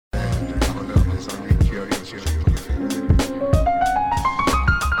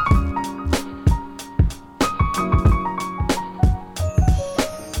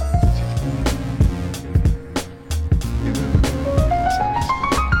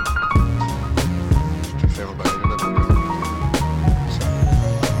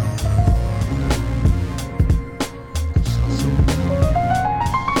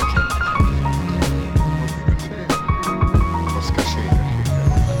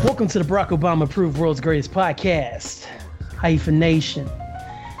Welcome to the Barack Obama approved world's greatest podcast, Hyphenation.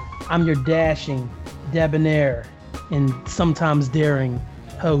 I'm your dashing, debonair, and sometimes daring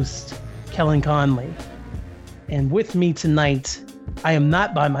host, Kellen Conley. And with me tonight, I am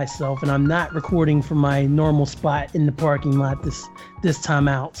not by myself, and I'm not recording from my normal spot in the parking lot this time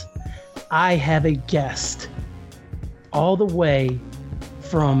out. I have a guest all the way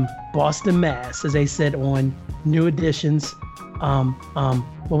from Boston, Mass, as they said on New Editions.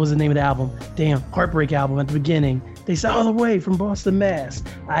 What was the name of the album? Damn, Heartbreak album at the beginning. They said all the way from Boston, Mass.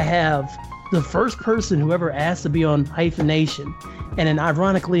 I have the first person who ever asked to be on Hyphenation, and then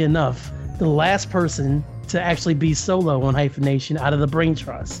ironically enough, the last person to actually be solo on Hyphenation out of the Brain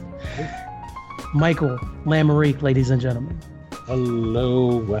Trust. Michael Lamarique, ladies and gentlemen.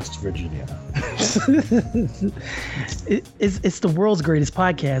 Hello, West Virginia. It's the world's greatest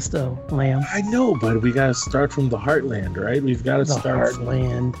podcast, though, Lamb. I know, but we gotta start from the heartland, right? We've got to start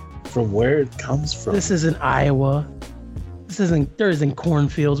from where it comes from. This isn't Iowa. There isn't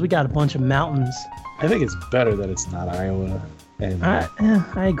cornfields. We got a bunch of mountains. I think it's better that it's not Iowa. And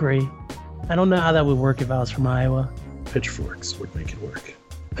I agree. I don't know how that would work if I was from Iowa. Pitchforks would make it work.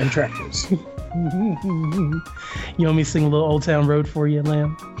 And tractors. You want me to sing a little Old Town Road for you,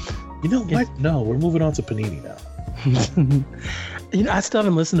 Lamb? You know what? No, we're moving on to Panini now. I still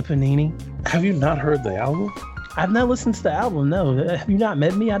haven't listened to Panini. Have you not heard the album? I've not listened to the album, no. Have you not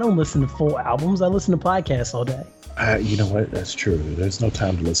met me? I don't listen to full albums. I listen to podcasts all day. You know what? That's true. There's no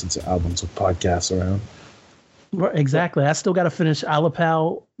time to listen to albums with podcasts around. Exactly. I still got to finish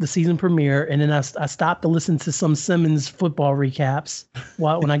Alapal, the season premiere, and then I stopped to listen to some Simmons football recaps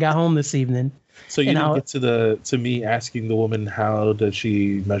when I got home this evening. So you didn't get to me asking the woman how does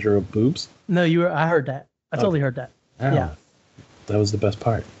she measure up boobs? No, I heard that. I totally heard that. Oh, yeah, that was the best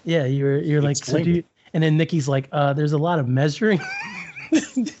part. Yeah, you're like, so do you, and then Nikki's like, there's a lot of measuring.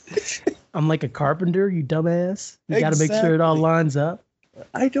 I'm like a carpenter, you dumbass. You got to make sure it all lines up.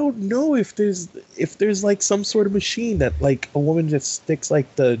 I don't know if there's like some sort of machine that like a woman just sticks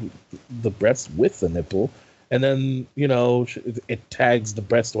like the breast with the nipple, and then it tags the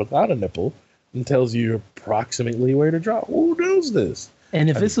breast without a nipple and tells you approximately where to draw. Who knows this? And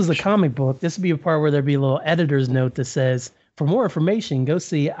if this was a comic book, this would be a part where there'd be a little editor's note that says, for more information, go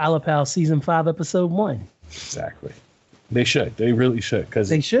see Alapal Season 5, Episode 1. Exactly. They should. They really should.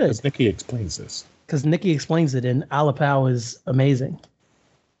 They should. Because Nikki explains this. Because Nikki explains it, and Alapal is amazing.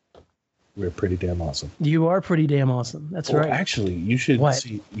 We're pretty damn awesome. You are pretty damn awesome. That's right. Actually, you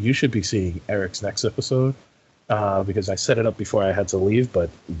should be seeing Eric's next episode because I set it up before I had to leave, but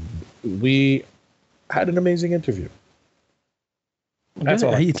we had an amazing interview. That's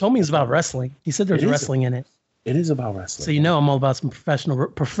all. He told me it's about wrestling. He said there's wrestling in it. It is about wrestling. So I'm all about some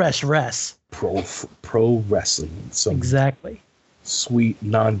pro wrestling. Some exactly. Sweet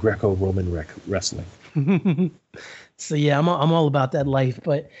non-Greco-Roman wrestling. So yeah, I'm all about that life.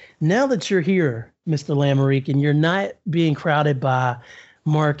 But now that you're here, Mr. Lamarique, and you're not being crowded by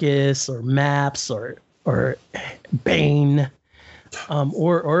Marcus or Maps or Bane,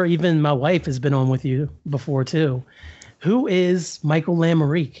 or even my wife has been on with you before too. Who is Michael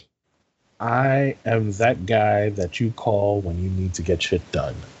Lamarique? I am that guy that you call when you need to get shit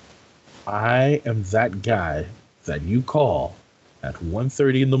done. I am that guy that you call at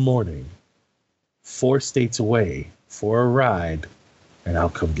 1:30 in the morning, 4 states away for a ride, and I'll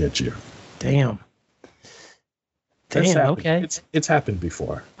come get you. Damn. Okay. It's happened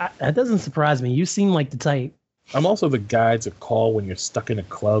before. That doesn't surprise me. You seem like the type. I'm also the guy to call when you're stuck in a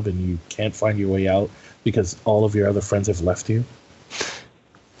club and you can't find your way out because all of your other friends have left you.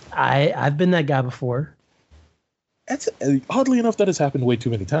 I've been that guy before. That's oddly enough, that has happened way too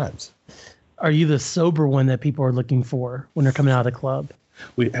many times. Are you the sober one that people are looking for when they're coming out of the club?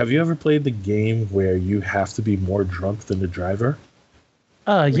 Wait, have you ever played the game where you have to be more drunk than the driver?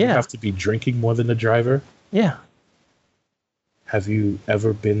 Yeah. You have to be drinking more than the driver? Yeah. Have you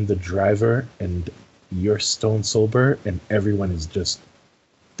ever been the driver and you're stone sober and everyone is just,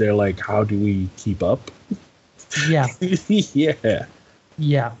 they're like, how do we keep up? Yeah. Yeah.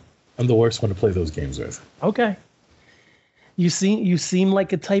 Yeah. I'm the worst one to play those games with. Okay. You seem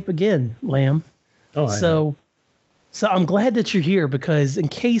like a type again, Lamb. Oh, I know. So I'm glad that you're here because in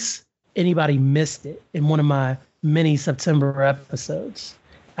case anybody missed it in one of my mini September episodes,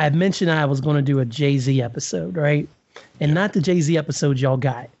 I had mentioned I was going to do a Jay-Z episode, right? And not the Jay-Z episode y'all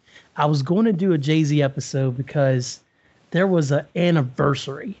got. I was going to do a Jay-Z episode because there was an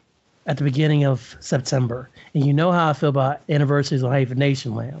anniversary at the beginning of September. And you know how I feel about anniversaries on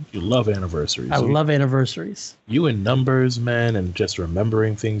Hyphenation, Lamb. You love anniversaries. I love anniversaries. You and numbers, man, and just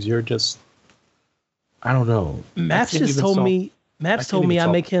remembering things. You're just, I don't know. Maps just told me Maps told me I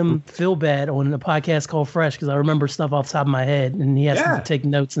make him feel bad on a podcast called Fresh because I remember stuff off the top of my head, and he has to take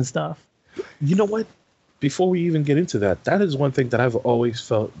notes and stuff. You know what? Before we even get into that, that is one thing that I've always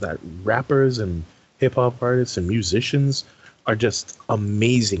felt that rappers and hip hop artists and musicians are just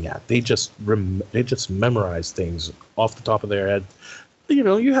amazing at. They just memorize things off the top of their head. You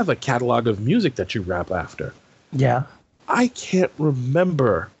know, you have a catalog of music that you rap after. Yeah. I can't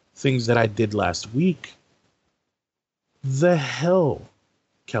remember things that I did last week. The hell,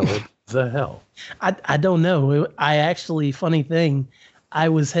 Kelly, the hell. I don't know. I actually, funny thing, I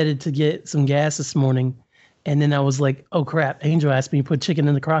was headed to get some gas this morning, and then I was like, oh crap, Angel asked me to put chicken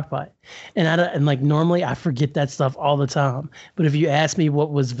in the crock pot. And like normally I forget that stuff all the time. But if you ask me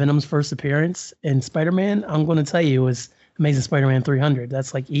what was Venom's first appearance in Spider-Man, I'm going to tell you it was Amazing Spider-Man 300.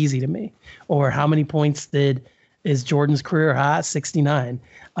 That's like easy to me. Or how many points is Jordan's career high? 69.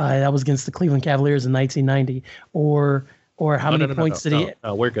 That was against the Cleveland Cavaliers in 1990. Or how many points did he?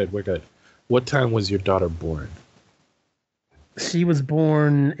 No, we're good. We're good. What time was your daughter born? She was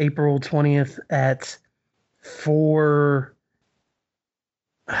born April 20th at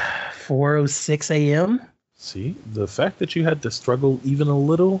 4:06 a.m. See, the fact that you had to struggle even a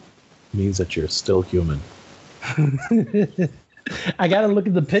little means that you're still human. I got to look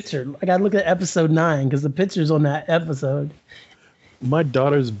at the picture. I got to look at episode 9 because the picture's on that episode. My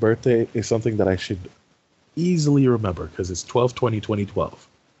daughter's birthday is something that I should easily remember because it's 12/20/2012.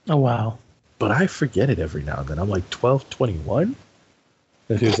 Oh, wow. But I forget it every now and then. I'm like, 12/21?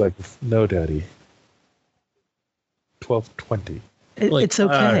 And she's like, no, Daddy. 12/20. It's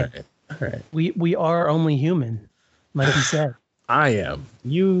okay. All right. We are only human, like you said. I am.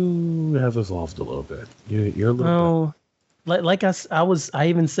 You have evolved a little bit. You're a little bit. Like I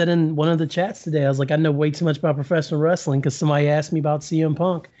even said in one of the chats today, I was like, I know way too much about professional wrestling because somebody asked me about CM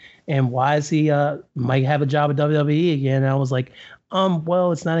Punk and why is he might have a job at WWE again. And I was like,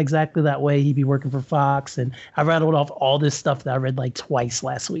 well, it's not exactly that way. He'd be working for Fox. And I rattled off all this stuff that I read like twice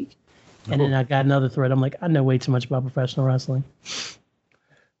last week. And then I got another thread. I'm like, I know way too much about professional wrestling.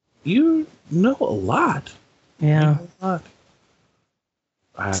 You know a lot. Yeah. A lot.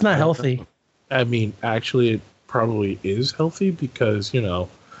 It's not healthy. I mean, actually, it probably is healthy because, you know,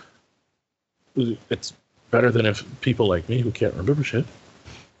 it's better than if people like me who can't remember shit.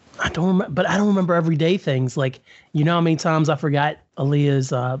 I don't remember, but I don't remember everyday things. Like, you know how many times I forgot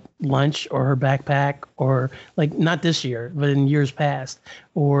Aaliyah's lunch or her backpack, or like not this year, but in years past,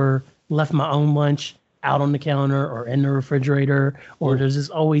 or left my own lunch out on the counter or in the refrigerator, or there's just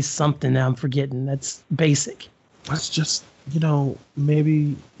always something that I'm forgetting. That's basic. That's just, you know,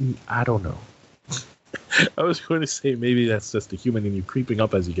 maybe, I don't know. I was going to say maybe that's just the human in you creeping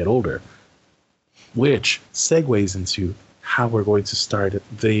up as you get older, which segues into how we're going to start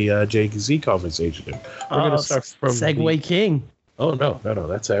the Jay-Z conversation. We're going to start from Segway King. Oh no,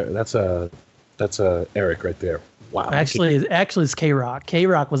 that's Eric right there. Wow. Actually, it's K-Rock.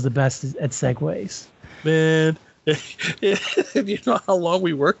 K-Rock was the best at segues. Man, you know how long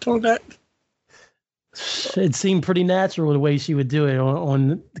we worked on that? It seemed pretty natural the way she would do it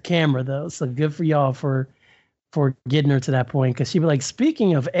on the camera, though. So good for y'all for getting her to that point, because she'd be like,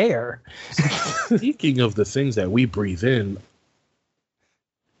 speaking of air. Speaking of the things that we breathe in,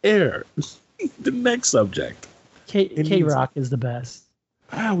 air. The next subject. K-Rock is the best.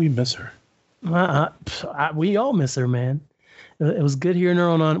 We miss her. We all miss her, man. It was good hearing her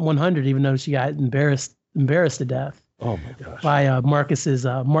on 100, even though she got embarrassed to death. Oh my gosh. By Mark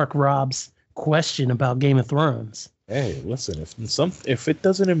Robb's question about Game of Thrones. Hey, listen, if it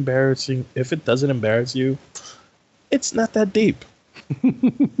doesn't embarrass you, it's not that deep.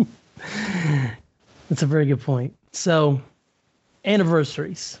 That's a very good point. So,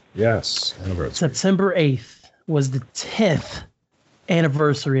 anniversaries. Yes, anniversary. September 8th was the 10th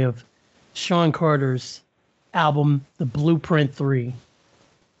anniversary of Sean Carter's album, The Blueprint 3.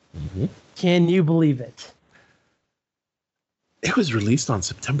 Mm-hmm. Can you believe it? It was released on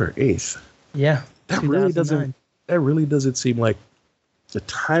September 8th. Yeah. That really doesn't seem like the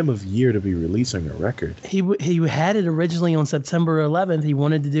time of year to be releasing a record. He had it originally on September 11th. He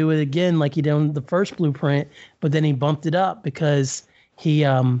wanted to do it again like he did on the first Blueprint, but then he bumped it up because he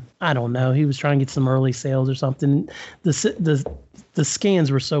I don't know, he was trying to get some early sales or something. The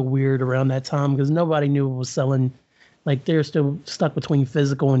scans were so weird around that time because nobody knew what was selling. Like, they're still stuck between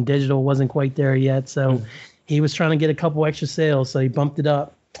physical and digital, wasn't quite there yet. So he was trying to get a couple extra sales, so he bumped it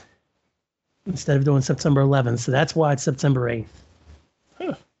up instead of doing September 11th. So that's why it's September 8th.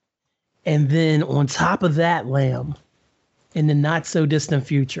 Huh. And then on top of that, Lamb, in the not so distant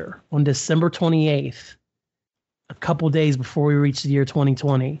future, on December 28th, a couple days before we reach the year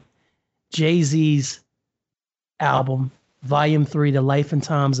 2020, Jay-Z's album, Volume 3, The Life and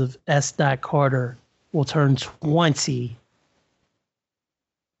Times of S. Carter, will turn 20,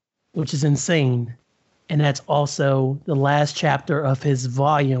 which is insane. And that's also the last chapter of his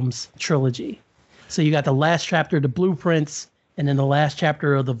Volumes trilogy. So you got the last chapter of the Blueprints, and then the last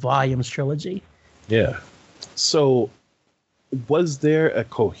chapter of the Volumes trilogy. Yeah. So was there a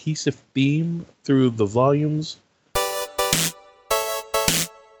cohesive theme through the volumes?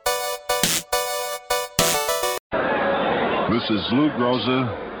 This is Lou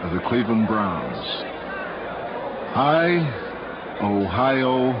Groza of the Cleveland Browns. Hi,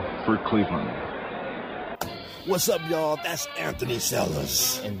 Ohio for Cleveland. What's up, y'all? That's Anthony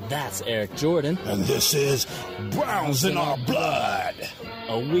Sellers. And that's Eric Jordan. And this is Browns in Our Blood,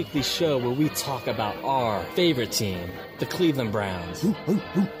 a weekly show where we talk about our favorite team, the Cleveland Browns. You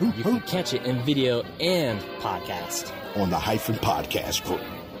can catch it in video and podcast on the Podcast Group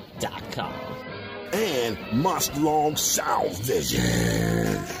 .com and Monster Long Sound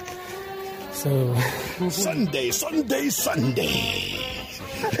Vision. So Sunday.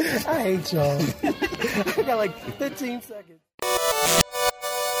 I hate y'all. I got like 15 seconds.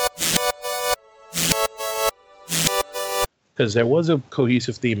 Because there was a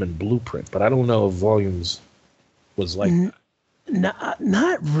cohesive theme in Blueprint, but I don't know if Volumes was like that.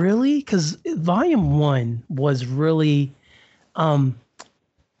 Not really, because Volume 1 was really,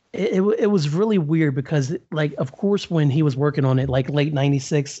 it was really weird because, like, of course, when he was working on it, like late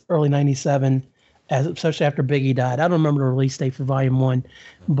 96, early 97, especially after Biggie died. I don't remember the release date for Volume 1,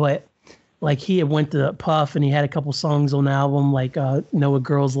 but like he had went to Puff and he had a couple songs on the album, like Know What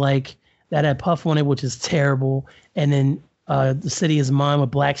Girls Like, that had Puff on it, which is terrible. And then The City Is Mine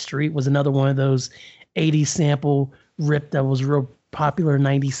with Blackstreet was another one of those 80s sample rip that was real popular in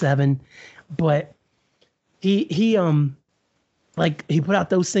 97. But he put out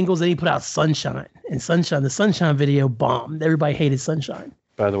those singles, and he put out Sunshine. And the Sunshine video bombed. Everybody hated Sunshine.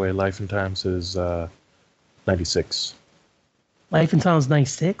 By the way, Life and Times is 96. Life and Times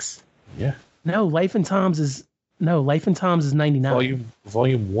 96? Yeah. No, Life and Times is 99.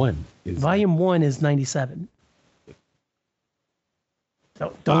 Volume 1 is Volume 1 is 97.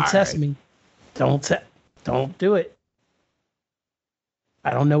 Don't test me. Don't do it.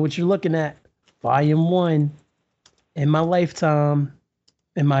 I don't know what you're looking at. Volume 1 in my lifetime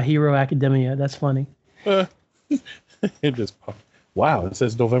in My Hero Academia. That's funny. It just popped. Wow, it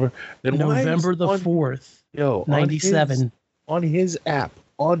says November. Then November the 4th. Yo, 97. On his app,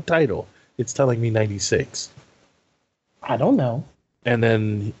 on Tidal, it's telling me 96. I don't know. And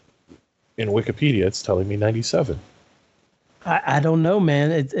then in Wikipedia, it's telling me 97. I don't know,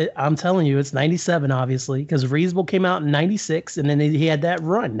 man. I'm telling you, it's 97, obviously, because Reasonable came out in 96, and then he had that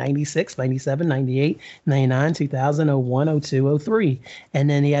run, 96, 97, 98, 99, 2000, 01, 02, 03. And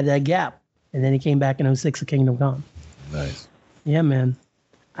then he had that gap. And then he came back in 06 of Kingdom Come. Nice. Yeah, man.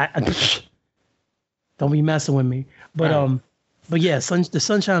 Don't be messing with me. But right. But yeah, the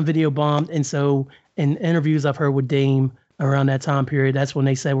Sunshine video bombed, and so in interviews I've heard with Dame around that time period, that's when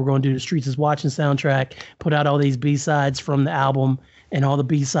they said we're going to do the Streets is Watching soundtrack, put out all these B-sides from the album, and all the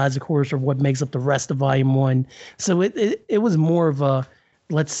B-sides, of course, are what makes up the rest of Volume 1. So it was more of a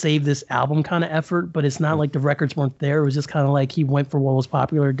let's save this album kind of effort, but it's not like the records weren't there. It was just kind of like he went for what was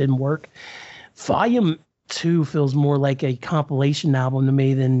popular, it didn't work. Volume 2 feels more like a compilation album to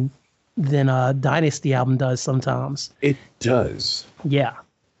me than a Dynasty album does sometimes. It does. Yeah,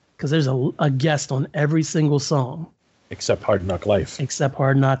 because there's a guest on every single song. Except Hard Knock Life.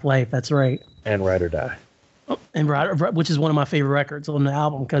 That's right. And Ride or Die. And which is one of my favorite records on the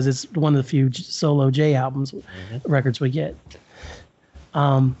album because it's one of the few solo J albums records we get.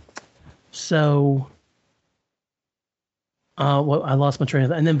 So I lost my train of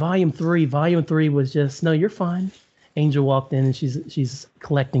thought. And then Volume 3 was just, no, you're fine. Angel walked in and she's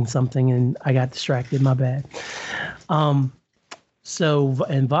collecting something and I got distracted. My bad. So,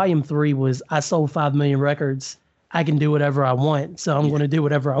 and Volume 3 was, I sold 5 million records. I can do whatever I want. So I'm going to do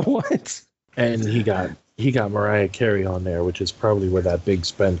whatever I want. And he got Mariah Carey on there, which is probably where that big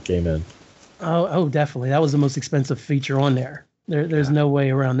spend came in. Oh, definitely. That was the most expensive feature on there. There's no way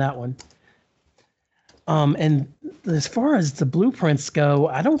around that one. And as far as the blueprints go,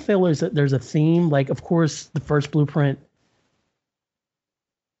 I don't feel there's a theme. Like, of course, the first blueprint.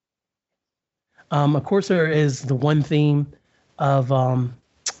 Of course, there is the one theme of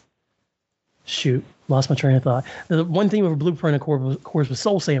lost my train of thought. The one theme of a blueprint, of course, was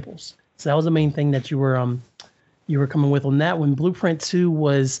soul samples. So that was the main thing that you were coming with on that one. Blueprint 2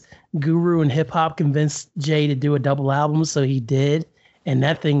 was Guru and hip hop convinced Jay to do a double album, so he did, and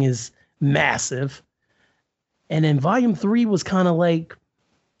that thing is massive. And then Volume 3 was kind of like,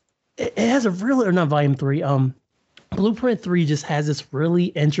 it has a real, or not Volume 3, Blueprint 3 just has this really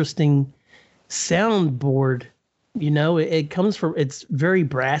interesting soundboard. It comes from, it's very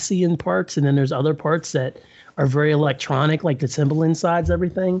brassy in parts, and then there's other parts that are very electronic, like the cymbal insides,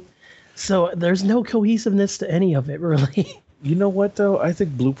 everything. So there's no cohesiveness to any of it, really. You know what, though? I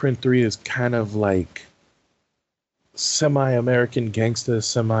think Blueprint 3 is kind of like semi-American Gangsta,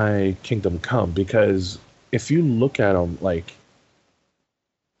 semi-Kingdom Come, because if you look at them, like,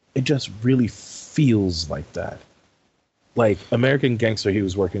 it just really feels like that. Like, American Gangster he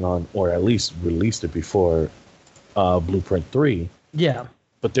was working on, or at least released it before Blueprint 3. Yeah.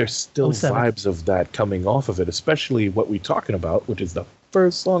 But there's still vibes of that coming off of it, especially what we're talking about, which is the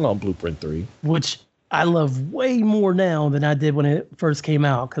first song on Blueprint 3. Which I love way more now than I did when it first came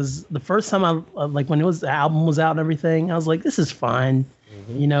out. Because the first time when the album was out and everything, I was like, this is fine,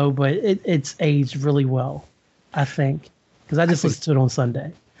 but it's aged really well, I think. Because I just listened to it on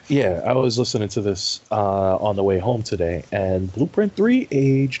Sunday. Yeah, I was listening to this on the way home today, and Blueprint 3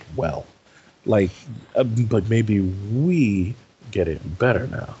 aged well. But maybe we get it better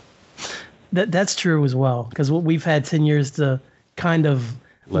now. That's true as well, because we've had 10 years to kind of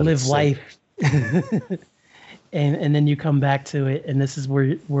live life. and then you come back to it, and this is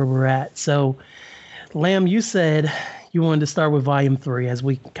where we're at. So, Lamb, you said you wanted to start with Volume 3 as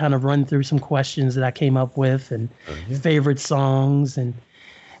we kind of run through some questions that I came up with and favorite songs. And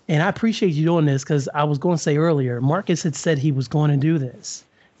I appreciate you doing this, because I was going to say earlier, Marcus had said he was going to do this,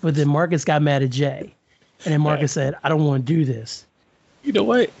 but then Marcus got mad at Jay. And then Marcus said, I don't want to do this. You know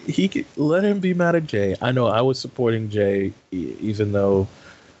what? He could let him be mad at Jay. I know I was supporting Jay, even though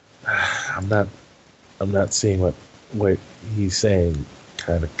I'm not seeing what he's saying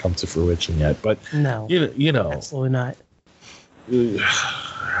kind of come to fruition yet. But no, you know, absolutely not.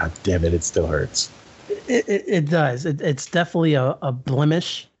 God damn it! It still hurts. It does. It's definitely a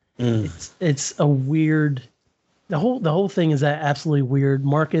blemish. It's a weird. The whole thing is absolutely weird.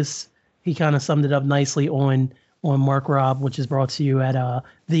 Marcus, he kind of summed it up nicely on Mark Rob, which is brought to you at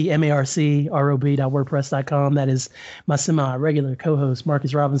the marcrob.wordpress.com. That is my semi-regular co-host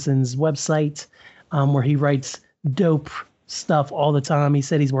Marcus Robinson's website, where he writes dope stuff all the time. He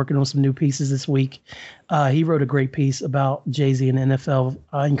said he's working on some new pieces this week. He wrote a great piece about Jay-Z and the NFL.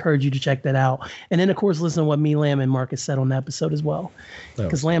 I encourage you to check that out. And then, of course, listen to what me, Lamb, and Marcus said on the episode as well.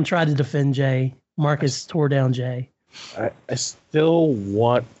 Because Lamb tried to defend Jay. Marcus tore down Jay. I still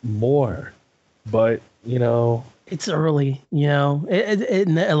want more, but, it's early,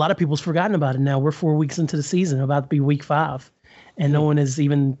 and a lot of people's forgotten about it now. We're 4 weeks into the season, about to be week 5, and no one is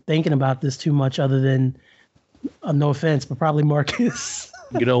even thinking about this too much other than, no offense, but probably Marcus.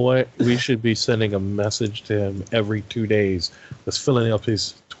 You know what? We should be sending a message to him every 2 days. Let's filling up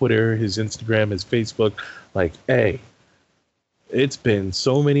his Twitter, his Instagram, his Facebook. Like, hey, it's been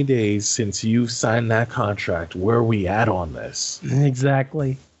so many days since you signed that contract. Where are we at on this?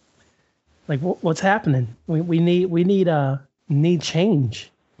 Exactly. Like, what's happening? We need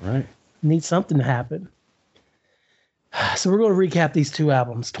change. Right. Need something to happen. So we're going to recap these two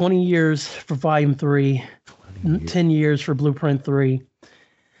albums. 20 years for Volume 3, 10 years for Blueprint 3.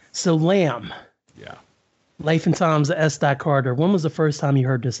 So, Lamb. Yeah. Life and Times of S. Carter. When was the first time you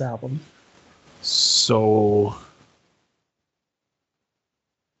heard this album? So,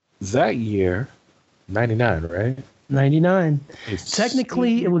 that year, 99, right? 99.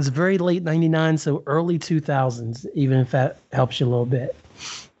 Technically, it was very late 99, so early 2000s, even if that helps you a little bit.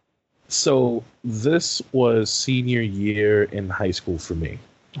 So this was senior year in high school for me.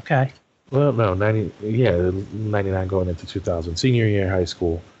 Okay. Well, no, 99 going into 2000. Senior year in high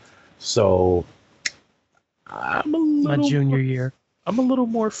school. So I'm a little... My junior year. I'm a little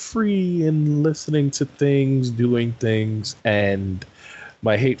more free in listening to things, doing things, and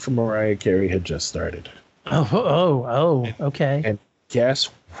my hate for Mariah Carey had just started. Okay. And guess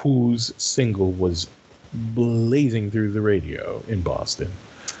whose single was blazing through the radio in Boston?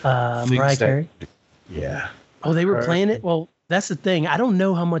 Mariah Carey? Yeah. Oh, they were playing it? Well, that's the thing. I don't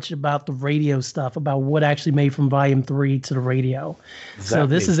know how much about the radio stuff, about what actually made from Volume 3 to the radio. So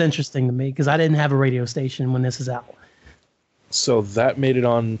this is interesting to me, because I didn't have a radio station when this is out. So that made it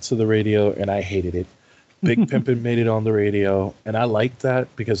on to the radio, and I hated it. Big Pimpin' made it on the radio, and I liked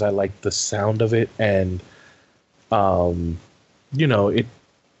that because I liked the sound of it, and I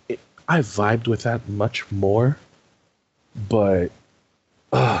vibed with that much more. But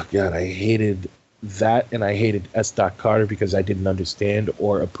oh god, I hated that, and I hated S. Carter because I didn't understand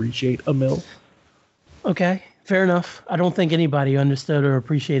or appreciate Emil. Okay, fair enough. I don't think anybody understood or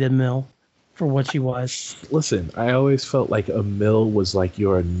appreciated Emil for what she was. Listen, I always felt like Emil was like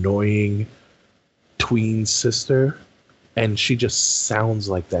your annoying tween sister, and she just sounds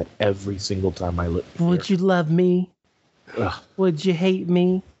like that every single time I listen. Would you love me Ugh. Would you hate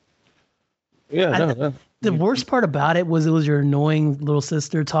me? Yeah, no. The worst part about it was your annoying little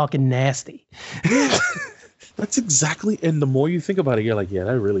sister talking nasty. That's exactly, and the more you think about it, you're like, yeah,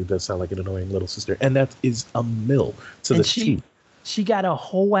 that really does sound like an annoying little sister. And that is a mill to the T. She got a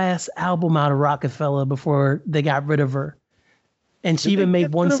whole ass album out of Rockefeller before they got rid of her. And she even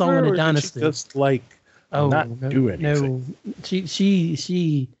made one song on the Dynasty. Just like not do anything. No,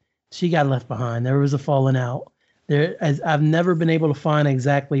 she got left behind. There was a falling out. I've never been able to find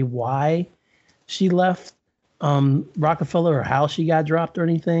exactly why she left Rockefeller or how she got dropped or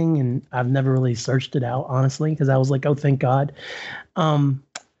anything, and I've never really searched it out, honestly, because I was like, oh, thank God.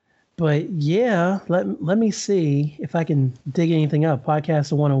 But yeah, let me see if I can dig anything up.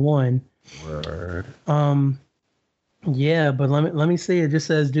 Podcast 101. Word. Yeah, but let me see. It just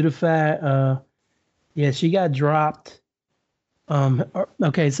says due to fact, yeah, she got dropped.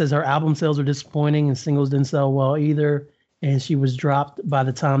 Okay, it says her album sales were disappointing and singles didn't sell well either. And she was dropped by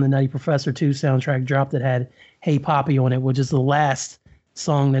the time the Nutty Professor 2 soundtrack dropped. It had Hey Poppy on it, which is the last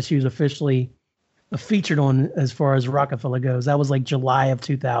song that she was officially featured on as far as Rockefeller goes. That was like July of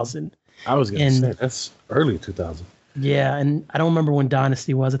 2000. I was going to say, that's early 2000. Yeah, and I don't remember when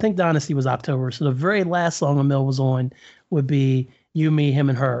Dynasty was. I think Dynasty was October. So the very last song Emil was on would be You, Me, Him,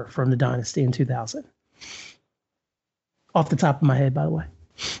 and Her from the Dynasty in 2000. Off the top of my head, by the way.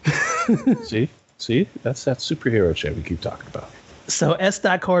 See, that's that superhero shit we keep talking about. So S.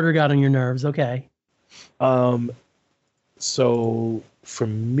 Carter got on your nerves, okay? So for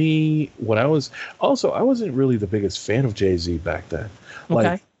me, when I wasn't really the biggest fan of Jay-Z back then.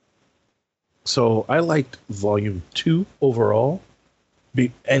 Okay. So I liked Volume 2 overall,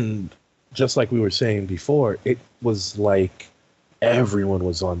 and just like we were saying before, it was like everyone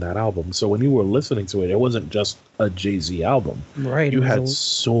was on that album. So when you were listening to it, it wasn't just a Jay-Z album. Right. You had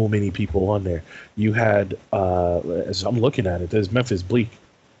so many people on there. You had, as I'm looking at it, there's Memphis Bleak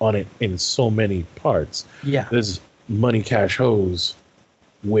on it in so many parts. Yeah. There's Money Cash Hose,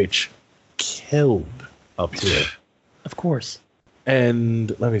 which killed up here. Of course.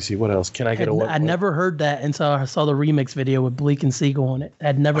 And let me see, what else? Can I get I never heard that until I saw the remix video with Bleak and Siegel on it.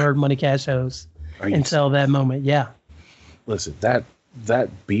 I'd never heard Money Cash Hose until that moment. Yeah. Listen,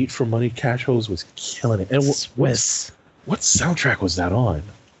 that beat for Money Cash Hose was killing it. And what soundtrack was that on?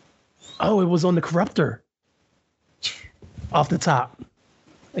 Oh, it was on The Corruptor. Off the top.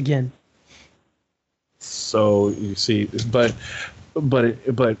 Again. So you see, but Volume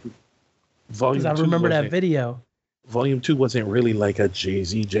 2. I remember that video. Volume 2 wasn't really like a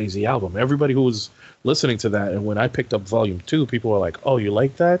Jay-Z album. Everybody who was listening to that, and when I picked up Volume 2, people were like, "Oh, you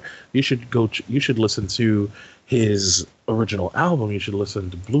like that? You should listen to his original album. You should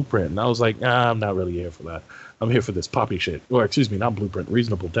listen to Blueprint." And I was like, "Nah, I'm not really here for that. I'm here for this poppy shit." Or excuse me, not Blueprint,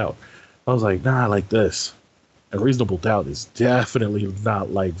 Reasonable Doubt. I was like, "Nah, I like this." And Reasonable Doubt is definitely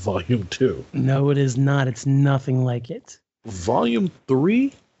not like Volume 2. No, it is not. It's nothing like it. Volume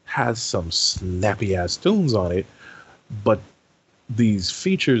 3 has some snappy ass tunes on it, but these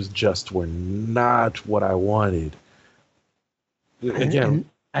features just were not what I wanted. Again,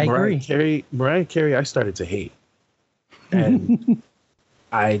 I agree. Mariah Carey, I started to hate, and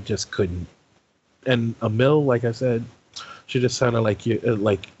I just couldn't. And Emil, like I said, she just sounded like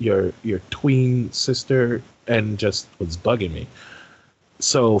your tween sister, and just was bugging me.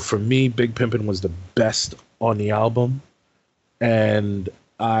 So for me, Big Pimpin' was the best on the album, and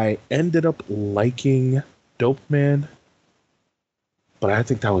I ended up liking Dope Man, but I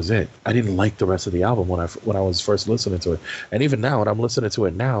think that was it. I didn't like the rest of the album when I was first listening to it, and even now when I'm listening to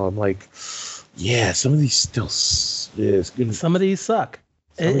it now, I'm like, yeah, some of these still some of these suck.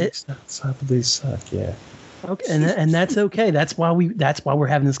 Some of these suck, yeah. Okay, and that's okay. That's why we're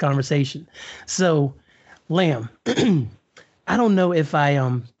having this conversation. So, Lamb, I don't know if I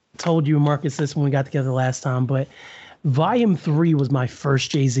told you, Marcus, this when we got together last time, but Volume 3 was my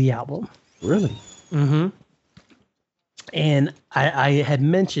first Jay-Z album. Really? Mm-hmm. And I had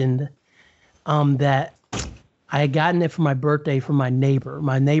mentioned that I had gotten it for my birthday from my neighbor.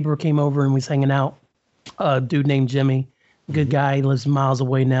 My neighbor came over and was hanging out. A dude named Jimmy, good guy. He lives miles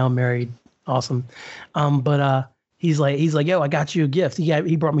away now, married, awesome. But he's like, yo, I got you a gift.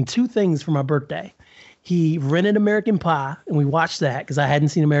 He brought me 2 things for my birthday. He rented American Pie, and we watched that because I hadn't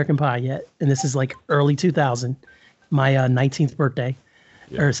seen American Pie yet. And this is like early 2000, my 19th birthday.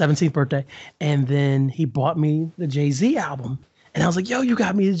 Or 17th birthday. And then he bought me the Jay-Z album. And I was like, yo, you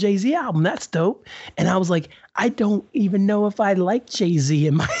got me the Jay-Z album. That's dope. And I was like, I don't even know if I like Jay-Z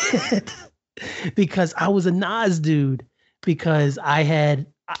in my head because I was a Nas dude, because I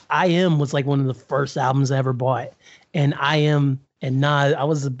Am was like one of the first albums I ever bought. And I Am and Nas, I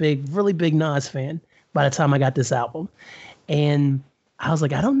was a really big Nas fan. by the time I got this album. And I was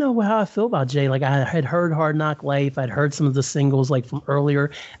like, I don't know how I feel about Jay. Like, I had heard Hard Knock Life. I'd heard some of the singles like from earlier.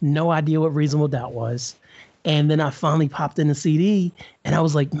 No idea what Reasonable Doubt was. And then I finally popped in the CD and I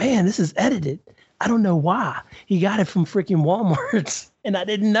was like, man, this is edited. I don't know why. He got it from freaking Walmart. And I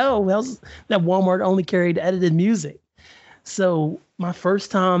didn't know that Walmart only carried edited music. So my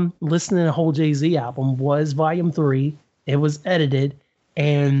first time listening to a whole Jay-Z album was Volume 3. It was edited.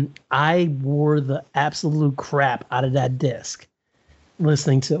 And I wore the absolute crap out of that disc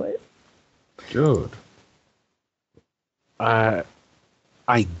listening to it. Dude, I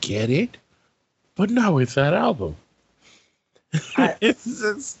get it, but not with that album.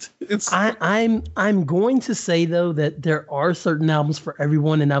 I'm going to say though that there are certain albums for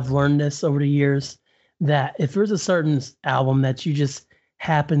everyone, and I've learned this over the years, that if there's a certain album that you just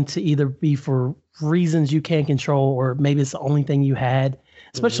happen to either be for reasons you can't control, or maybe it's the only thing you had,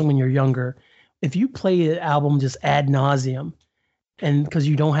 especially when you're younger, if you play an album just ad nauseum, and because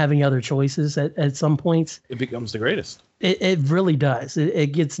you don't have any other choices at some points, it becomes the greatest. It really does.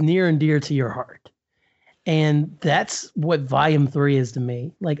 It gets near and dear to your heart. And that's what Volume 3 is to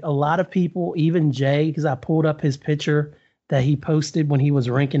me. Like a lot of people, even Jay, because I pulled up his picture that he posted when he was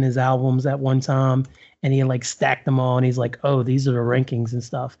ranking his albums at one time, and he like stacked them all, and he's like, oh, these are the rankings and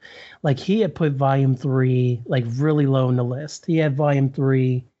stuff. Like he had put Volume 3 like really low in the list. He had Volume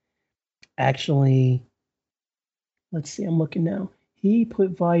 3 actually, let's see, I'm looking now. He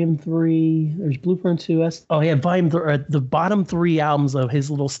put Volume 3, there's Blueprint 2. He had Volume 3, the bottom 3 albums of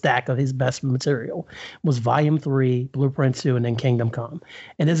his little stack of his best material was Volume 3, Blueprint 2, and then Kingdom Come.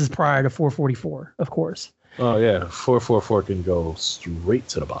 And this is prior to 444, of course. Oh, yeah. 444 can go straight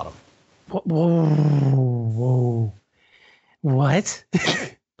to the bottom. Whoa. What?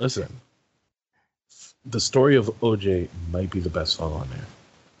 Listen, the story of OJ might be the best song on there.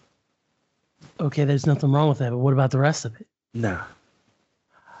 Okay, there's nothing wrong with that, but what about the rest of it? Nah.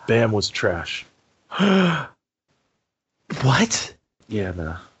 Bam was trash. What? Yeah,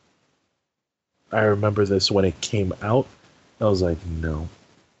 nah. I remember this when it came out. I was like, no.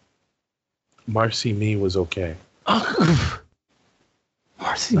 Marcy Me was okay.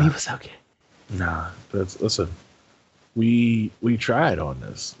 Marcy Me was okay. Nah, listen. We tried on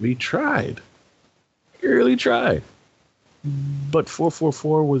this. We tried. We really tried. But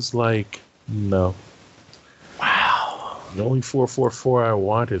 444 was like, no. Wow. The only 444 I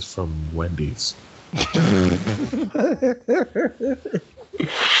want is from Wendy's.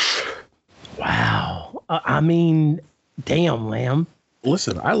 Wow. I mean, damn, Lamb.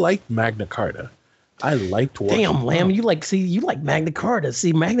 Listen, I liked Magna Carta. I liked what. Damn, Lamb. You like Magna Carta.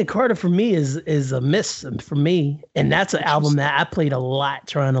 See, Magna Carta for me is a miss for me, and that's an album that I played a lot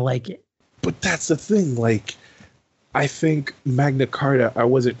trying to like it. But that's the thing. Like, I think Magna Carta I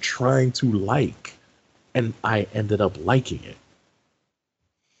wasn't trying to like, and I ended up liking it.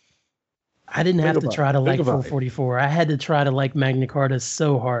 I didn't have to try to like 444. I had to try to like Magna Carta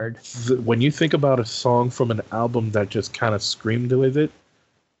so hard. When you think about a song from an album that just kind of screamed with it,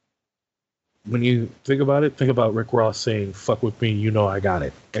 when you think about it, think about Rick Ross saying, fuck with me, you know I got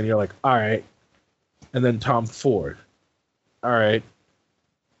it. And you're like, all right. And then Tom Ford, all right.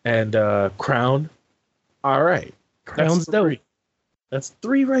 And Crown, all right. Crown's dope. That's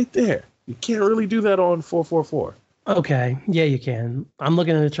 3 right there. You can't really do that on 444. Okay, yeah, you can. I'm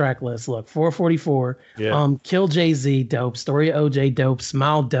looking at the track list. Look, 444. Yeah. Kill Jay-Z, dope. Story of OJ, dope.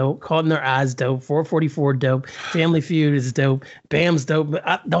 Smile, dope. Caught in Their Eyes, dope. 444, dope. Family Feud is dope. Bam's dope.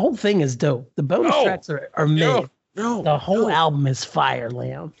 The whole thing is dope. The bonus tracks are mid. No, the whole album is fire,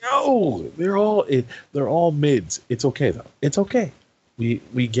 Lamb. No, they're all mids. It's okay though. It's okay.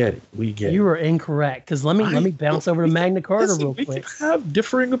 We get it. We get it. You are incorrect. Because let me bounce over to Magna Carta real quick. We can have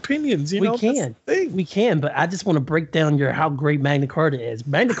differing opinions. We can, but I just want to break down how great Magna Carta is.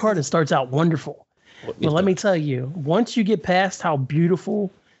 Magna Carta starts out wonderful. But let me tell you, once you get past how beautiful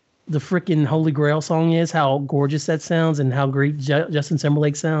the freaking Holy Grail song is, how gorgeous that sounds, and how great Justin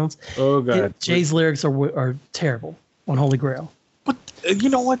Timberlake sounds. Oh God, Jay's lyrics are terrible on Holy Grail. But you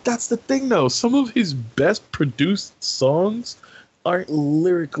know what? That's the thing, though. Some of his best produced songs aren't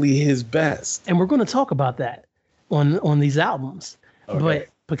lyrically his best, and we're going to talk about that on these albums. Okay. But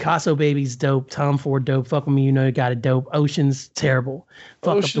Picasso Baby's dope. Tom Ford dope. Fuck With Me, You Know You Got It dope. Ocean's terrible.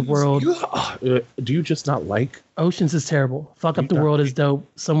 Fuck Up the World. Do you just not like? Oceans is terrible. Fuck Up the World is dope.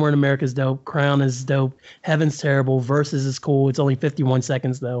 Somewhere in America is dope. Crown is dope. Heaven's terrible. Versus is cool. It's only 51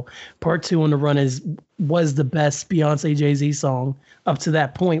 seconds though. Part 2 on the Run was the best Beyonce Jay-Z song up to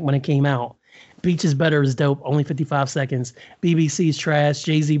that point when it came out. Beach is Better is dope. Only 55 seconds. BBC is trash.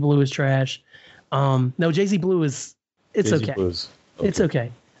 Jay-Z Blue is trash. No, Jay-Z Blue is it's Jay-Z okay. It's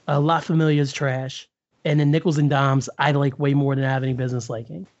okay. La Familia is trash. And then Nickels and Dimes, I like way more than I Have Any Business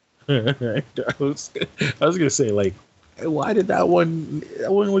Liking. I was gonna say, like, why did that one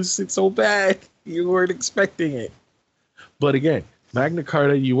was so bad? You weren't expecting it. But again, Magna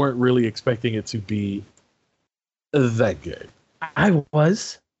Carta, you weren't really expecting it to be that good. I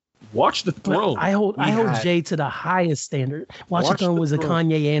was. Watch the Throne. I hold Jay to the highest standard. Watch the Throne was a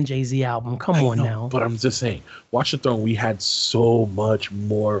Kanye and Jay-Z album. Come on now. But I'm just saying, Watch the Throne, we had so much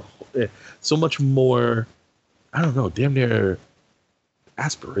more, I don't know, damn near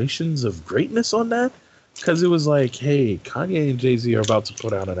aspirations of greatness on that. Because it was like, hey, Kanye and Jay-Z are about to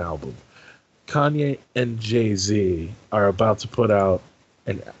put out an album. Kanye and Jay-Z are about to put out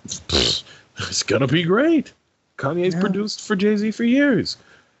it's gonna be great. Kanye's produced for Jay-Z for years.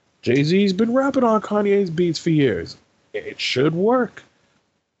 Jay-Z's been rapping on Kanye's beats for years. It should work.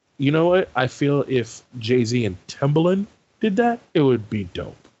 You know what? I feel if Jay-Z and Timbaland did that, it would be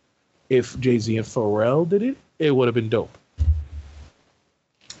dope. If Jay-Z and Pharrell did it, it would have been dope.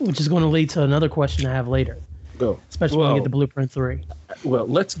 Which is going to lead to another question I have later. Go. Especially when we get to Blueprint 3. Well,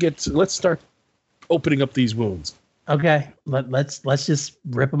 let's start opening up these wounds. Okay. Let's just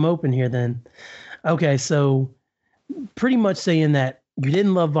rip them open here then. Okay, so pretty much saying that you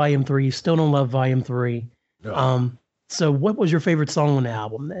didn't love Volume 3, you still don't love Volume 3. No. So what was your favorite song on the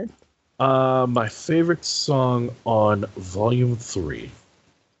album then? My favorite song on Volume 3.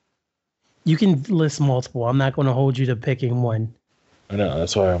 You can list multiple. I'm not going to hold you to picking one. I know,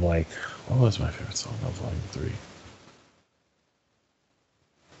 that's why I'm like, what was my favorite song on Volume 3?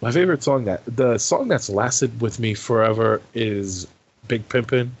 My favorite song, the song that's lasted with me forever is Big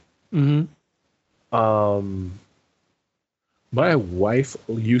Pimpin'. Mm-hmm. My wife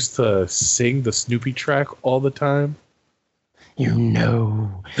used to sing the Snoopy track all the time. You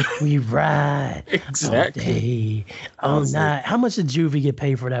know, we ride exactly all day, all night. How much did Juvie get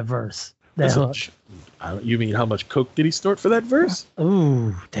paid for that verse? You mean how much coke did he snort for that verse?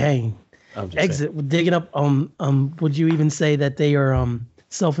 Ooh, dang! Exit digging up. Would you even say that they are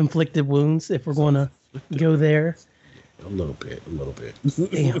self-inflicted wounds? If we're going to go there, a little bit.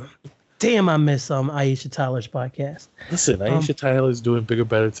 Damn, I miss Aisha Tyler's podcast. Listen, Aisha Tyler is doing bigger,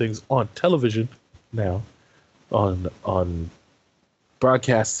 better things on television now, on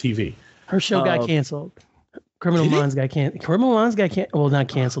broadcast TV. Her show got canceled. Criminal Minds got canceled. Criminal Minds got canceled. Well, not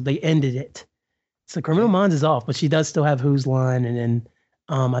canceled. They ended it. So Criminal Minds is off, but she does still have Who's Line, and then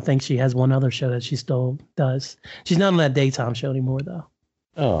I think she has one other show that she still does. She's not on that daytime show anymore, though.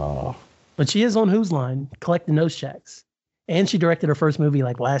 Oh. But she is on Who's Line, collecting those checks. And she directed her first movie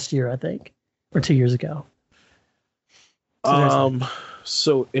like last year, I think, or 2 years ago.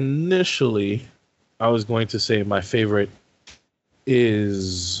 So initially, I was going to say my favorite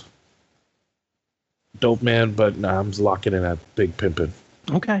is Dope Man, but I'm locking in at Big Pimpin'.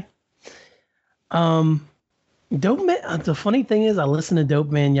 Okay. Dope Man. The funny thing is, I listened to Dope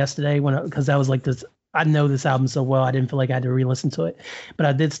Man yesterday because I was like this. I know this album so well, I didn't feel like I had to re-listen to it, but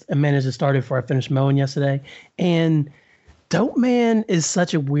I did manage to start it before I finished mowing yesterday. And Dope Man is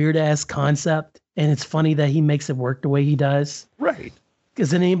such a weird ass concept, and it's funny that he makes it work the way he does. Right.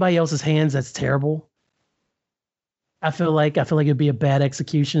 Because in anybody else's hands, that's terrible. I feel like it'd be a bad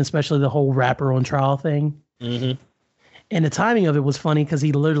execution, especially the whole rapper on trial thing. Mm-hmm. And the timing of it was funny because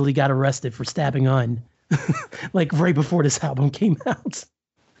he literally got arrested for stabbing Un, like right before this album came out.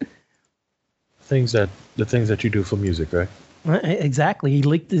 The things that you do for music, right? Exactly.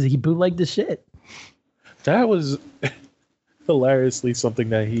 He bootlegged the shit. That was hilariously something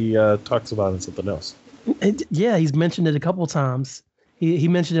that he talks about in something else. Yeah, he's mentioned it a couple times. He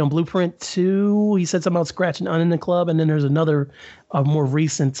mentioned it on Blueprint 2. He said something about scratching Un in the club, and then there's another more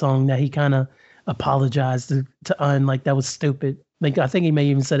recent song that he kind of apologized to Un, like that was stupid. Like I think he may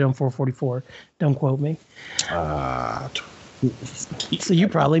even said it on 444. Don't quote me. So you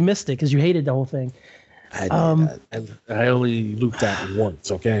probably missed it because you hated the whole thing. I only looped that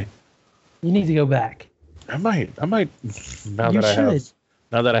once. Okay. You need to go back. I might. Now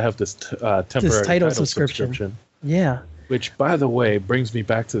that I have this temporary title subscription. Yeah. Which, by the way, brings me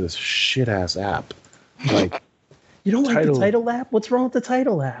back to this shit ass app. Like, you don't like the Tidal app? What's wrong with the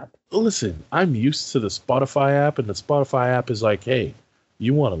Tidal app? Listen, I'm used to the Spotify app, and the Spotify app is like, hey,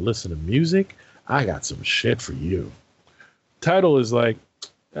 you want to listen to music? I got some shit for you. Tidal is like,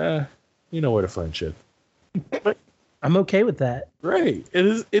 you know where to find shit. But, I'm okay with that. Right.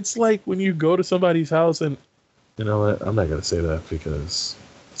 It's like when you go to somebody's house and, you know what? I'm not going to say that because...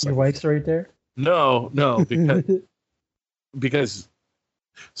 Your wife's right there? No, because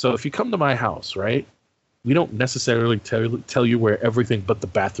so if you come to my house, right, we don't necessarily tell you where everything but the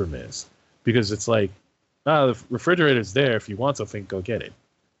bathroom is, because it's like, the refrigerator's there. If you want something, go get it.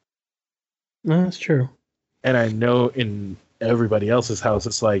 No, that's true. And I know in everybody else's house,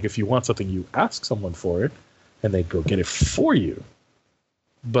 it's like if you want something, you ask someone for it, and they go get it for you.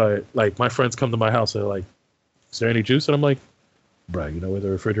 But like my friends come to my house, they're like, "Is there any juice?" And I'm like, "Bruh, you know where the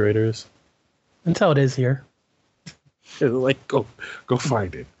refrigerator is?" That's how it is here. They're like, go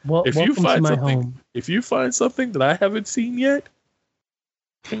find it. Well, If you find something, if you find something that I haven't seen yet,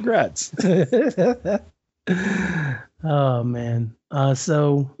 congrats. Oh man.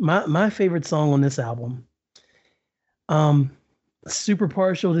 So my favorite song on this album. Super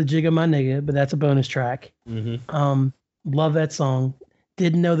partial to Jigga My Nigga, but that's a bonus track. Mm-hmm. Love that song.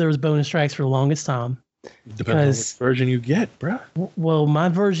 Didn't know there was bonus tracks for the longest time. Depends on which version you get, bruh. Well, my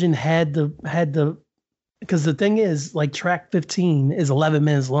version had the because the thing is, like, track 15 is 11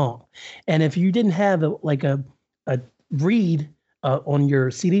 minutes long, and if you didn't have a read on your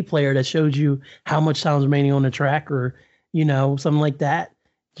CD player that showed you how much time's remaining on the track, or something like that,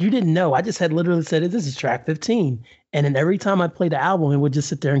 you didn't know. I just had literally said, "This is track 15," and then every time I played the album, it would just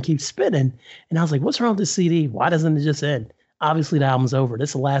sit there and keep spinning, and I was like, "What's wrong with this CD? Why doesn't it just end?" Obviously, the album's over. This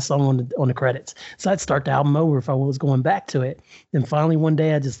is the last song on the credits. So I'd start the album over if I was going back to it. Then finally one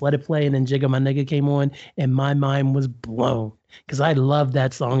day I just let it play, and then Jigga My Nigga came on, and my mind was blown because I loved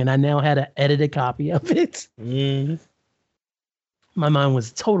that song, and I now had an edited copy of it. Mm-hmm. My mind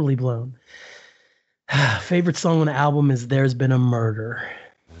was totally blown. Favorite song on the album is "There's Been a Murder."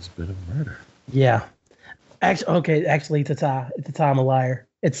 There's been a murder. Yeah. Actually, Tata, I'm a liar.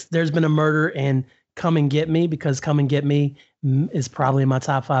 It's "There's Been a Murder" and "Come and Get Me," because "Come and Get Me" is probably in my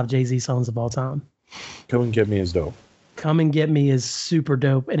top 5 Jay-Z songs of all time. Come and Get Me is dope. "Come and Get Me" is super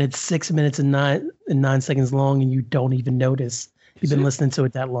dope, and it's 6 minutes and 9 seconds long, and you don't even notice you've been listening to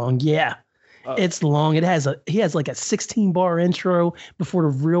it that long. Yeah. It's long. He has like a 16-bar intro before the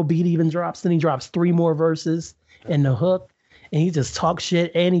real beat even drops. Then he drops 3 more verses and the hook, and he just talks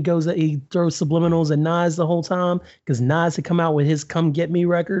shit. And he throws subliminals at Nas the whole time, because Nas had come out with his "Come Get Me"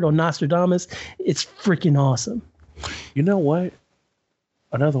 record on Nostradamus. It's freaking awesome. You know what?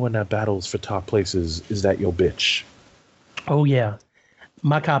 Another one that battles for top places is "That Yo Bitch." Oh yeah,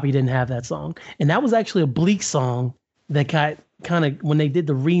 my copy didn't have that song, and that was actually a Bleak song that kind of when they did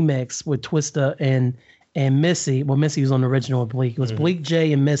the remix with Twista and Missy. Well, Missy was on the original with Bleak. It was Bleak,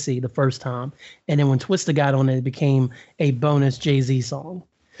 Jay, and Missy the first time, and then when Twista got on it became a bonus Jay-Z song.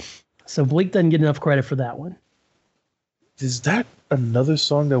 So Bleak doesn't get enough credit for that one. Is that another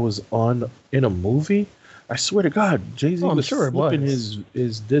song that was in a movie? I swear to God, Jay-Z was flipping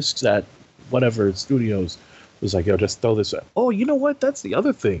his discs at whatever studios. Was like, "Yo, just throw this out." Oh, you know what? That's the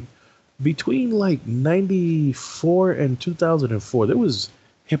other thing. Between like 94 and 2004, there was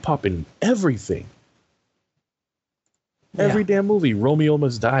hip hop in everything. Yeah. Every damn movie. Romeo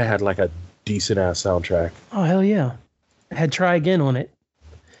Must Die had like a decent ass soundtrack. Oh hell yeah! I had Try Again on it.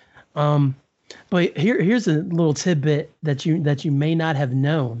 But here's a little tidbit that you may not have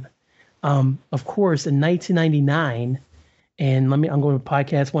known. Of course, in 1999, and I'm going to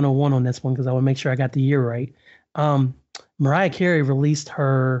podcast 101 on this one because I want to make sure I got the year right. Mariah Carey released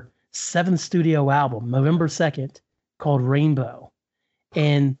her 7th studio album, November 2nd, called Rainbow.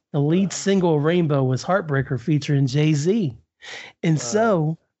 And the lead single of Rainbow was Heartbreaker featuring Jay-Z. And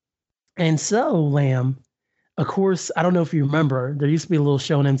so, Lamb, of course, I don't know if you remember, there used to be a little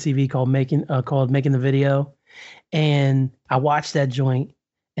show on MTV called Making the Video. And I watched that joint,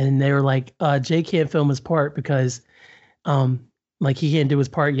 and they were like, Jay can't film his part because like he can't do his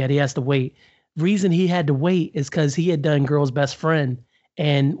part yet. He has to wait. Reason he had to wait is because he had done Girl's Best Friend.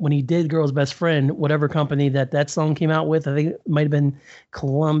 And when he did Girl's Best Friend, whatever company that song came out with, I think it might have been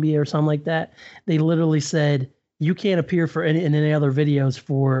Columbia or something like that, they literally said, "You can't appear in any other videos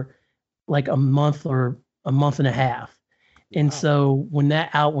for like a month or a month and a half." And wow. So when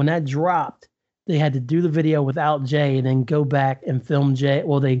that dropped, they had to do the video without Jay and then go back and film Jay.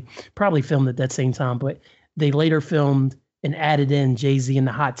 Well, they probably filmed it that same time, but they later filmed and added in Jay-Z in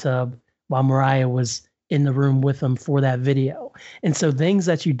the hot tub while Mariah was in the room with them for that video. And so Things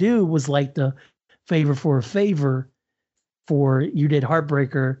That You Do was like the favor for a favor for you did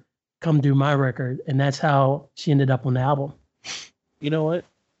Heartbreaker, come do my record. And that's how she ended up on the album. You know what?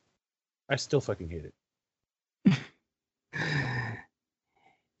 I still fucking hate it.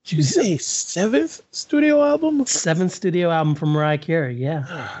 Did you say 7th studio album? 7th studio album from Mariah Carey, yeah.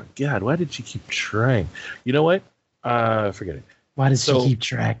 Oh, God, why did she keep trying? You know what? Forget it. Why did she keep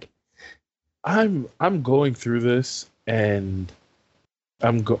track? I'm going through this, and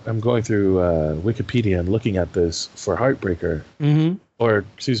I'm going through Wikipedia and looking at this for Heartbreaker, or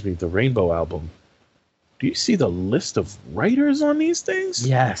excuse me, the Rainbow album. Do you see the list of writers on these things?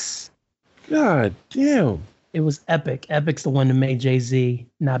 Yes. God damn. It was Epic. Epic's the one that made Jay-Z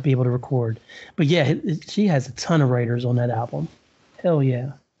not be able to record. But yeah, she has a ton of writers on that album. Hell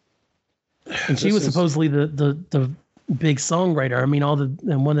yeah. And she was supposedly the big songwriter. I mean,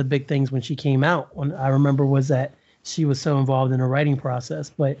 and one of the big things when she came out, when I remember, was that she was so involved in the writing process.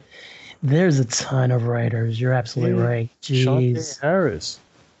 But there's a ton of writers. You're absolutely right. Jeez. Shantae Harris.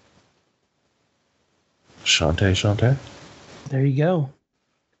 Shantae. There you go.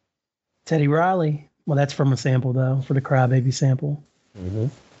 Teddy Riley. Well, that's from a sample, though, for the Crybaby sample. Mm-hmm.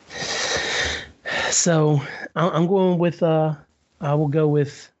 So I'm going with, I will go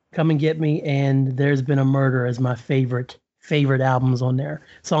with Come and Get Me and There's Been a Murder as my favorite albums on there,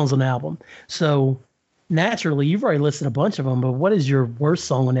 songs on the album. So naturally, you've already listed a bunch of them, but what is your worst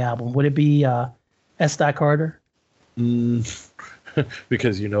song on the album? Would it be S. Carter?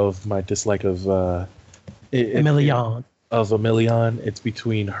 Because you know of my dislike of A Million. Of A Million, it's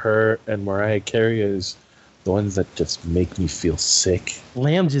between her and Mariah Carey is the ones that just make me feel sick.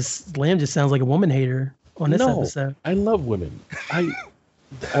 Lamb just sounds like a woman hater on this episode. I love women.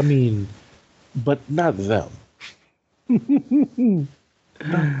 I mean, but not them.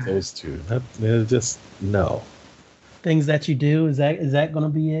 Not those two. They're just no. Things That You Do, is that gonna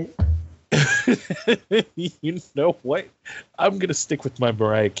be it? You know what? I'm gonna stick with my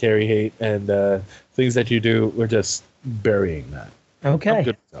Mariah Carey hate, and Things That You Do, we're just burying that. Okay. I'm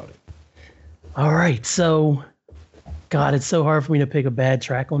good without it. All right. So, God, it's so hard for me to pick a bad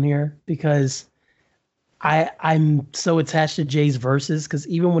track on here because I'm so attached to Jay's verses, because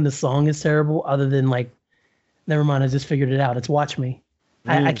even when the song is terrible, other than like, never mind, I just figured it out. It's Watch Me.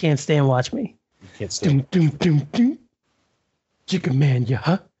 I can't stand Watch Me. You can't stand doom. Chicken man, yeah,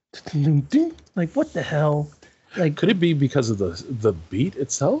 huh? Doom. Like, what the hell? Like, could it be because of the beat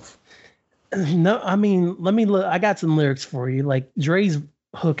itself? No, I mean, let me look. I got some lyrics for you. Like, Dre's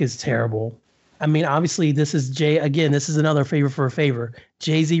hook is terrible. I mean, obviously, this is Jay. Again, this is another favor for a favor.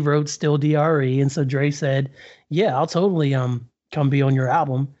 Jay-Z wrote Still DRE, and so Dre said, yeah, I'll totally come be on your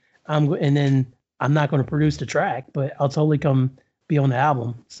album. And then I'm not going to produce the track, but I'll totally come be on the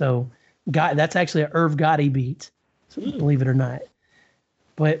album. So that's actually an Irv Gotti beat, so believe it or not.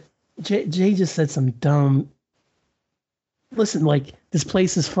 But Jay just said some dumb... Listen, like, this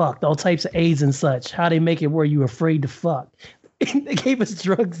place is fucked. All types of AIDS and such. How they make it where you afraid to fuck. They gave us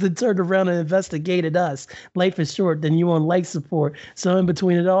drugs and turned around and investigated us. Life is short, then you on life support. So in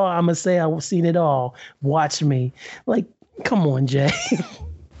between it all, I'm going to say I've seen it all. Watch me. Like, come on, Jay.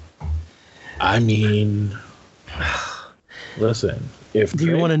 I mean, listen. Do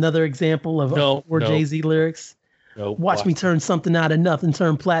you want another example of more Jay-Z lyrics? No, Watch me turn something out of nothing,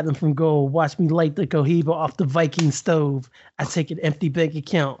 turn platinum from gold. Watch me light the Cohiba off the Viking stove. I take an empty bank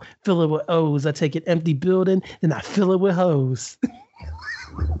account, fill it with O's. I take an empty building, and I fill it with hoes.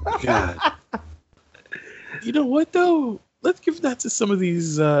 God. You know what, though? Let's give that to some of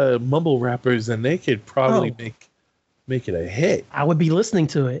these mumble rappers, and they could probably make it a hit. I would be listening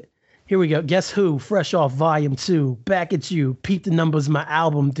to it. Here we go. Guess who? Fresh off volume 2. Back at you. Peep the numbers my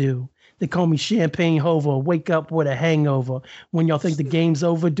album do. They call me Champagne Hover. Wake up with a hangover. When y'all think the game's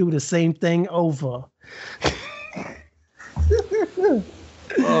over, do the same thing over.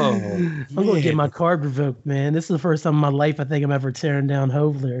 I'm going to get my card revoked, man. This is the first time in my life I think I'm ever tearing down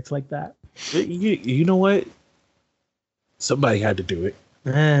Hove lyrics like that. You know what? Somebody had to do it.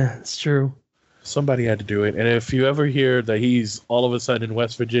 It's true. Somebody had to do it. And if you ever hear that he's all of a sudden in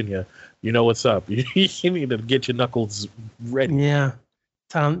West Virginia, you know what's up. You need to get your knuckles ready. Yeah.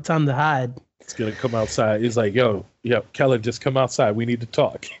 Time to hide. It's going to come outside. He's like, yo, Kellen, just come outside. We need to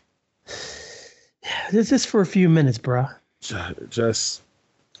talk. This is just for a few minutes, bro. Just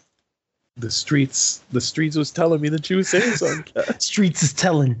the streets was telling me that you were saying something. Streets is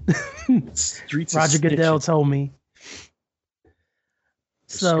telling. Streets. Roger Goodell told me.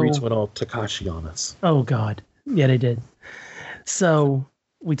 The streets went all Tekashi on us. Oh God, yeah, they did. So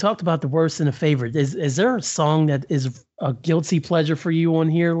we talked about the worst and the favorite. Is there a song that is a guilty pleasure for you on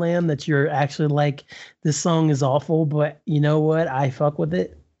here, Lamb, that you're actually like, this song is awful, but you know what? I fuck with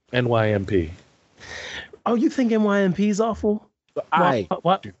it. NYMP. Oh, you think NYMP is awful?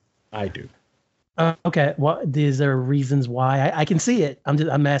 What? I do. Okay. What is there reasons why? I can see it.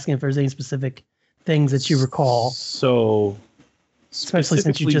 I'm asking if there's any specific things that you recall. So, especially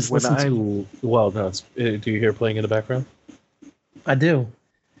since you just listened to. Well, no. Do you hear playing in the background? I do.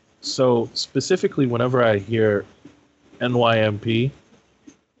 So specifically, whenever I hear NYMP,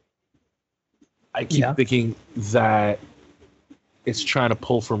 I keep thinking that it's trying to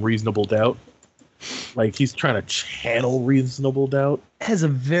pull from Reasonable Doubt. Like he's trying to channel Reasonable Doubt. It has a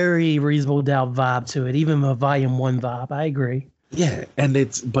very Reasonable Doubt vibe to it, even a Volume 1 vibe. I agree. Yeah, and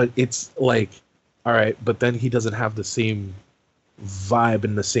it's like All right, but then he doesn't have the same vibe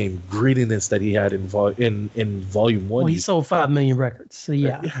and the same grittiness that he had in volume one. Well, he sold 5 million records, so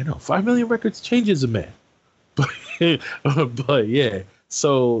yeah. I know 5 million records changes a man, but but yeah.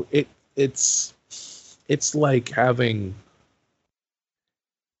 So it's like having.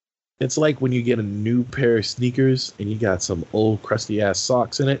 It's like when you get a new pair of sneakers and you got some old crusty ass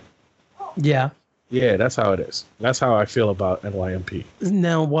socks in it. Yeah. Yeah, that's how it is. That's how I feel about NYMP.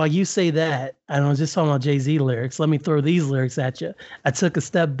 Now, while you say that, I was just talking about Jay-Z lyrics. Let me throw these lyrics at you. I took a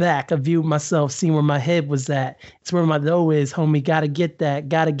step back. I viewed myself, seen where my head was at. It's where my dough is, homie. Gotta get that.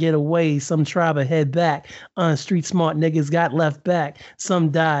 Gotta get away. Some tribe to head back. Street smart niggas got left back.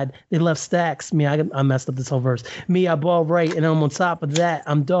 Some died. They left stacks. Me, I messed up this whole verse. Me, I ball right, and I'm on top of that.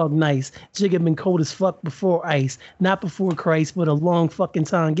 I'm dog nice. Jigga been cold as fuck before ice. Not before Christ, but a long fucking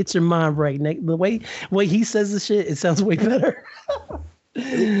time. Get your mind right, Nick. The way he says the shit, it sounds way better.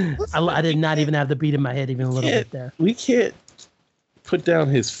 I did not even have the beat in my head even a little bit there. We can't put down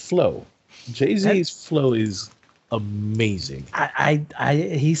his flow. Jay-Z's flow is amazing.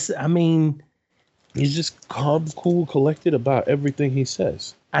 He's just calm, cool, collected about everything he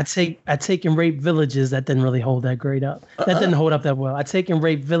says. I take and rape villages. That didn't really hold that great up. That didn't hold up that well. I take and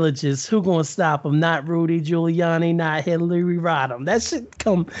rape villages. Who gonna stop him? Not Rudy Giuliani, not Hillary Rodham. That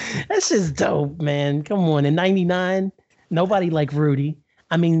shit's dope, man. Come on. In '99, nobody liked Rudy.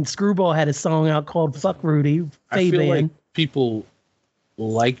 I mean, Screwball had a song out called "Fuck Rudy." I feel like people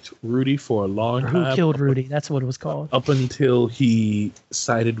liked Rudy for a long time. Who Killed Rudy? That's what it was called. Up until he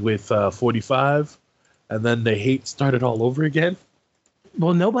sided with 45, and then the hate started all over again.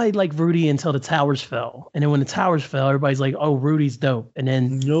 Well, nobody liked Rudy until the towers fell. And then when the towers fell, everybody's like, oh, Rudy's dope. And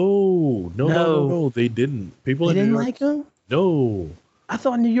then No, they didn't. People they in didn't New York, like him? No. I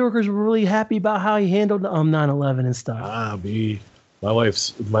thought New Yorkers were really happy about how he handled 9/11 and stuff. My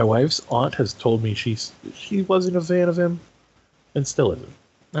wife's aunt has told me she wasn't a fan of him and still isn't.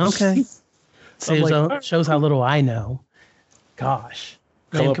 Okay. Shows how little I know. Gosh.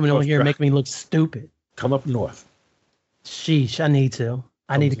 Man, coming over here and making me look stupid. Come up north. Sheesh, I need to.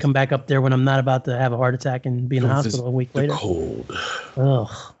 I need to come back up there when I'm not about to have a heart attack and be in the hospital a week later. Cold. Ugh,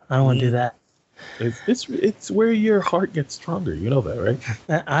 I don't want to do that. It's where your heart gets stronger. You know that, right?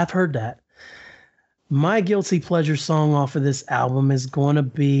 I've heard that. My guilty pleasure song off of this album is going to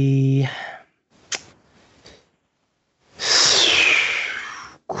be...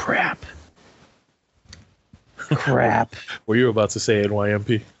 Crap. Were you about to say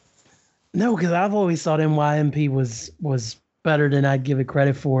NYMP? No, because I've always thought NYMP was better than I'd give it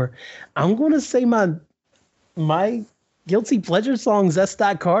credit for. I'm going to say my guilty pleasure song is S.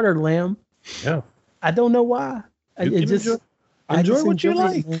 Carter, Lamb. Yeah. I don't know why. Enjoy what you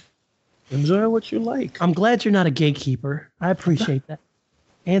like. Enjoy what you like. I'm glad you're not a gatekeeper. I appreciate that.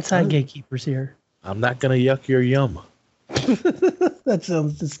 Anti-gatekeepers here. I'm not going to yuck your yum. That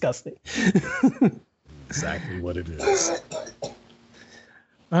sounds disgusting. Exactly what it is.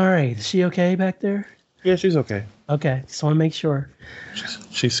 All right. Is she okay back there? Yeah, she's okay. Okay. Just want to make sure.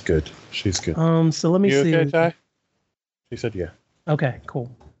 She's good. She's good. So let me see. You okay, Ty? She said yeah. Okay, cool.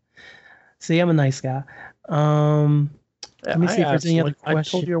 See, I'm a nice guy. Let me see if there's any other questions.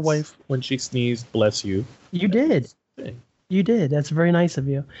 I told your wife when she sneezed, bless you. You did. You did. That's very nice of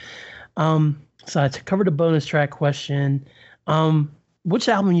you. So I covered a bonus track question. Which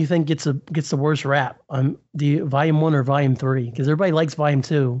album you think gets the worst rap? The Volume 1 or Volume 3? Because everybody likes Volume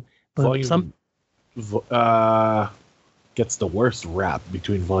 2, but gets the worst rap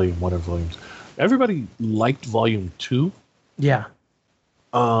between Volume 1 and Volume 2. Everybody liked Volume 2. Yeah.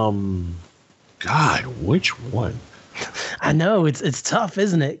 God, which one? I know it's tough,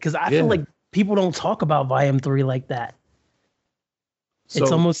 isn't it? Because I feel like people don't talk about Volume 3 like that. So,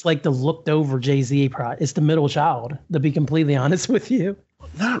 it's almost like the looked over Jay-Z product. It's the middle child, to be completely honest with you.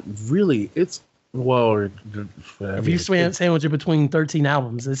 Not really. If you sandwich it between 13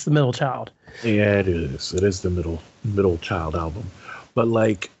 albums, it's the middle child. Yeah, it is. It is the middle child album. But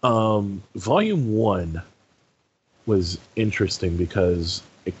like Volume 1 was interesting because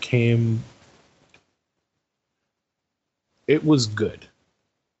it was good.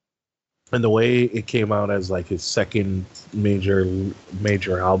 And the way it came out as like his second major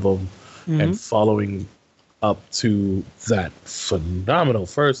album, mm-hmm. and following up to that phenomenal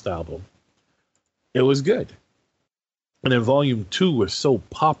first album, it was good. And then Volume 2 was so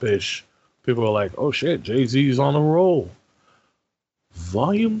popish, people were like, oh shit, Jay-Z's on a roll.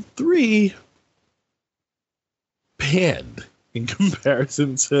 Volume 3 panned in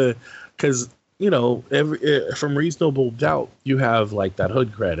comparison to, because from Reasonable Doubt, you have like that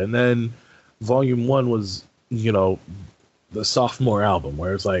hood cred. And then Volume 1 was, the sophomore album,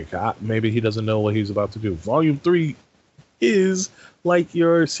 where it's like maybe he doesn't know what he's about to do. Volume 3 is like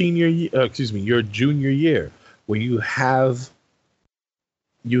your your junior year, where you have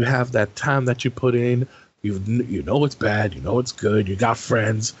that time that you put in. You know it's bad, you know it's good, you got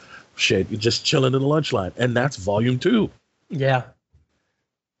friends, shit, you're just chilling in the lunch line, and that's Volume 2. Yeah.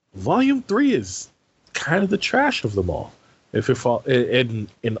 Volume 3 is kind of the trash of them all. If it fall in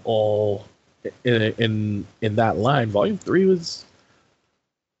that line, Volume 3 was,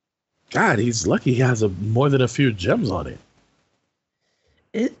 God, he's lucky he has more than a few gems on it.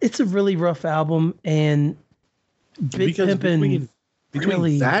 It's a really rough album, and Big Pimpin'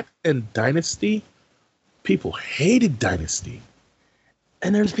 between that and Dynasty, people hated Dynasty.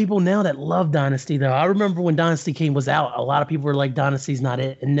 And there's people now that love Dynasty, though. I remember when Dynasty was out, a lot of people were like, Dynasty's not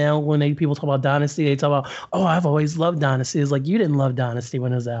it. And now when people talk about Dynasty, they talk about, oh, I've always loved Dynasty. It's like, you didn't love Dynasty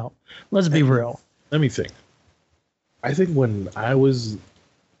when it was out. Let's be real. Let me think. I think when I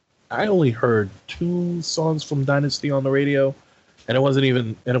only heard 2 songs from Dynasty on the radio, and it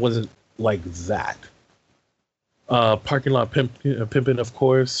wasn't like that. Parking Lot Pimpin', of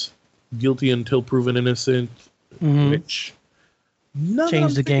course. Guilty Until Proven Innocent, which...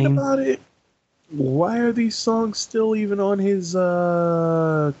 Change the game about it. Why are these songs still even on his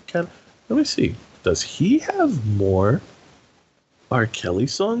let me see. Does he have more R. Kelly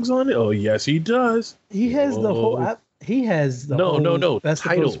songs on it? Oh yes, he does. He has the whole no Best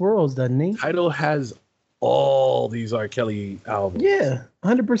of Both Worlds, doesn't he? Tidal has all these R. Kelly albums. Yeah,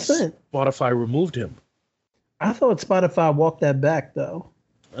 100%. Spotify removed him. I thought Spotify walked that back though.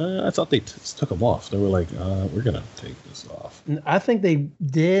 I thought they took him off. They were like, we're going to take this off. I think they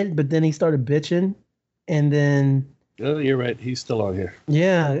did, but then he started bitching. And then... Oh, you're right. He's still on here.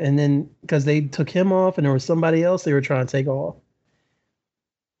 Yeah, and then because they took him off and there was somebody else they were trying to take off.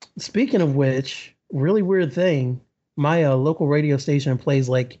 Speaking of which, really weird thing. My local radio station plays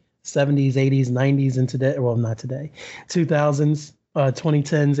like 70s, 80s, 90s, and today. Well, not today. 2000s,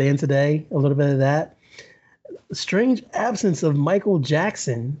 2010s, and today. A little bit of that. Strange absence of Michael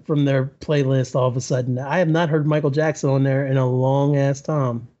Jackson from their playlist all of a sudden. I have not heard Michael Jackson on there in a long ass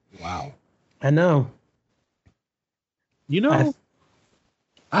time. Wow. I know. You know,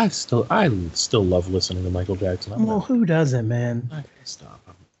 I still love listening to Michael Jackson. Who doesn't, man? I can't stop.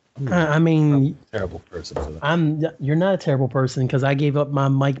 I'm a terrible person for that. You're not a terrible person because I gave up my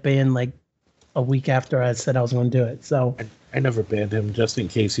mic band like a week after I said I was going to do it. So I never banned him just in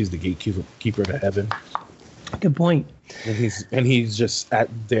case he's the gatekeeper to heaven. Good point. And he's just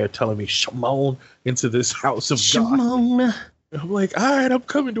there telling me, "Shimon, into this house of Shimon." God." I'm like, all right, I'm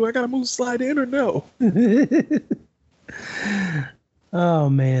coming. Do I gotta slide in or no? Oh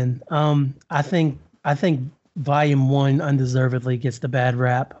man. I think Volume 1 undeservedly gets the bad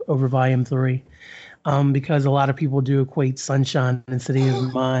rap over Volume 3. Because a lot of people do equate Sunshine and City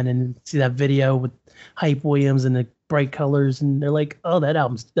of Mine and see that video with Hype Williams and the bright colors, and they're like, oh, that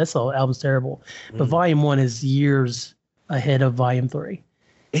album's terrible. But Volume 1 is years ahead of Volume 3.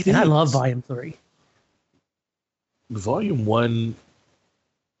 I love Volume 3. Volume 1,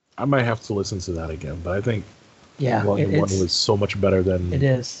 I might have to listen to that again, but I think Volume 1 was so much better than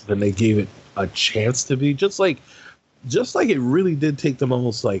they gave it a chance to be. Just like it really did take them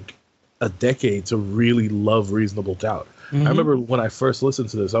almost like a decade to really love Reasonable Doubt. I remember when I first listened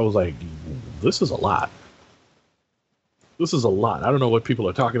to this, I was like, this is a lot. This is a lot. I don't know what people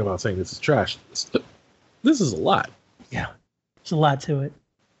are talking about saying this is trash. This is a lot. Yeah. There's a lot to it.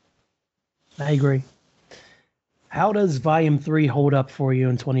 I agree. How does Volume 3 hold up for you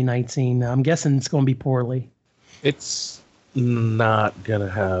in 2019? I'm guessing it's going to be poorly. It's not going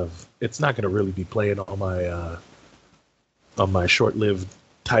to really be playing on my short-lived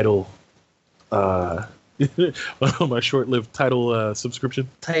Tidal on my short-lived Tidal subscription.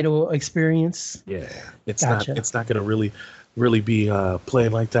 Tidal experience. Yeah, it's not going to really be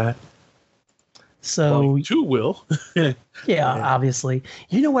playing like that. So Volume 2 will. Yeah, obviously.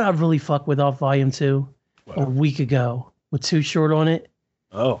 You know what I really fuck with off Volume 2? What? A week ago with Too Short on it.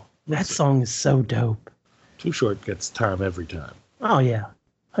 Oh, that song is so dope. Too Short gets time every time. Oh yeah,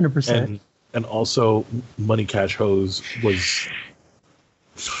 100%. And also, Money Cash Hose was.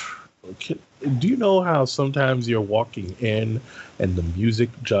 Do you know how sometimes you're walking in and the music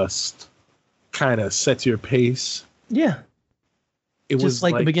just kind of sets your pace? Yeah. It just was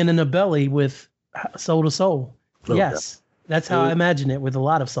like the beginning of Belly with Soul to Soul. Oh, yes. Yeah. That's how I imagine it with a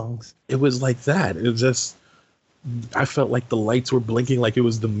lot of songs. It was like that. It was just, I felt like the lights were blinking like it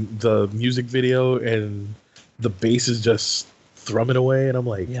was the music video and the bass is just thrumming away. And I'm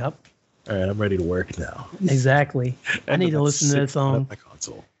like, yep. All right, I'm ready to work now. Exactly. I need to listen to that song. My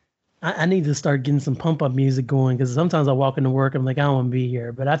console. I need to start getting some pump up music going because sometimes I walk into work, I'm like, I don't want to be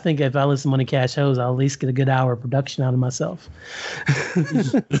here. But I think if I listen to Money Cash Hoes, I'll at least get a good hour of production out of myself.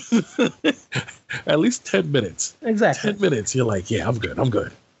 At least 10 minutes. Exactly. 10 minutes. You're like, yeah, I'm good. I'm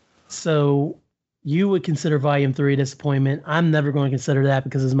good. So you would consider Volume 3 a disappointment. I'm never going to consider that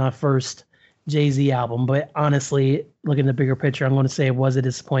because it's my first Jay-Z album. But honestly, looking at the bigger picture, I'm going to say it was a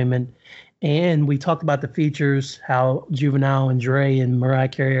disappointment. And we talked about the features, how Juvenile and Dre and Mariah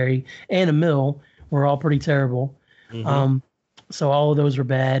Carey and Emil were all pretty terrible. Mm-hmm. So all of those were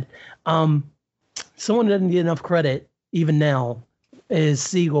bad. Someone that doesn't get enough credit, even now, is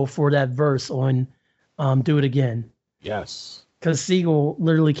Siegel for that verse on Do It Again. Yes. Because Siegel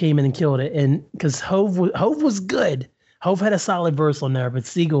literally came in and killed it. And because Hove was good. Hove had a solid verse on there, but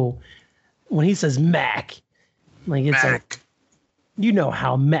Siegel, when he says Mac, like it's like, you know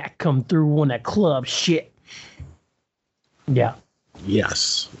how Mac come through on that club shit. Yeah.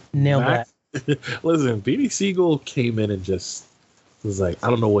 Yes. Nailed that. Listen, Beanie Siegel came in and just was like, I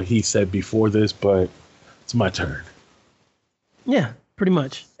don't know what he said before this, but it's my turn. Yeah, pretty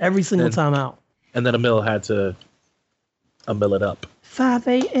much. Every single time out. And then Emil had to Emil it up. 5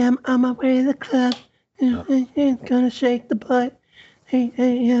 a.m. on my way to the club. Gonna shake the butt. Hey,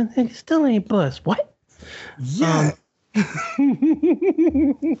 it still ain't buzz. What? Yeah. Like,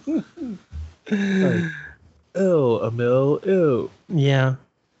 ew, Emil, ew. Yeah.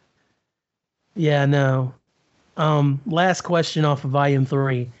 Yeah, no. Last question off of Volume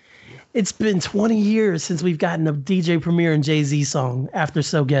 3. It's been 20 years since we've gotten a DJ Premier and Jay-Z song after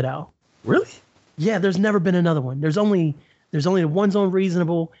So Ghetto. Really? Yeah, there's never been another one. There's only the ones on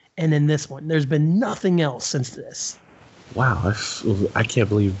Reasonable and then this one. There's been nothing else since this. Wow, I can't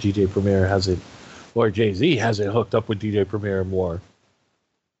believe DJ Premier hasn't, or Jay-Z hasn't hooked up with DJ Premier more.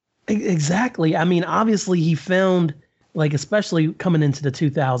 Exactly. I mean, obviously he found, like, especially coming into the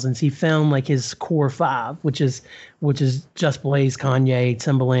 2000s, he found like his core five, which is Just Blaze, Kanye,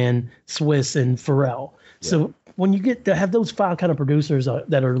 Timbaland, Swiss, and Pharrell. Yeah. So when you get to have those five kind of producers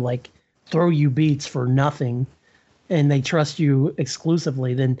that are like throw you beats for nothing, and they trust you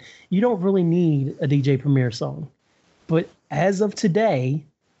exclusively, then you don't really need a DJ Premier song. But as of today,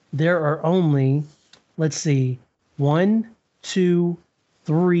 there are only, let's see, 1, 2,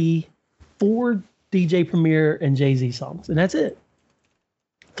 3, 4 DJ Premier and Jay-Z songs, and that's it.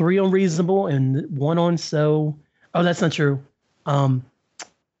 3 on Reasonable and 1 on So. Oh, that's not true.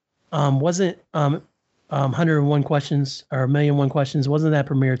 Wasn't 101 Questions or 1,000,001 Questions? Wasn't that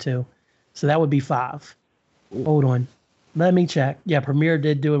Premier too? So that would be 5. Ooh. Hold on, let me check. Yeah, Premier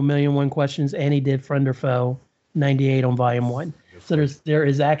did do 1,000,001 Questions, and he did Friend or Foe 98 on Volume 1. So there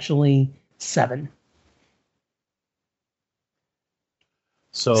is actually 7.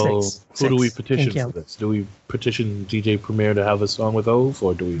 So who do we petition for this? Do we petition DJ Premier to have a song with Hove,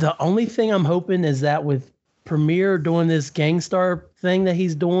 or do we? The only thing I'm hoping is that with Premier doing this Gangstar thing that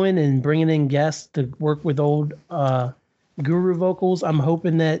he's doing and bringing in guests to work with old Guru vocals, I'm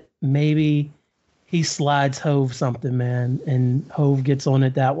hoping that maybe he slides Hove something, man, and Hove gets on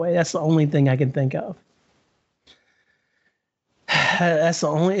it that way. That's the only thing I can think of. That's the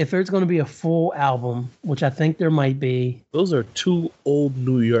only, if there's going to be a full album, which I think there might be. Those are 2 old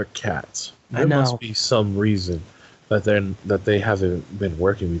New York cats. There must be some reason that they haven't been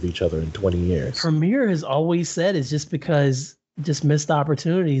working with each other in 20 years. Premier has always said it's just because just missed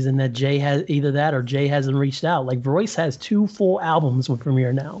opportunities, and that Jay has either that or Jay hasn't reached out. Like Royce has 2 full albums with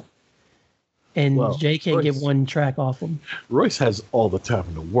Premier now, and Jay can't get one track off him. Royce has all the time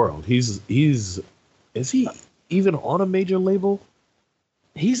in the world. Is he even on a major label?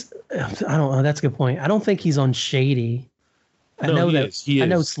 I don't know. That's a good point. I don't think he's on Shady. I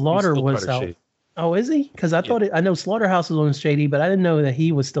know Slaughter was out. Shady. Oh, is he? Because I thought I know Slaughterhouse was on Shady, but I didn't know that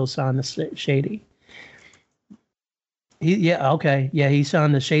he was still signed to Shady. He's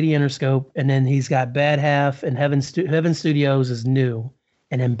signed to Shady Interscope, and then he's got Bad Half and Heaven Studios is new,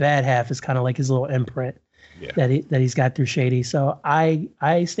 and then Bad Half is kind of like his little imprint that he's got through Shady. So I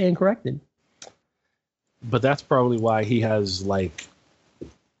stand corrected. But that's probably why he has, like,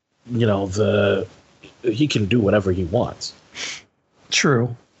 you know, he can do whatever he wants.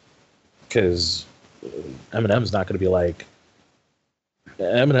 True. Because Eminem's not going to be like,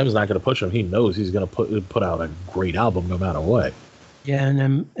 Eminem's not going to push him. He knows he's going to put out a great album no matter what. Yeah,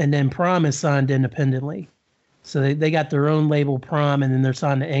 and then Prime is signed independently. So they got their own label, Prime, and then they're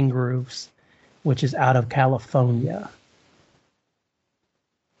signed to N-Grooves, which is out of California.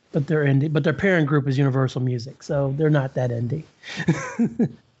 But they're indie. But their parent group is Universal Music, so they're not that indie.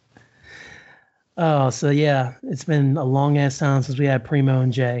 Oh, so yeah, it's been a long ass time since we had Primo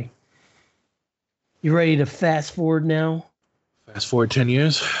and Jay. You ready to fast forward now? Fast forward 10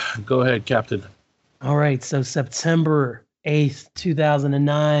 years. Go ahead, Captain. All right, so September 8th,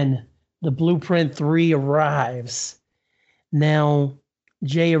 2009, the Blueprint 3 arrives. Now,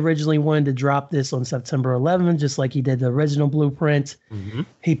 Jay originally wanted to drop this on September 11th, just like he did the original Blueprint. Mm-hmm.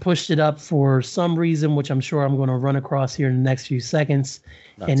 He pushed it up for some reason, which I'm sure I'm going to run across here in the next few seconds.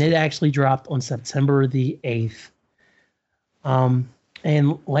 And it actually dropped on September the 8th.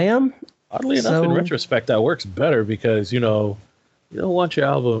 And Lamb? Oddly enough, in retrospect, that works better because, you don't want your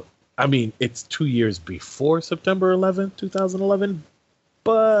album. I mean, it's 2 years before September 11th, 2011,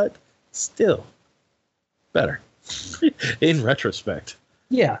 but still better in retrospect.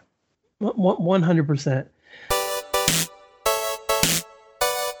 Yeah, 100%.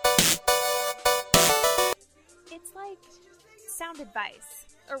 It's like sound advice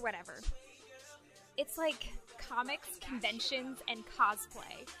or whatever. It's like comics, conventions, and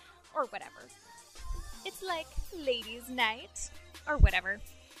cosplay or whatever. It's like ladies' night or whatever.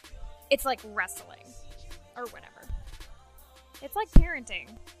 It's like wrestling or whatever. It's like parenting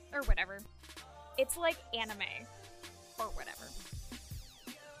or whatever. It's like anime or whatever.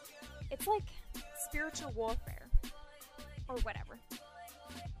 It's like spiritual warfare or whatever.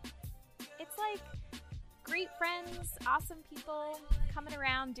 It's like great friends, awesome people coming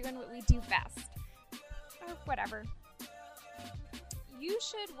around doing what we do best or whatever. You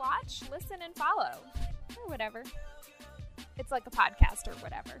should watch, listen, and follow or whatever. It's like a podcast or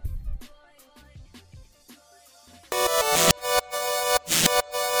whatever.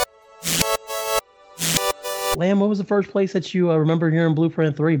 Lamb, what was the first place that you remember hearing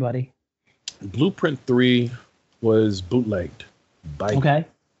Blueprint 3, buddy? Blueprint 3 was bootlegged by Okay.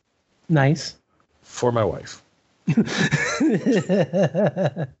 Nice. for my wife.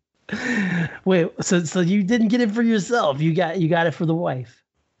 Wait, so you didn't get it for yourself. You got it for the wife.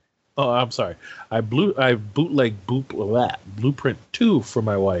 Oh, I'm sorry. I bootlegged Blueprint 2 for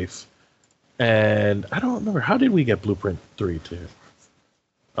my wife. And I don't remember, how did we get Blueprint 3 too?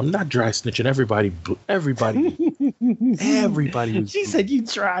 I'm not dry snitching. Everybody was. She said you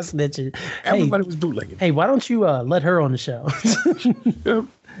dry snitching. Everybody was bootlegging. Hey, why don't you let her on the show?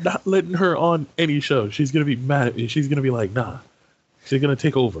 Not letting her on any show. She's gonna be mad at me. She's gonna be like, nah. She's gonna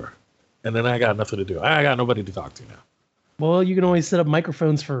take over, and then I got nothing to do. I got nobody to talk to now. Well, you can always set up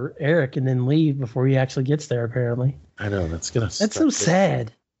microphones for Eric and then leave before he actually gets there. Apparently, I know that's so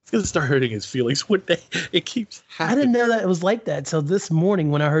sad. It's gonna start hurting his feelings one day. It keeps happening. I didn't know that it was like that. So this morning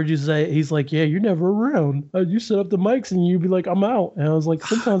when I heard you say, he's like, yeah, you're never around. You set up the mics and you'd be like, I'm out. And I was like,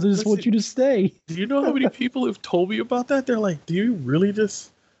 sometimes I just want you to stay. Do you know how many people have told me about that? They're like, do you really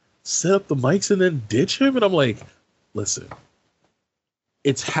just set up the mics and then ditch him? And I'm like, listen,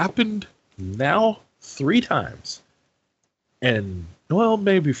 it's happened now 3 times. And, well,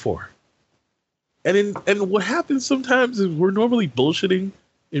 maybe 4. And what happens sometimes is we're normally bullshitting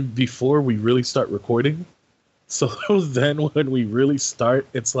before we really start recording. So then when we really start,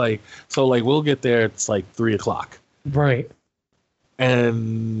 it's like, we'll get there, it's like 3:00. Right.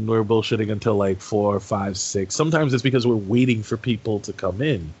 And we're bullshitting until like 4, 5, 6. Sometimes it's because we're waiting for people to come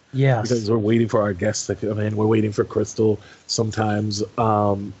in. Yeah. Because we're waiting for our guests to come in. We're waiting for Crystal sometimes,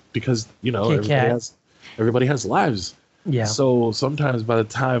 because, everybody has lives. Yeah. So sometimes by the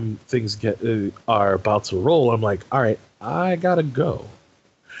time things are about to roll, I'm like, all right, I gotta go.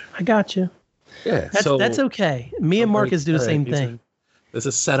 I got you. Yeah, that's okay. Me and Marcus do the same thing. There's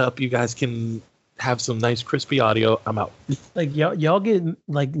a setup. You guys can have some nice crispy audio. I'm out. Like y'all get,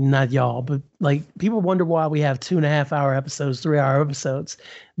 like, not y'all, but like people wonder why we have 2.5-hour episodes, 3-hour episodes.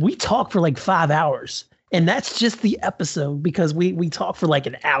 We talk for like 5 hours, and that's just the episode because we talk for like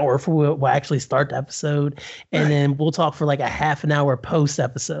an hour for we'll actually start the episode, and then we'll talk for like a half an hour post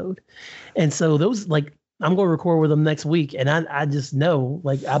episode, and so those, like, I'm going to record with them next week, and I just know,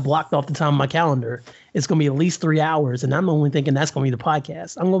 like, I blocked off the time on my calendar. It's going to be at least 3 hours, and I'm only thinking that's going to be the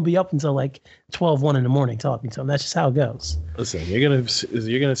podcast. I'm going to be up until like 12, 1 in the morning talking to them. That's just how it goes. Listen, you're gonna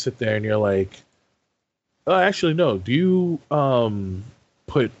sit there and you're like, oh, actually no. Do you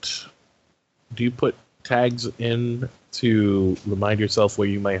put tags in to remind yourself where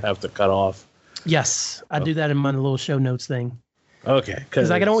you might have to cut off? Yes, I do that in my little show notes thing. Okay,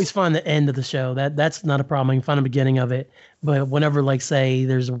 because I can always find the end of the show. That's not a problem. I can find the beginning of it. But whenever, like, say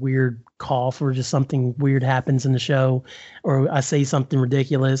there's a weird cough or just something weird happens in the show, or I say something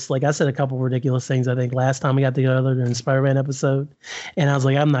ridiculous, like I said a couple of ridiculous things, I think, last time we got together during the Spider-Man episode, and I was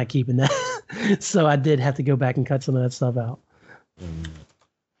like, I'm not keeping that. So I did have to go back and cut some of that stuff out.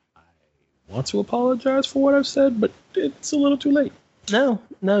 I want to apologize for what I've said, but it's a little too late. No,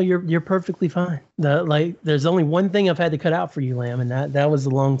 you're perfectly fine. There's only one thing I've had to cut out for you, Lamb, and that was a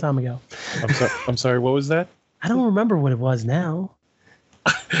long time ago. I'm sorry. What was that? I don't remember what it was now.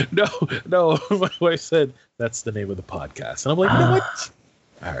 No. My wife said that's the name of the podcast, and I'm like, you know what?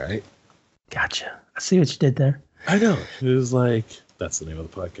 All right, Gotcha. I see what you did there. I know. It was like that's the name of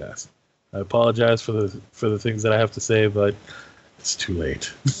the podcast. I apologize for the things that I have to say, but it's too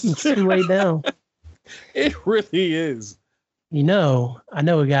late. It's too late now. It really is. I know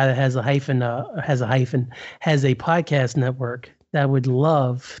a guy that has a podcast network that would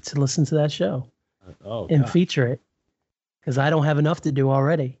love to listen to that show and feature it, because I don't have enough to do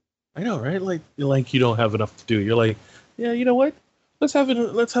already. I know, right? Like you don't have enough to do. You're like, yeah, you know what? Let's have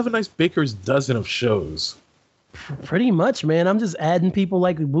a nice baker's dozen of shows. Pretty much, man. I'm just adding people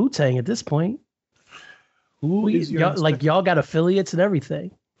like Wu-Tang at this point. Y'all got affiliates and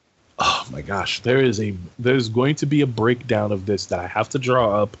everything. Oh my gosh, there's going to be a breakdown of this that I have to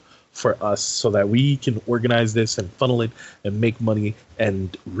draw up for us so that we can organize this and funnel it and make money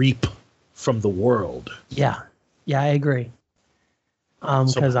and reap from the world. Yeah, I agree.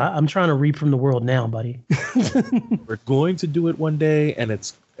 Because I'm trying to reap from the world now, buddy. We're going to do it one day, and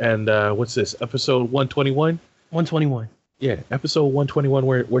what's this, episode 121? 121. Yeah, episode 121.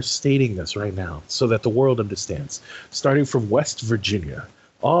 We're stating this right now so that the world understands. Starting from West Virginia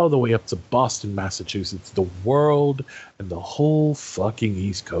all the way up to Boston, Massachusetts, the world and the whole fucking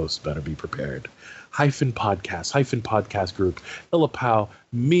East Coast better be prepared. Podcast group, Illapau,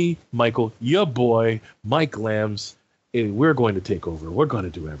 me, Michael, your boy, Mike Lambs. We're going to take over. We're going to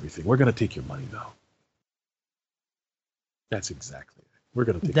do everything. We're going to take your money, though. That's exactly it. We're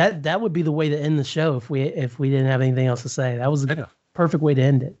going to take that would be the way to end the show if we didn't have anything else to say. That was the perfect way to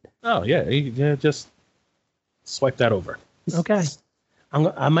end it. Oh, yeah. Just swipe that over. Okay.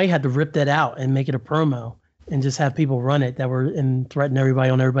 I might have to rip that out and make it a promo and just have people run it and threaten everybody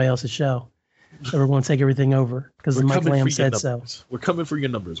on everybody else's show. So we're going to take everything over because Mike Lamb said so. We're coming for your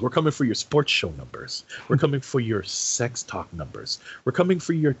numbers. We're coming for your sports show numbers. We're coming for your sex talk numbers. We're coming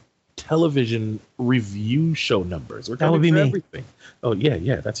for your television review show numbers. We're coming for everything. Oh,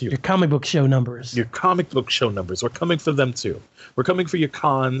 yeah, that's you. Your comic book show numbers. Your comic book show numbers. We're coming for them too. We're coming for your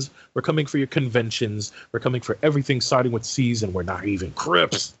cons. We're coming for your conventions. We're coming for everything starting with C's, and we're not even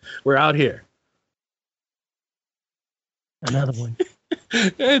Crips. We're out here. Another one.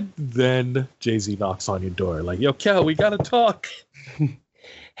 And then Jay-Z knocks on your door like, yo, Cal, we got to talk.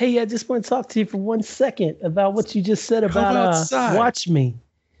 Hey, I just want to talk to you for 1 second about what you just said about Watch Me.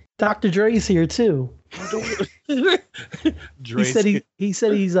 Dr. Dre's here too. He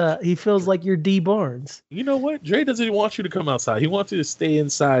said he feels like you're D Barnes. You know what? Dre doesn't even want you to come outside. He wants you to stay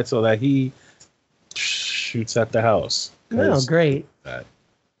inside so that he shoots at the house. Oh, great.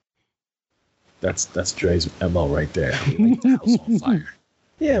 That's Dre's MO right there. He likes the house on fire.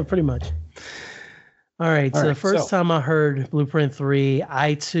 Yeah, pretty much. All right. So the first time I heard Blueprint 3,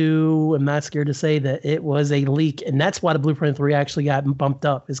 I too am not scared to say that it was a leak. And that's why the Blueprint 3 actually got bumped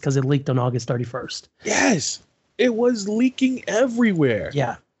up, is because it leaked on August 31st. Yes. It was leaking everywhere.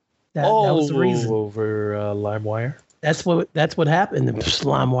 Yeah. That was the reason. Over LimeWire. That's what happened.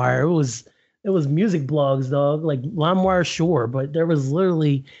 LimeWire. It was music blogs, dog. Like LimeWire, sure, but there was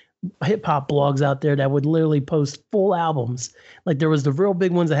literally hip hop blogs out there that would literally post full albums. Like there was the real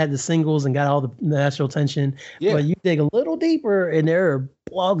big ones that had the singles and got all the national attention. Yeah. But you dig a little deeper and there are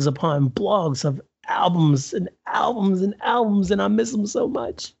blogs upon blogs of albums and albums and albums, and I miss them so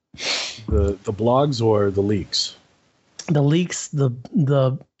much. The blogs or the leaks? The leaks,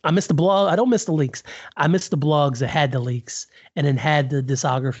 I miss the blog. I don't miss the leaks. I miss the blogs that had the leaks and then had the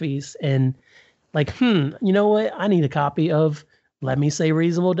discographies and like, you know what? I need a copy of Let Me Say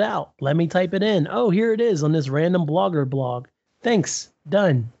Reasonable Doubt. Let me type it in. Oh, here it is on this random blogger blog. Thanks.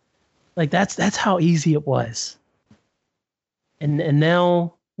 Done. Like that's how easy it was. And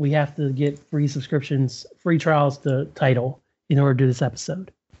now we have to get free subscriptions, free trials to Tidal in order to do this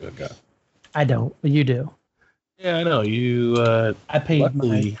episode. Okay. I don't, but you do. Yeah, I know. You I paid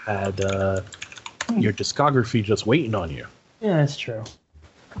luckily had your discography just waiting on you. Yeah, that's true.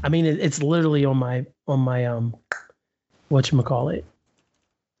 I mean, it's literally on my whatchamacallit,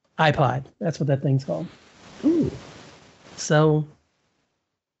 iPod. That's what that thing's called. Ooh. So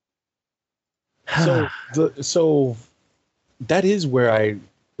that is where I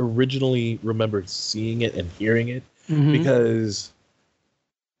originally remembered seeing it and hearing it, because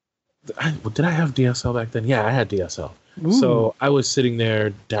did I have DSL back then? Yeah, I had DSL. Ooh. So I was sitting there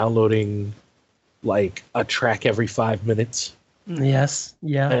downloading like a track every 5 minutes. Yes.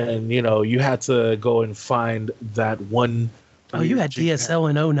 Yeah. And you had to go and find that one. Oh, you had DSL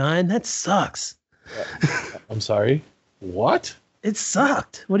in 2009? That sucks. I'm sorry. What? It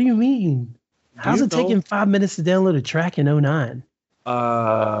sucked. What do you mean? How's it taking 5 minutes to download a track in 2009?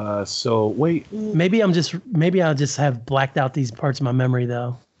 So wait, Maybe I'll just have blacked out these parts of my memory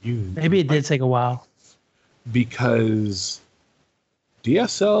though. Maybe it did take a while. Because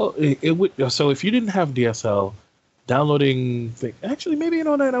DSL, it would. So if you didn't have DSL, downloading actually maybe in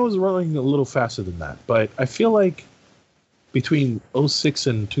 09 I was running a little faster than that, but I feel like between 06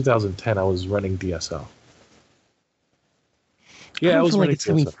 and 2010 I was running DSL. Yeah, I was feel like running it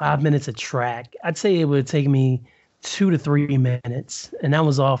took me 5 minutes a track. I'd say it would take me 2 to 3 minutes, and that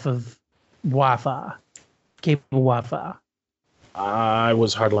was off of Wi-Fi, cable Wi-Fi. I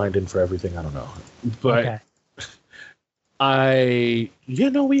was hardlined in for everything. I don't know, but Okay.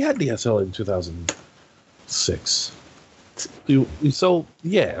 we had DSL in 2006. So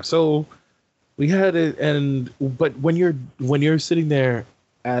we had it, but when you're sitting there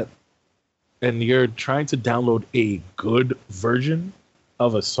and you're trying to download a good version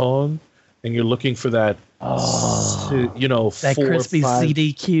of a song, and you're looking for that, that 4, crispy 5,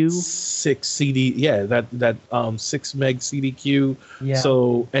 CDQ, 6 CD, that 6 meg CDQ. Yeah.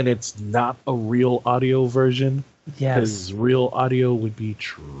 So, and it's not a real audio version, yes, because real audio would be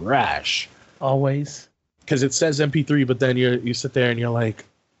trash. always. Because it says MP3, but then you sit there and you're like,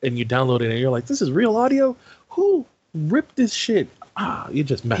 and you download it and you're like, this is real audio? Who ripped this shit? You're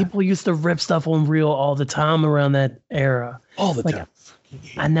just mad. People used to rip stuff on Real all the time around that era. All the Like, time.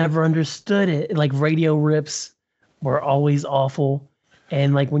 I never understood it. Like radio rips were always awful.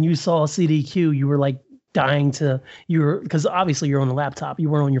 And like when you saw CDQ, you were like dying because obviously you're on a laptop. You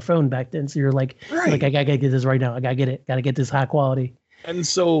weren't on your phone back then. So you're like, Right. I gotta get this right now. I gotta get it. Gotta get this high quality. And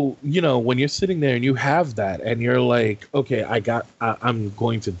so, when you're sitting there and you have that and you're like, okay, I'm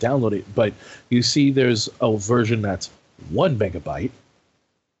going to download it. But you see there's a version that's 1 megabyte.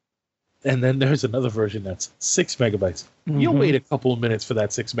 And then there's another version that's 6 megabytes. You'll wait a couple of minutes for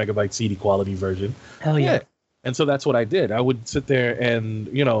that 6 megabyte CD quality version. Hell yeah. And so that's what I did. I would sit there and,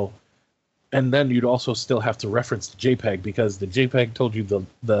 and then you'd also still have to reference the JPEG, because the JPEG told you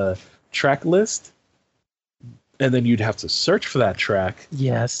the track list. And then you'd have to search for that track.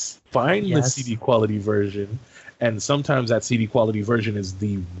 Yes. Find the Yes. CD quality version. And sometimes that CD quality version is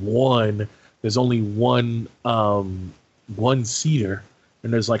there's only one seeder,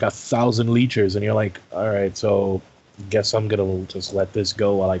 and there's like 1,000 leechers, and you're like, all right, so guess I'm gonna just let this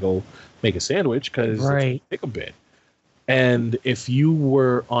go while I go make a sandwich, because it's gonna take a bit. And if you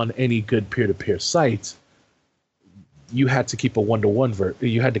were on any good peer-to-peer site, you had to keep a one-to-one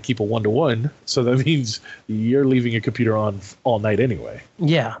so that means you're leaving your computer on all night anyway.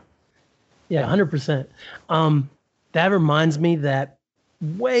 Yeah. Yeah, 100%. That reminds me that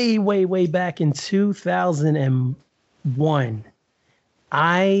way, way, way back in 2001,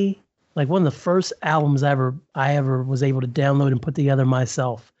 one of the first albums I ever was able to download and put together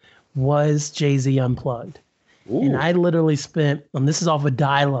myself was Jay-Z Unplugged. Ooh. And I literally spent, this is off of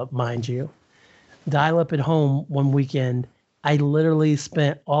dial-up, mind you, dial-up at home one weekend. I literally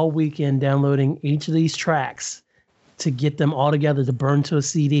spent all weekend downloading each of these tracks to get them all together to burn to a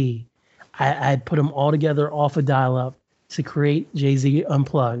CD. I'd put them all together off of dial-up to create Jay-Z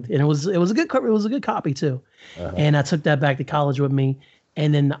Unplugged, and it was a good copy too. Uh-huh. And I took that back to college with me.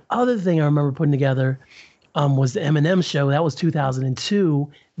 And then the other thing I remember putting together was the Eminem show. That was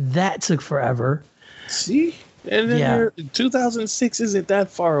 2002. That took forever. See? And then 2006 isn't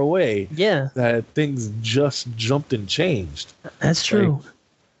that far away. Yeah. That things just jumped and changed. That's true.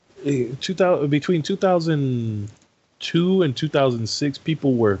 Between 2002 and 2006,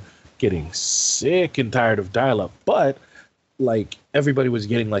 people were getting sick and tired of dial-up, but like everybody was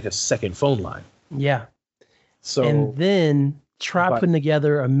getting like a second phone line. Yeah. So and then putting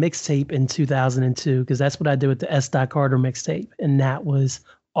together a mixtape in 2002, because that's what I did with the S. Carter mixtape, and that was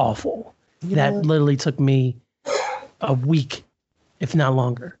awful. Literally took me a week, if not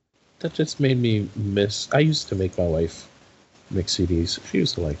longer. That just made me miss. I used to make my wife mix CDs. She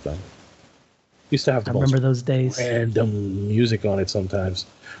used to like them. Used to have the remember those days. Random music on it sometimes.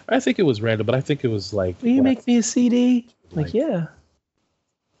 I think it was random, but I think it was like. Will you make me a CD? Like, yeah.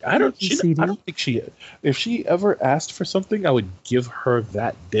 I don't think if she ever asked for something, I would give her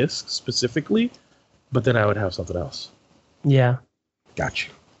that disc specifically, but then I would have something else. Yeah. Got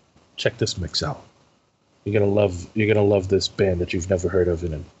you. Check this mix out. You're gonna love this band that you've never heard of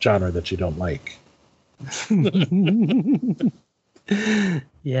in a genre that you don't like.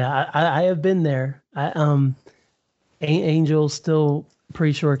 Yeah, I have been there. Angel still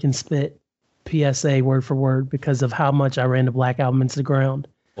pretty sure can spit PSA word for word because of how much I ran the Black Album into the ground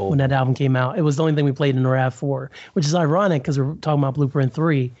when that album came out. It was the only thing we played in the RAV4, which is ironic because we're talking about Blueprint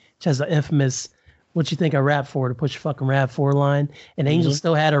 3, which has the infamous "What you think I rap for?" to push your fucking RAV4 line, and Angel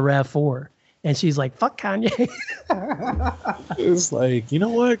still had a RAV4, And she's like, fuck Kanye. It's like, you know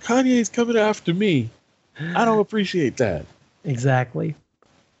what? Kanye's coming after me. I don't appreciate that. Exactly.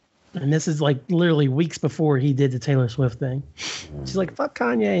 And this is like literally weeks before he did the Taylor Swift thing. She's like, fuck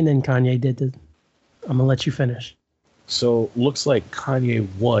Kanye. And then Kanye did the, I'm going to let you finish. So looks like Kanye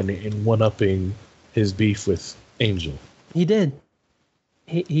won in one-upping his beef with Angel. He did.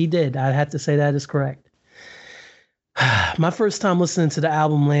 He did. I have to say that is correct. My first time listening to the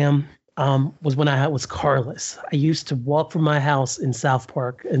album Lamb was when I was carless. I used to walk from my house in South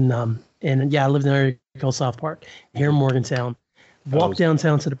Park, and I lived in an area called South Park here in Morgantown. Walk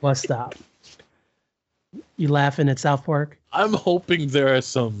downtown to the bus stop. You laughing at South Park? I'm hoping there are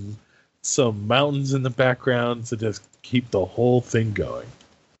some mountains in the background to just keep the whole thing going.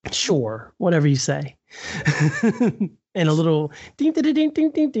 Sure, whatever you say. And a little ding ding ding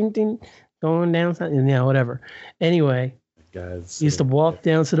ding ding ding ding going down, and yeah, whatever. Anyway, guys, used to walk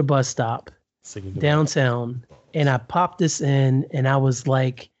down to the bus stop downtown, and I popped this in, and I was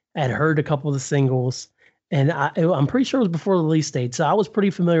like, I had heard a couple of the singles, and I'm pretty sure it was before the release date, so I was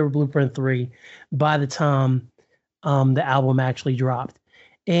pretty familiar with Blueprint 3 by the time the album actually dropped.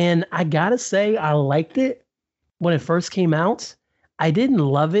 And I gotta say, I liked it when it first came out. I didn't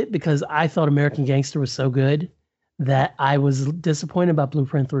love it because I thought American Gangster was so good that I was disappointed about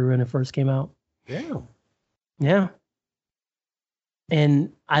Blueprint 3 when it first came out. Yeah. Yeah.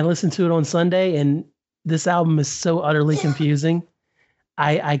 And I listened to it on Sunday, and this album is so utterly confusing.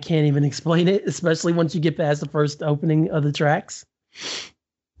 I can't even explain it, especially once you get past the first opening of the tracks.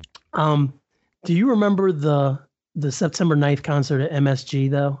 Do you remember the September 9th concert at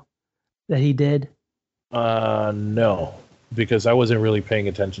MSG, though, that he did? No, because I wasn't really paying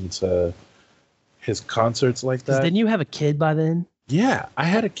attention to his concerts like that. Didn't you have a kid by then? Yeah, I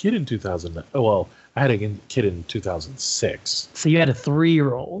had a kid in 2000. Well, I had a kid in 2006. So you had a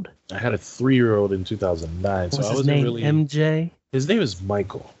 3-year-old. I had a 3-year-old in 2009. What's so I his wasn't name? really. MJ? His name is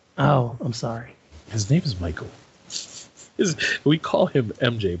Michael. Oh, I'm sorry. His name is Michael. We call him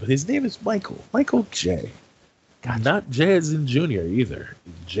MJ, but his name is Michael. Michael J. Gotcha. Not J as in Junior either.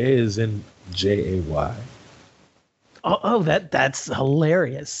 J as in J-A-Y. Oh, that's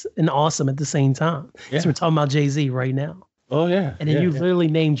hilarious and awesome at the same time. Yeah. So we're talking about Jay-Z right now. Oh, yeah. And then you literally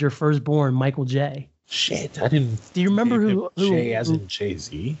named your firstborn Michael J. Shit, I didn't. Do you remember who J as in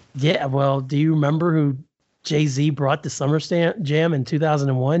Jay-Z? Yeah, well, do you remember who Jay-Z brought to Summer Jam in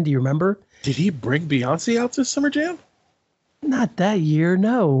 2001? Do you remember? Did he bring Beyonce out to Summer Jam? Not that year,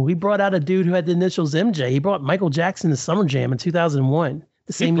 no. He brought out a dude who had the initials MJ. He brought Michael Jackson to Summer Jam in 2001.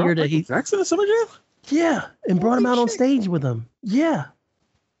 The same year that Michael Jackson to Summer Jam? Yeah, and brought him out on stage with him. Yeah.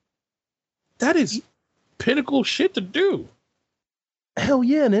 That is pinnacle shit to do. Hell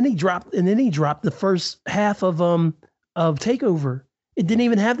yeah, and then he dropped the first half of Takeover. It didn't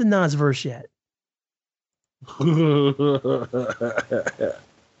even have the Nas verse yet.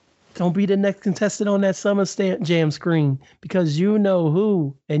 Don't be the next contestant on that Summer Jam screen, because you know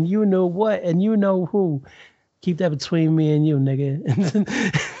who, and you know what, and you know who. Keep that between me and you, nigga.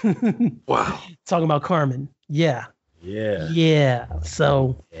 Wow. Talking about Carmen. Yeah. Yeah. Yeah.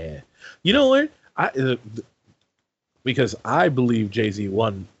 So. Yeah. You know what? Because I believe Jay-Z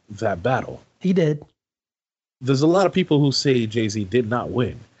won that battle. He did. There's a lot of people who say Jay-Z did not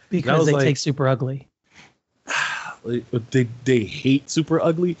win. Because they take Super Ugly. They hate Super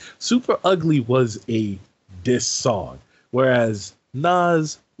Ugly. Super Ugly was a diss song, whereas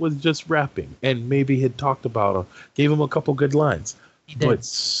Nas was just rapping and maybe had talked about him, gave him a couple good lines. But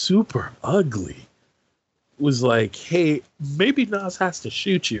Super Ugly was like, hey, maybe Nas has to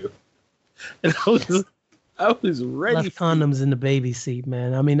shoot you. And I was ready. Left condoms in the baby seat,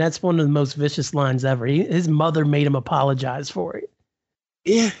 man. I mean, that's one of the most vicious lines ever. His mother made him apologize for it.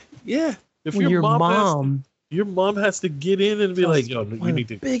 Yeah, yeah. If when your mom has to get in and be like, yo, you need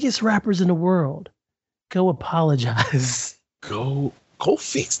to. Biggest rappers in the world. Go apologize. Go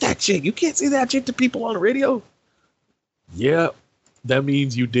fix that shit. You can't say that shit to people on the radio. Yeah, that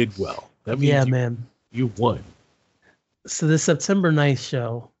means you did well. That means man. You won. So the September 9th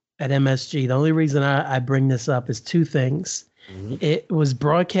show at MSG, the only reason I bring this up is two things. Mm-hmm. It was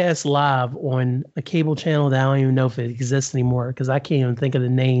broadcast live on a cable channel that I don't even know if it exists anymore, because I can't even think of the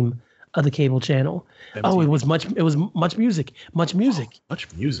name of the cable channel. MTV. Oh, it was much music. Much music.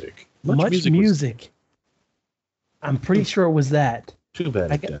 I'm pretty sure it was that. Too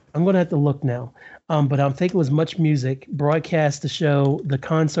bad. I'm going to have to look now. But I'm thinking it was Much Music broadcast the show, the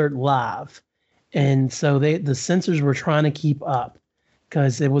concert live. And so the censors were trying to keep up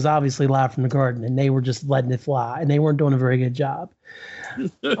because it was obviously live from the Garden, and they were just letting it fly, and they weren't doing a very good job.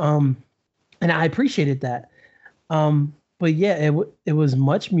 And I appreciated that. But yeah, it was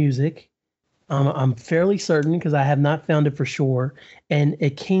Much Music. I'm fairly certain because I have not found it for sure. And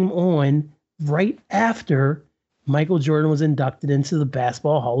it came on right after Michael Jordan was inducted into the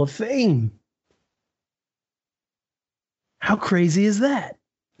Basketball Hall of Fame. How crazy is that?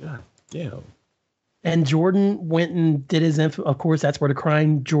 God damn. And Jordan went and did his of course, that's where the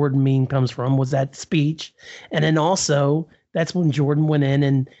crying Jordan meme comes from, was that speech. And then also, that's when Jordan went in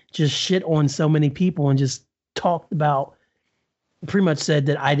and just shit on so many people and just talked about, pretty much said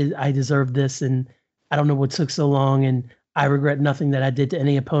that I deserve this, and I don't know what took so long, and I regret nothing that I did to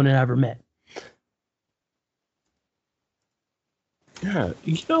any opponent I ever met. Yeah,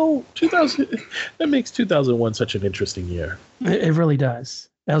 2000, that makes 2001 such an interesting year. It really does.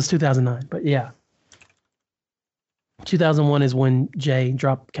 That was 2009, but yeah. 2001 is when Jay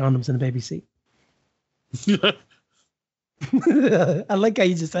dropped condoms in the baby seat. I like how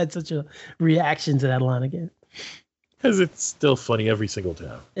you just had such a reaction to that line again. Because it's still funny every single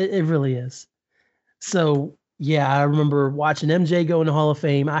time. It really is. So, yeah, I remember watching MJ go in the Hall of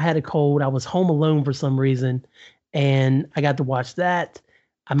Fame. I had a cold. I was home alone for some reason, and I got to watch that.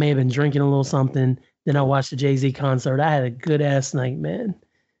 I may have been drinking a little something. Then I watched the Jay-Z concert. I had a good-ass night, man.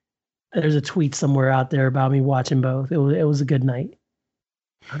 There's a tweet somewhere out there about me watching both. It was a good night.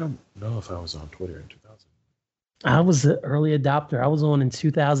 I don't know if I was on Twitter in 2000. I was an early adopter. I was on in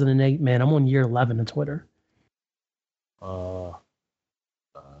 2008, man. I'm on year 11 of Twitter. I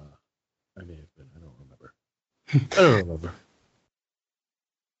may have been. I don't remember.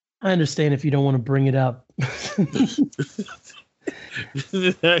 I understand if you don't want to bring it up.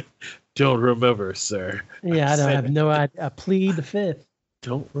 I don't remember, sir. Yeah, I don't have no idea. I plead the fifth.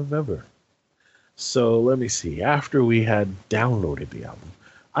 Don't remember. So let me see. After we had downloaded the album,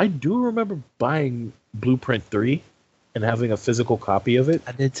 I do remember buying Blueprint 3 and having a physical copy of it.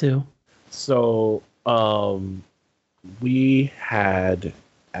 I did too. So we had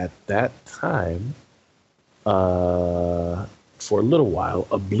at that time, for a little while,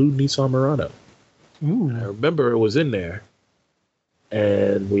 a blue Nissan Murano. Ooh. I remember it was in there,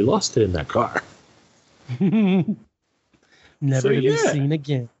 and we lost it in that car. Never to be seen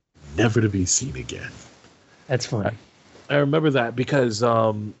again. Never to be seen again. That's funny. I remember that because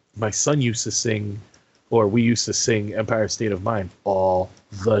my son used to sing, or we used to sing Empire State of Mind all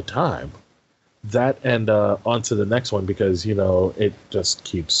the time. That and on to the next one because, it just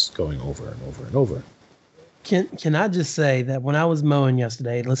keeps going over and over and over. Can I just say that when I was mowing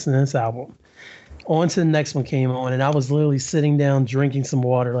yesterday, listening to this album, on to the next one came on, and I was literally sitting down drinking some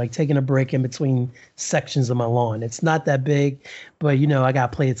water, like taking a break in between sections of my lawn. It's not that big, but I gotta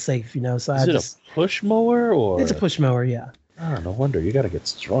play it safe, So Is it a push mower or? It's a push mower, yeah. Oh, no wonder. You gotta get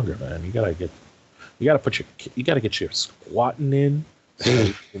stronger, man. You gotta get your squatting in.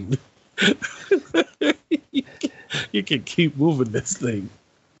 So you can keep moving this thing.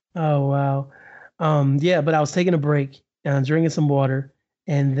 Oh wow. Yeah, but I was taking a break and drinking some water.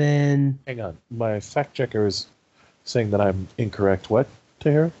 And then... Hang on. My fact checker is saying that I'm incorrect. What,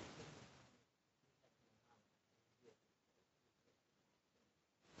 Tahira?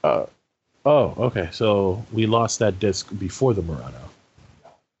 Oh, okay. So we lost that disc before the Murano.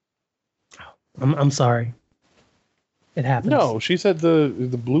 I'm sorry. It happens. No, she said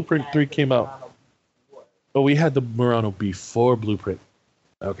the Blueprint 3 came out. Oh, we had the Murano before Blueprint.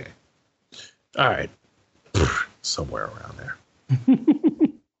 Okay. All right. Somewhere around there.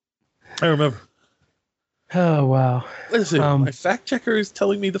 I remember. Oh, wow. Listen, my fact checker is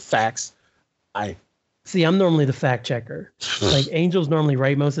telling me the facts. See, I'm normally the fact checker. Like, Angel's normally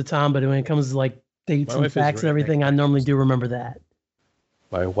right most of the time, but when it comes to, like, dates and facts and everything, I normally do remember that.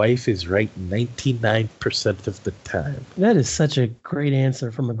 My wife is right 99% of the time. That is such a great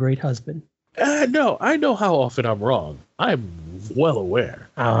answer from a great husband. No, I know how often I'm wrong. I'm well aware.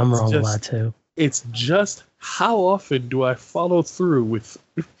 Oh, I'm wrong a lot, too. It's just how often do I follow through with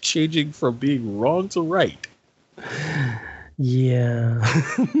changing from being wrong to right? Yeah.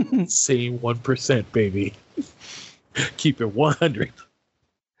 Same 1%, baby. Keep it 100.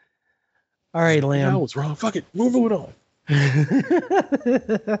 All right, Lamb. I was wrong. Fuck it. Moving on.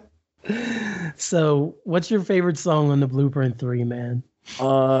 So, what's your favorite song on the Blueprint 3, man?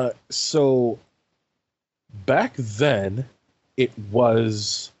 So back then it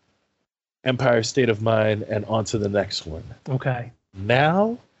was Empire State of Mind and on to the next one. Okay.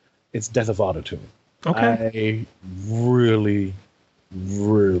 Now it's Death of Autotune. Okay. I really,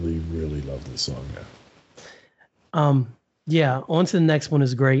 really, really love this song now. Yeah, on to the next one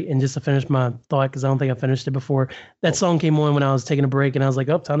is great. And just to finish my thought, because I don't think I finished it before, that song came on when I was taking a break, and I was like,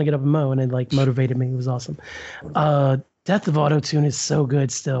 oh, time to get up and mow, and it like motivated me. It was awesome. Death of Autotune is so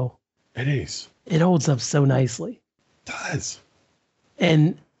good still. It is. It holds up so nicely. It does.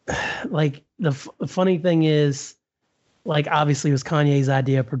 And like the funny thing is, like obviously it was Kanye's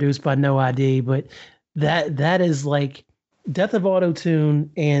idea, produced by No ID, but that is like Death of Autotune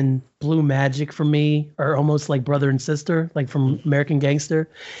and Blue Magic for me are almost like brother and sister, like from American Gangster,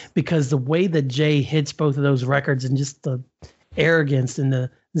 because the way that Jay hits both of those records and just the arrogance and the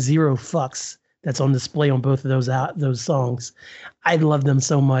zero fucks that's on display on both of those songs, I love them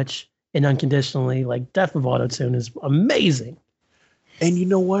so much and unconditionally. Like Death of Autotune is amazing. And you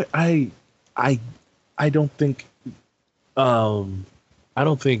know what? I don't think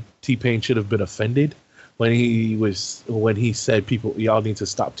T-Pain should have been offended when he said people, y'all need to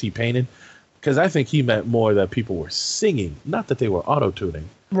stop T-Paining, because I think he meant more that people were singing, not that they were auto-tuning,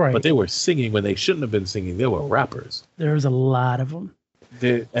 right? But they were singing when they shouldn't have been singing. They were rappers. There was a lot of them.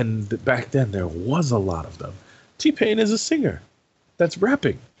 And back then there was a lot of them. T-Pain is a singer that's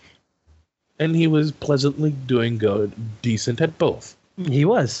rapping, and he was pleasantly doing decent at both. He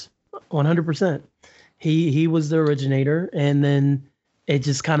was 100%. He was the originator, and then it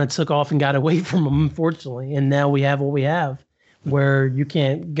just kind of took off and got away from him, unfortunately. And now we have what we have, where you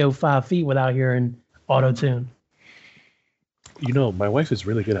can't go 5 feet without hearing auto-tune. You know, my wife is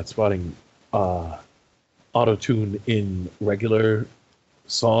really good at spotting auto-tune in regular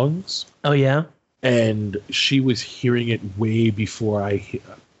songs. Oh, yeah? And she was hearing it way before I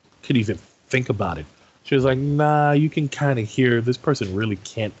could even think about it. She was like, nah, you can kind of hear this person really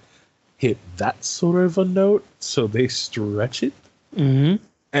can't hit that sort of a note, so they stretch it. Mm-hmm.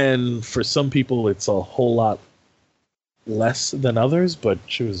 And for some people, it's a whole lot less than others, but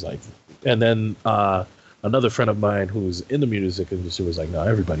she was like, and then another friend of mine who's in the music industry was like, no,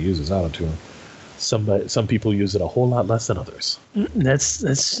 everybody uses autotune. Some people use it a whole lot less than others. That's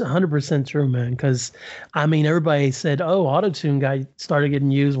 100% true, man. Because I mean, everybody said, "Oh, autotune guy started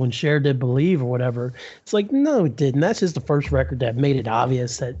getting used when Cher did Believe or whatever." It's like, no, it didn't. That's just the first record that made it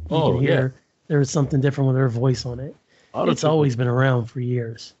obvious that you can hear there was something different with her voice on it. Auto-tune, it's always been around for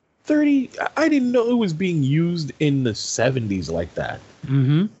years. I didn't know it was being used in the 70s like that.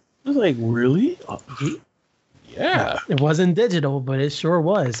 Mm-hmm. I was like, really? Yeah. It wasn't digital, but it sure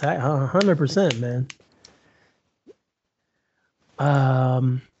was. 100%, man.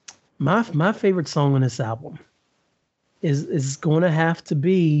 My favorite song on this album is going to have to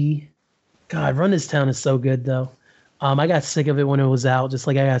be, God, Run This Town is so good, though. I got sick of it when it was out, just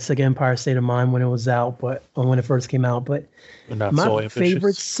like I got sick of Empire State of Mind when it was out, but when it first came out. But my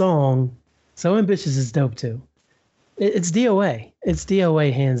favorite song, So Ambitious, is dope, too. It's DOA. It's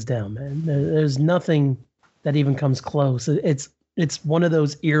DOA hands down, man. There's nothing that even comes close. It's one of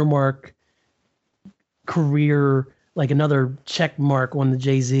those earmark career, like another check mark on the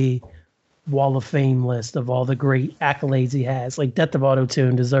Jay-Z Wall of Fame list of all the great accolades he has. Like Death of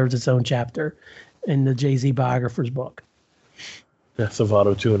Autotune deserves its own chapter in the Jay-Z biographer's book. Death of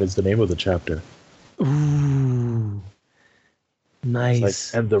Autotune is the name of the chapter. Ooh,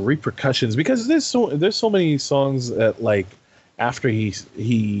 nice. And the repercussions, because there's so many songs that, like, after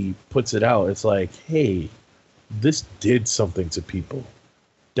he puts it out, it's like, hey, this did something to people.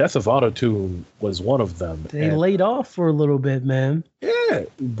 Death of Autotune was one of them. They laid off for a little bit, man. Yeah.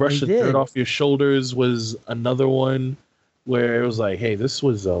 Brush the Dirt Off Your Shoulders was another one where it was like, hey, this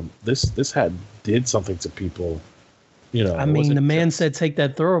was this did something to people. You know, I mean, the man said take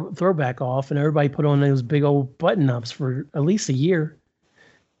that throwback off, and everybody put on those big old button ups for at least a year.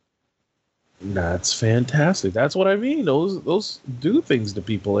 That's fantastic. That's what I mean. Those do things to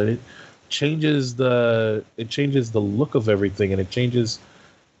people, and it changes the look of everything, and it changes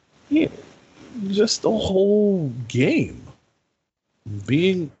just the whole game.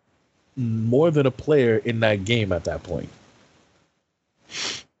 Being more than a player in that game at that point.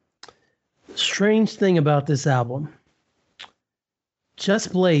 Strange thing about this album.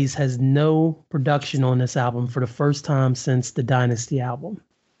 Just Blaze has no production on this album for the first time since the Dynasty album.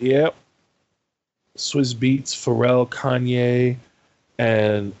 Yep. Swizz Beatz, Pharrell, Kanye,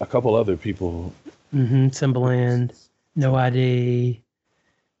 and a couple other people. Mm-hmm. Timbaland, No ID.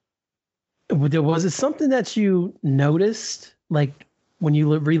 Was it something that you noticed? Like when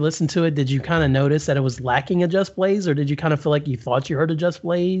you re-listened to it, did you kind of notice that it was lacking a Just Blaze, or did you kind of feel like you thought you heard a Just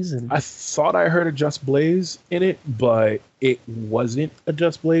Blaze? And I thought I heard a Just Blaze in it, but it wasn't a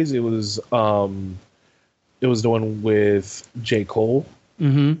Just Blaze. It was the one with J. Cole.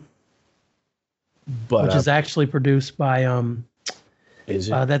 Mm-hmm. But which is actually produced by is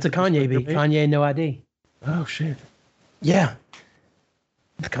it? That's a Kanye beat. Kanye No ID. Oh shit. Yeah.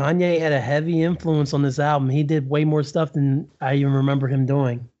 Kanye had a heavy influence on this album. He did way more stuff than I even remember him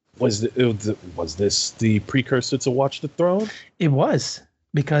doing. Was this the precursor to Watch the Throne? It was,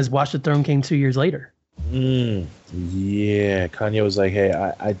 because Watch the Throne came 2 years later. Yeah, Kanye was like, "Hey,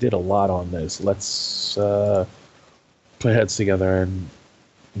 I did a lot on this. Let's put heads together and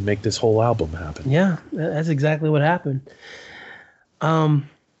make this whole album happen." Yeah, that's exactly what happened.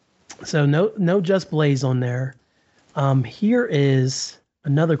 So no Just Blaze on there. Here is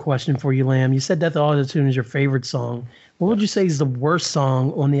another question for you, Lamb. You said Death of Autotune is your favorite song. What would you say is the worst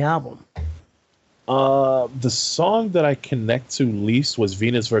song on the album? The song that I connect to least was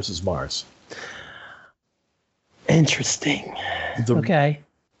Venus versus Mars. Interesting. Okay.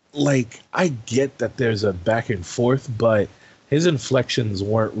 Like, I get that there's a back and forth, but his inflections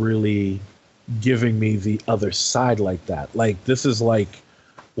weren't really giving me the other side like that. Like, this is like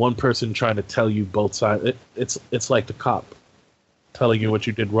one person trying to tell you both sides. It's like the cop telling you what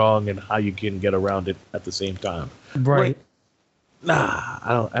you did wrong and how you can get around it at the same time. Right. Like,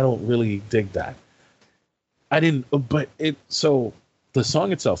 I don't really dig that. So the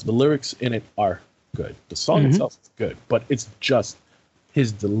song itself, the lyrics in it are good. The song itself is good, but it's just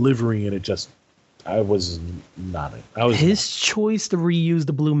his delivery in it. His choice to reuse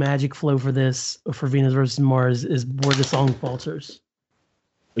the Blue Magic flow for Venus versus Mars is where the song falters.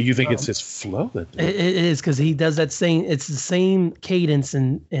 You think it's his flow? It is, because he does that same. It's the same cadence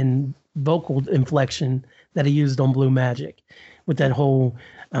and vocal inflection that he used on Blue Magic, with that whole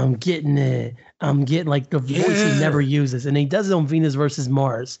 "I'm getting it, I'm getting," like the voice he never uses, and he does it on Venus versus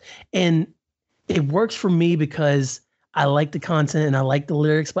Mars, and it works for me because I like the content and I like the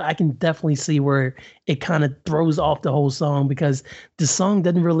lyrics, but I can definitely see where it kind of throws off the whole song, because the song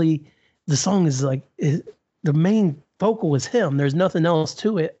doesn't really. The song is like the main vocal is him. There's nothing else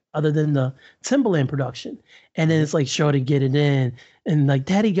to it other than the Timbaland production. And then it's like, "Shorty, get it in," and like,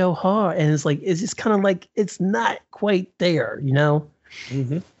 "Daddy, go hard." And it's like, it's just kind of like, it's not quite there, you know?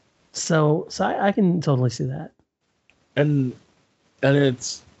 Mm-hmm. So I can totally see that. And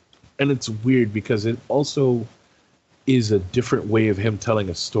it's weird because it also is a different way of him telling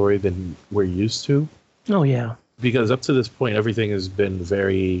a story than we're used to. Oh yeah. Because up to this point, everything has been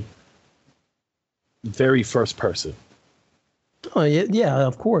very, very first person. Oh yeah,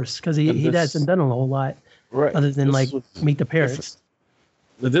 of course, because he hasn't done a whole lot, right? Other than like Meet the Parents.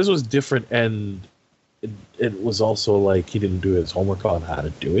 This was different, and it was also like he didn't do his homework on how to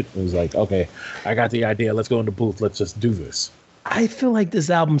do it. It was like, okay, I got the idea. Let's go in the booth. Let's just do this. I feel like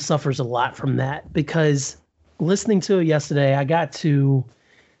this album suffers a lot from that, because listening to it yesterday, I got to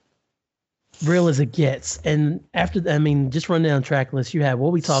Real As It Gets, and after just run down track list. You had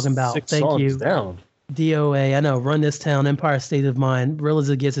What We Talking About. 6 Thank songs you. Down. DOA, I know. Run This Town, Empire State of Mind. Real As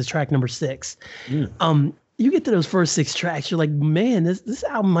It Gets is track number 6. You get to those first 6 tracks, you're like, man, this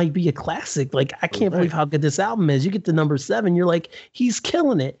album might be a classic. Like, I can't believe how good this album is. You get to number 7, you're like, he's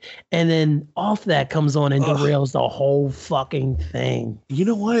killing it. And then off that comes on and derails the whole fucking thing. You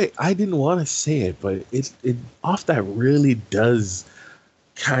know what? I didn't want to say it, but it off that really does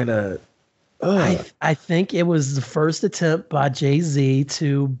kind of. I think it was the first attempt by Jay-Z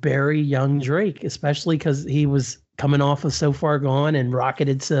to bury young Drake, especially because he was coming off of So Far Gone and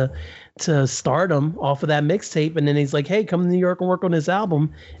rocketed to stardom off of that mixtape. And then he's like, "Hey, come to New York and work on this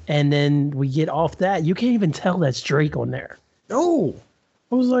album." And then we get off that. You can't even tell that's Drake on there. No.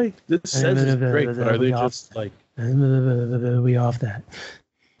 I was like, this says it's Drake, but are they just like... We off that.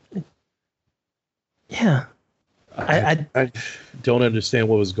 Yeah. I don't understand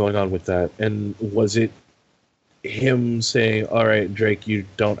what was going on with that. And was it him saying, "All right, Drake, you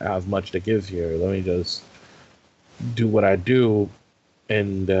don't have much to give here. Let me just do what I do,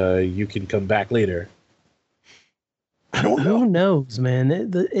 and you can come back later"? I don't know. Who knows, man?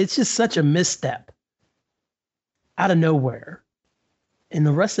 It's just such a misstep out of nowhere. And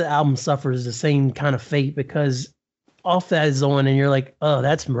the rest of the album suffers the same kind of fate, because off that is on and you're like, "Oh,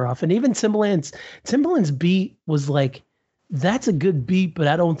 that's rough." And even Timbaland's beat was like, that's a good beat, but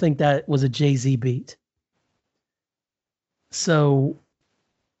I don't think that was a Jay-Z beat. So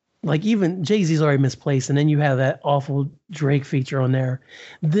like, even Jay-Z's already misplaced, and then you have that awful Drake feature on there.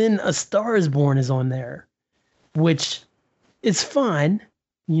 Then A Star Is Born is on there, which is fine,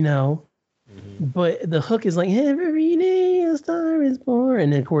 you know, but the hook is like, "Every day a star is born,"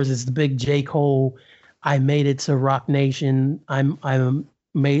 and then of course it's the big J. Cole, "I made it to Rock Nation. I'm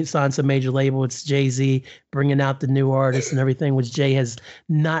signed to a major label." It's Jay-Z bringing out the new artists and everything, which Jay has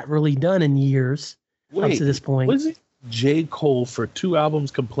not really done in years up to this point. Was it J. Cole for 2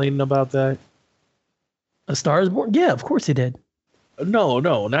 albums complaining about that? A Star Is Born? Yeah, of course he did. No,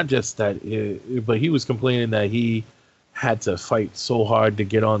 not just that, but he was complaining that he had to fight so hard to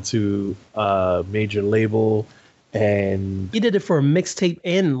get onto a major label, and he did it for a mixtape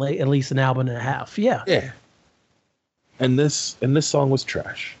and at least an album and a half. Yeah. And this song was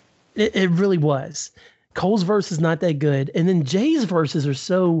trash. It really was. Cole's verse is not that good. And then Jay's verses are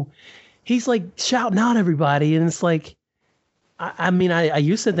so, he's like shouting out everybody. And it's like, I mean, I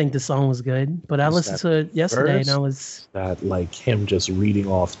used to think the song was good, but I listened to it yesterday and I was. That like him just reading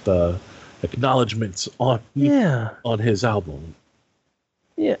off the acknowledgments on his album.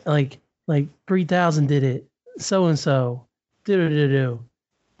 Yeah, like 3000 did it. So and so. Do.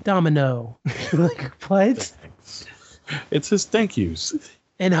 Domino. Like what? It's his thank yous.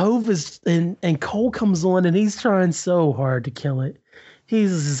 And Hove is and Cole comes on and he's trying so hard to kill it.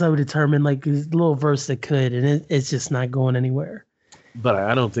 He's so determined, like his little verse that could, and it's just not going anywhere. But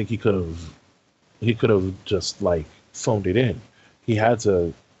I don't think he could have. He could have just like phoned it in. He had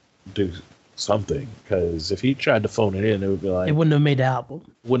to do something, because if he tried to phone it in, it would be like, it wouldn't have made the album.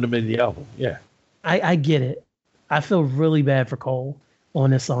 Wouldn't have made the album. Yeah, I get it. I feel really bad for Cole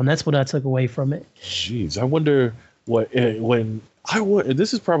on this song. That's what I took away from it. Jeez, I wonder what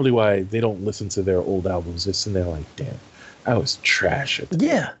this is probably why they don't listen to their old albums. They're sitting there like, damn, I was trash at that.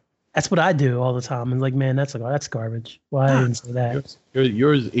 Yeah, that's what I do all the time. And like, man, that's garbage. Why I didn't say that?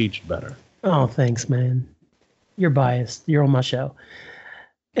 Yours aged better. Oh, thanks, man. You're biased. You're on my show.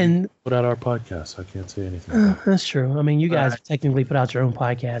 And put out our podcast. I can't say anything. That's true. I mean, you guys technically put out your own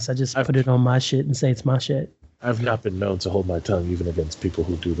podcast. I just put it on my shit and say it's my shit. I've not been known to hold my tongue even against people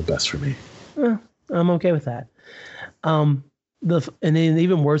who do the best for me. I'm okay with that. And then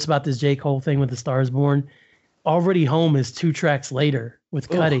even worse about this J. Cole thing with The Star Is Born, Already Home is 2 tracks later with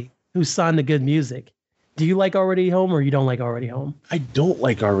Cudi, who signed to Good Music. Do you like Already Home or you don't like Already Home? I don't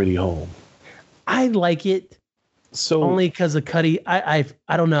like Already Home. I like it. So only because of Cudi. I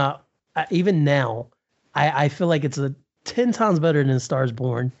don't know. Even now, I feel like it's 10 times better than Star Is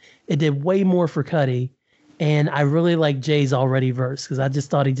Born. It did way more for Cudi. And I really like Jay's Already verse because I just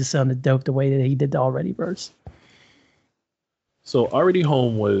thought he just sounded dope the way that he did the Already verse. So Already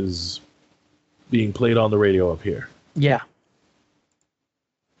Home was being played on the radio up here. Yeah.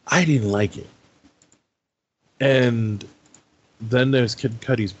 I didn't like it. And then there's Kid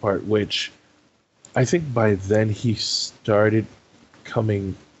Cudi's part, which I think by then he started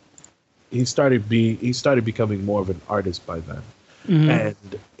becoming more of an artist by then. Mm-hmm. And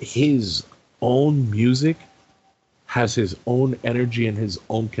his own music has his own energy and his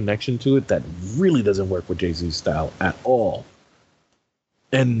own connection to it that really doesn't work with Jay-Z's style at all.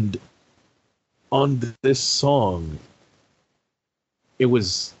 And on this song, it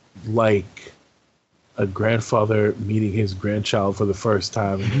was like a grandfather meeting his grandchild for the first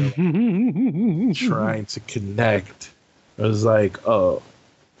time and trying to connect. It was like, oh,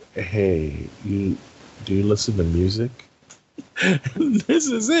 hey, do you listen to music? This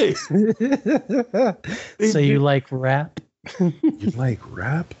is it. So you like rap? You like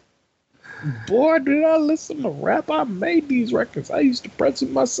rap? Boy, did I listen to rap. I made these records. I used to press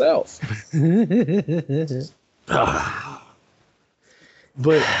it myself.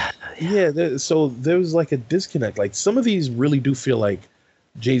 But yeah, so there was like a disconnect. Like some of these really do feel like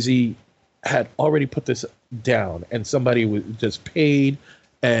Jay-Z had already put this down and somebody was just paid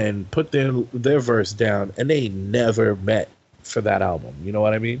and put their verse down, and they never met for that album. You know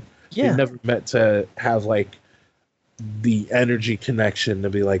what I mean? Yeah. They never met to have like the energy connection to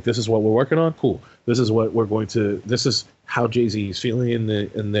be like, this is what we're working on. Cool. This is what we're going to. This is how Jay-Z is feeling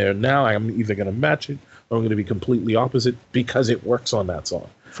in there now. I'm either going to match it or I'm going to be completely opposite because it works on that song.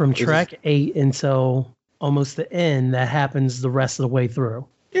 From track 8 until almost the end, that happens the rest of the way through.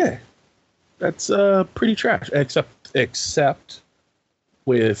 Yeah, that's pretty trash. Except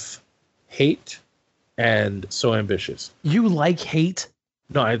with Hate and So Ambitious. You like Hate?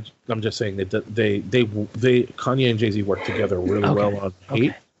 No, I'm just saying that they Kanye and Jay-Z work together really well on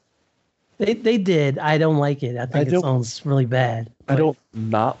Hate. They did. I don't like it. I think it sounds really bad. I don't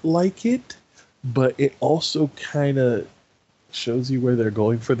not like it, but it also kind of shows you where they're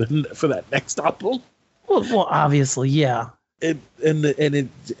going for that next album. Well, obviously, yeah.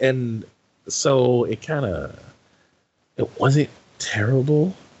 And so it kind of, it wasn't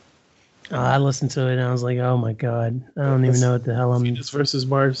terrible. I listened to it and I was like, oh my God, I don't even know what the hell I'm... Venus versus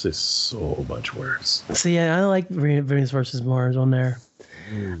Mars is so much worse. See, I like Venus versus Mars on there.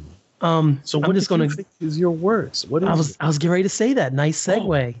 So what is going to think is your worst? What is I was getting ready to say that. Nice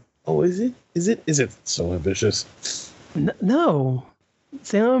segue. Oh, is it? Is it So Ambitious? No.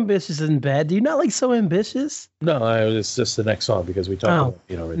 So Ambitious isn't bad. Do you not like So Ambitious? No, it's just the next song because we talked about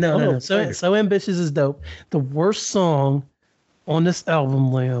it already. No. So Ambitious is dope. The worst song on this album,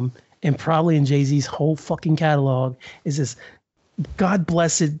 Liam, and probably in Jay-Z's whole fucking catalog, is this God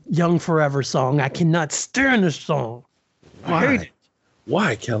Blessed Young Forever song. I cannot stand this song. I hate it.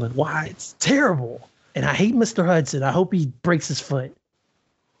 Why, Kellen? Why? It's terrible. And I hate Mr. Hudson. I hope he breaks his foot.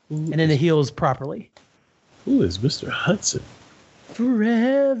 And then it heals properly. Who is Mr. Hudson?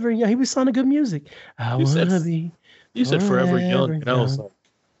 Forever young. He was sounding good music. I You said- wanna be. You said Forever Young, and I was young. like,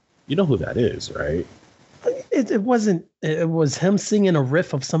 you know who that is, right? It wasn't. It was him singing a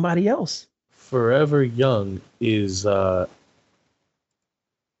riff of somebody else. Forever Young is oh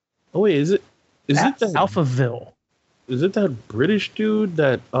wait, is it that Alphaville? is it that British dude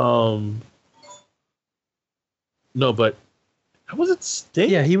that no, but how was it Sting?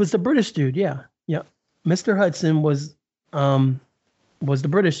 Yeah, he was the British dude. Yeah. Mr. Hudson was the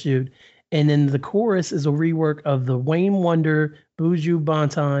British dude, and then the chorus is a rework of the Wayne Wonder, Buju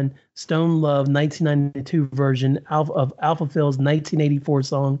Banton, Stone Love 1992 version of Alphaville's 1984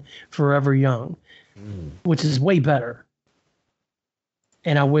 song "Forever Young," which is way better.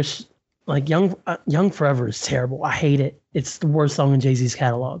 And I wish, like, Young Forever is terrible. I hate it. It's the worst song in Jay-Z's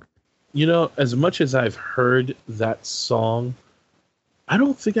catalog. You know, as much as I've heard that song, I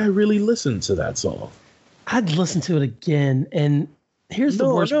don't think I really listened to that song. I'd listen to it again, and here's the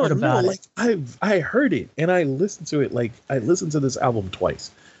worst part about it. Like I heard it and I listened to it. Like I listened to this album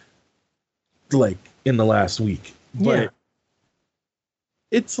twice, like in the last week. But Yeah.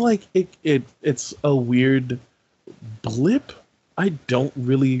 it's like it's a weird blip. I don't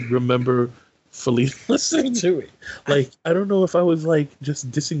really remember fully listening to it. Like I don't know if I was like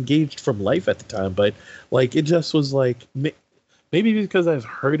just disengaged from life at the time, but like it just was like maybe because I've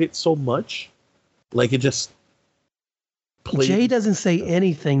heard it so much, like it just played. Jay doesn't say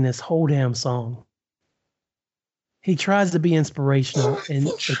anything this whole damn song. He tries to be inspirational, and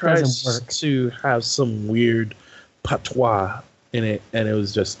it tries doesn't work. to have some weird patois in it, and it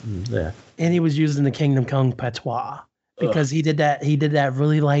was just yeah. And he was using the Kingdom Come patois because he did that. He did that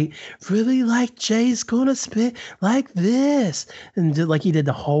really like Jay's gonna spit like this, and like he did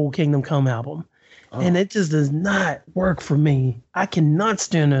the whole Kingdom Come album, and it just does not work for me. I cannot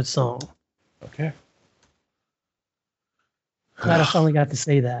stand that song. Okay, Glad I finally got to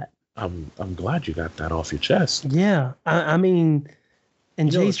say that. I'm glad you got that off your chest. Yeah, I mean,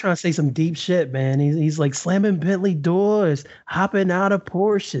 and Jay's trying to say some deep shit, man. He's like slamming Bentley doors, hopping out of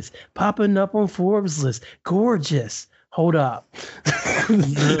Porsches, popping up on Forbes list, gorgeous. Hold up,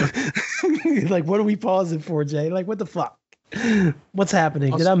 like what are we pausing for, Jay? Like what the fuck? What's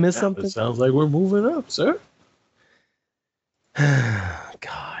happening? Did I miss something? It sounds like we're moving up, sir.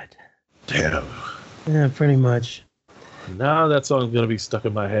 God, Damn. yeah, pretty much. Now that song's gonna be stuck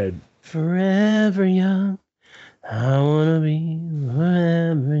in my head. Forever young. I wanna be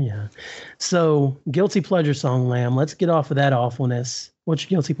forever young. So, guilty pleasure song, Lamb. Let's get off of that awfulness. What's your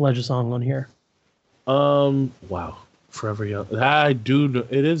guilty pleasure song on here? Wow. Forever Young. I do know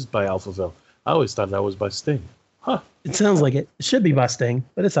it is by Alphaville. I always thought that was by Sting. Huh. It sounds like it. It should be by Sting,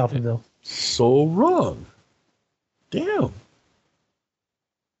 but it's Alphaville. So wrong. Damn.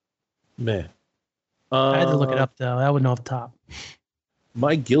 Man. I had to look it up though. That wasn't off the top.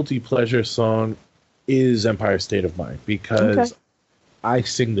 My guilty pleasure song is Empire State of Mind because Okay. I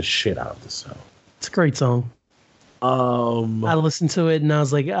sing the shit out of the song. It's a great song. I listened to it and I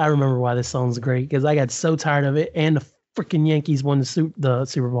was like, I remember why this song's great because I got so tired of it. And the freaking Yankees won the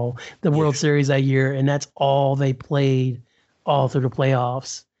Super Bowl, the World Series that year, and that's all they played all through the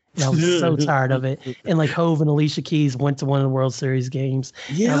playoffs. And I was so tired of it. And like Hove and Alicia Keys went to one of the World Series games.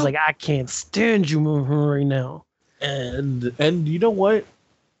 Yeah. And I was like, I can't stand you right now. And you know what?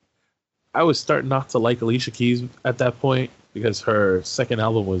 I was starting not to like Alicia Keys at that point because her second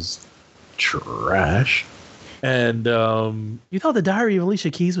album was trash. And you thought the Diary of Alicia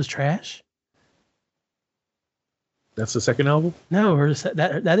Keys was trash? That's the second album? No,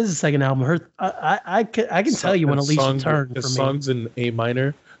 that is the second album. I can tell you when Alicia turned for me. Songs in A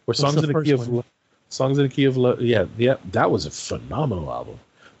minor or songs in the key of love. Yeah, that was a phenomenal album.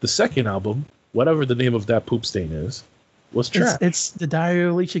 The second album, whatever the name of that poop stain is, was trash. It's the Diary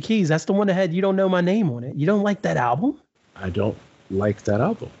of Alicia Keys. That's the one that had "You Don't Know My Name" on it. You don't like that album? I don't like that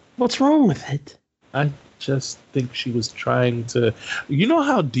album. What's wrong with it? I just think she was trying to. You know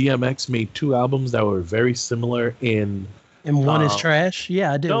how DMX made two albums that were very similar in. And one is trash.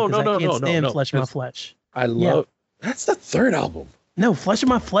 Yeah, I do. No, I can't stand Flesh of My Flesh. I love. Yeah. That's the third album. No, Flesh of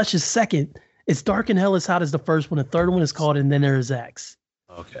My Flesh is second. It's Dark and Hell is Hot is the first one. The third one is called And Then There's X.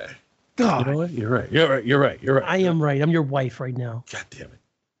 Okay. God. You know what? You're right. I am right. I'm your wife right now. God damn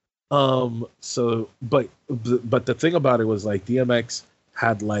it. So, but the thing about it was like DMX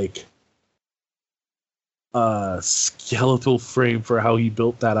had like a skeletal frame for how he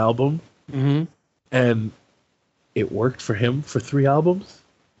built that album. Mm-hmm. And it worked for him for 3 albums.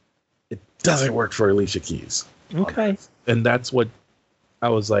 It doesn't work for Alicia Keys. Okay. And that's what I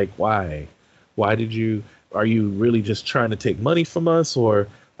was like, why? Are you really just trying to take money from us, or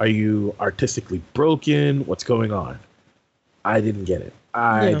Are you artistically broken? What's going on? I didn't get it.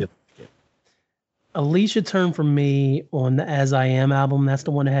 I didn't get it. Alicia Turn for me on the As I Am album. That's the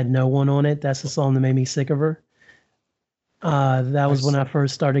one that had no one on it. That's the song that made me sick of her. That was when I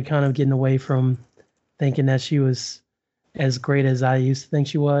first started kind of getting away from thinking that she was as great as I used to think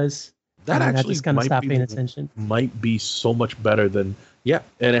she was. That and actually I just kind of stopped paying attention. Might be so much better than and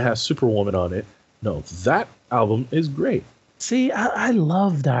it has Superwoman on it. No, that album is great. See, I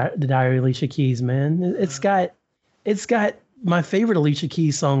love the Diary of Alicia Keys, man. It's got my favorite Alicia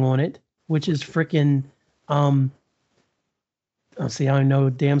Keys song on it, which is freaking I don't know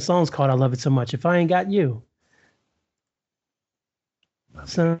what damn song's called. I love it so much. If I Ain't Got You.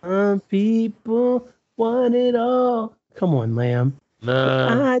 Some people want it all. Come on, Lamb.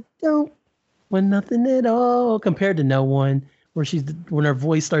 Nah. I don't want nothing at all. Compared to No One, where when her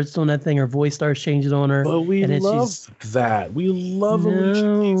voice starts doing that thing, her voice starts changing on her. But we love that. We love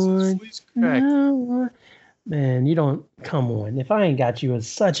Alicia Keys' crack. Man, you don't. Come on. If I Ain't Got You is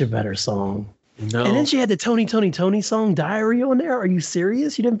such a better song. No. And then she had the Tony song Diary on there. Are you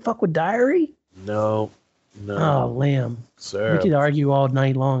serious? You didn't fuck with Diary? No. Oh, Lamb. Sir. We could argue all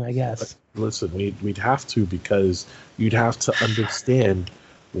night long, I guess. Listen, we'd have to, because you'd have to understand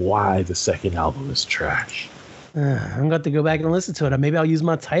why the second album is trash. I'm going to have to go back and listen to it. Maybe I'll use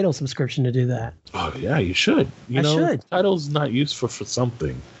my Tidal subscription to do that. Oh, yeah, you should. I should. Tidal's not useful for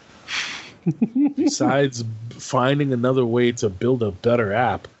something. Besides finding another way to build a better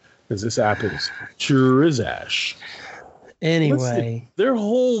app, because this app is trizash. Anyway. Listen, their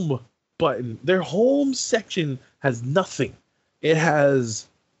home button, their home section has nothing. It has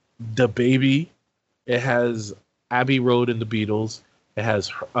the baby. It has Abbey Road and the Beatles. It has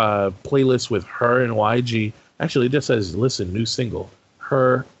playlist with her and YG. Actually, it just says, listen, new single.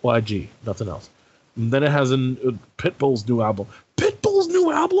 Her, YG, nothing else. And then it has Pitbull's new album. Pitbull's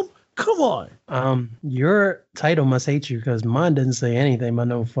new album? Come on. Your Tidal must hate you, because mine didn't say anything about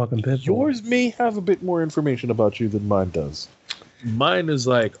no fucking Pitbull. Yours may have a bit more information about you than mine does. Mine is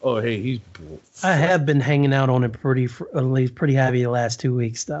like, oh, hey, I have been hanging out on it at least pretty heavy the last 2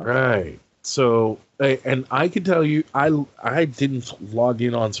 weeks, though. Right. So, and I can tell you, I didn't log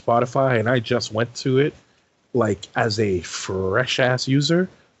in on Spotify, and I just went to it like as a fresh ass user.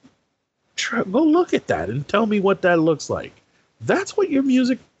 Go look at that and tell me what that looks like. That's what your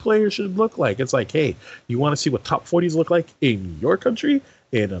music player should look like. It's like, hey, you want to see what top 40s look like in your country,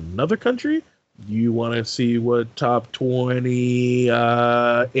 in another country? You want to see what top 20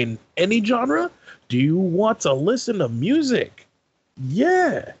 in any genre? Do you want to listen to music?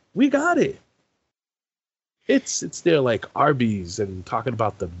 Yeah, we got it. It's there like Arby's and talking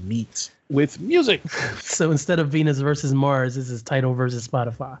about the meat with music. So instead of Venus versus Mars, this is Tidal versus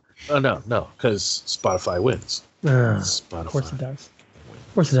Spotify. No, because Spotify wins. Spotify. Of course it does.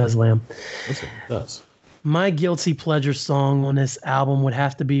 Of course it does, Lamb. Listen, it does. My guilty pleasure song on this album would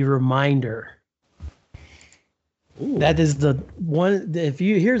have to be Reminder. Ooh. That is the one.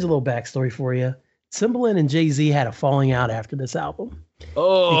 Here's a little backstory for you. Timbaland and Jay-Z had a falling out after this album.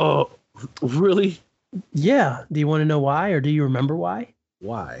 Oh, really? Yeah. Do you want to know why, or do you remember why?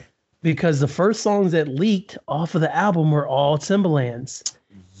 Why? Because the first songs that leaked off of the album were all Timbaland's.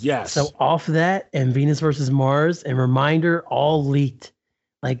 Yes. So off of that and Venus versus Mars and Reminder all leaked.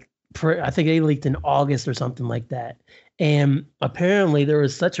 Like, I think they leaked in August or something like that. And apparently there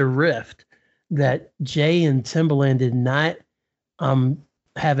was such a rift that Jay and Timbaland did not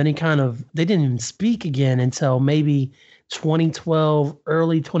have any kind of, they didn't even speak again until maybe 2012,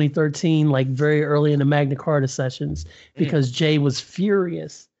 early 2013, like very early in the Magna Carta sessions, because Jay was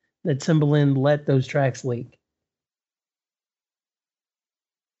furious that Timbaland let those tracks leak.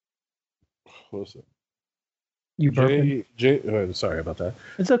 Listen. You burping? Jay, sorry about that.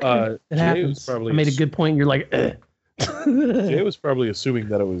 It's okay. It happens. I made a good point. You're like, Jay was probably assuming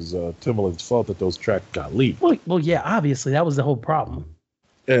that it was Timbaland's fault that those tracks got leaked. Well, yeah, obviously that was the whole problem.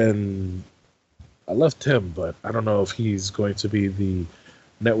 And I love Tim, but I don't know if he's going to be the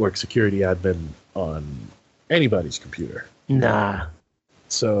network security admin on anybody's computer. Nah.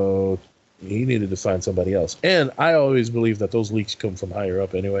 So he needed to find somebody else. And I always believe that those leaks come from higher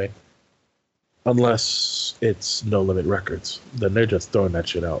up anyway. Unless it's No Limit Records. Then they're just throwing that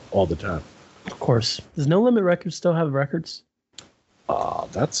shit out all the time. Of course. Does No Limit Records still have records?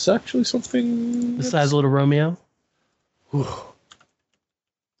 That's actually something... Besides Little Romeo?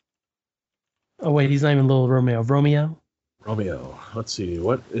 Oh, wait, he's not even Little Romeo. Romeo? Let's see.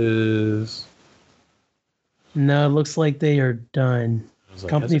 What is... No, it looks like they are done.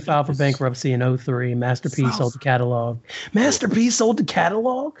 Company filed for bankruptcy in 2003. Master P sold the catalog. Master P sold the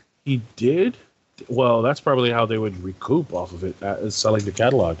catalog? He did? Well, that's probably how they would recoup off of it, selling the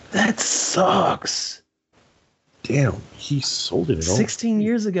catalog. That sucks. Damn, he sold it. 16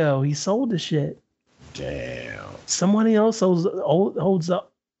 years ago, he sold the shit. Damn. Somebody else holds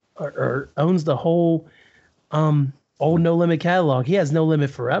up or owns the whole old No Limit catalog. He has No Limit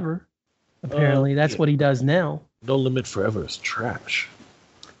Forever. Apparently, that's what he does now. No Limit Forever is trash.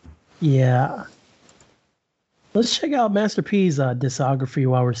 Yeah. Let's check out Master P's discography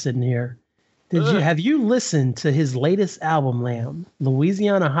while we're sitting here. Have you listened to his latest album, Lamb,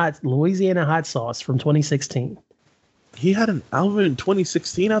 Louisiana Hot Sauce from 2016? He had an album in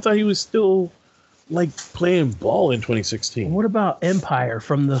 2016. I thought he was still like playing ball in 2016. What about Empire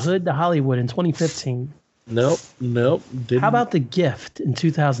from the Hood to Hollywood in 2015? Nope. Didn't. How about The Gift in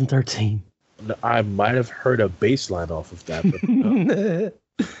 2013? I might have heard a bass line off of that. But no.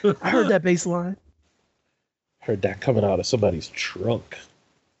 I heard that bass line. Heard that coming out of somebody's trunk.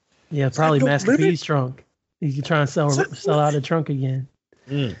 Yeah, probably Master P's trunk. You can try and sell out a trunk again.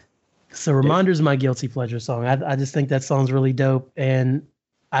 So Reminder's my guilty pleasure song. I just think that song's really dope, and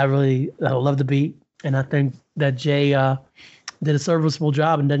I love the beat, and I think that Jay did a serviceable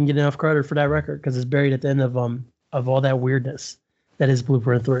job and doesn't get enough credit for that record because it's buried at the end of all that weirdness that is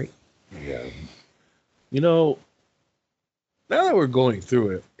Blueprint 3. Yeah. You know, now that we're going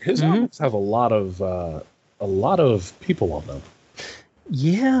through it, his albums have a lot of people on them.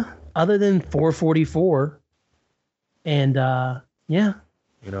 Yeah, other than 444. And yeah.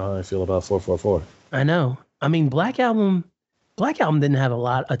 You know how I feel about 444. I know. I mean, Black Album didn't have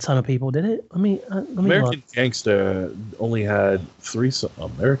a ton of people, did it? Let me American Gangster only had 3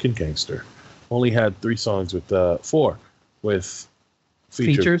 American Gangster only had 3 songs with 4 with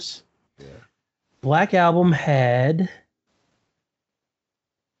features. Yeah. Black Album had,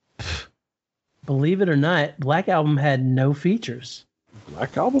 believe it or not, Black Album had no features.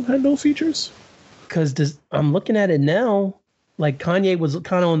 Black Album had no features? Because I'm looking at it now, like Kanye was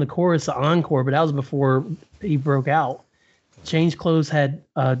kind of on the chorus of Encore, but that was before he broke out. Change Clothes had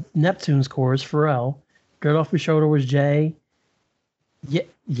Neptune's chorus, Pharrell. Dirt Off Your Shoulder was Jay.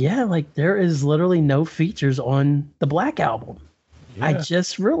 Yeah, like there is literally no features on the Black Album. Yeah. I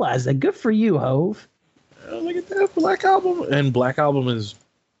just realized that. Good for you, Hove. Look at that Black Album. And Black Album is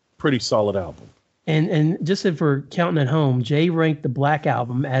pretty solid album. And just if we're counting at home, Jay ranked the Black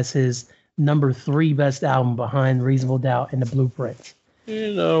Album as his number 3 best album behind Reasonable Doubt and The Blueprint.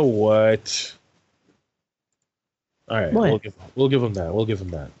 You know what? All right, we'll give him that. We'll give him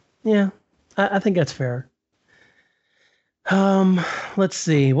that. Yeah, I think that's fair. Let's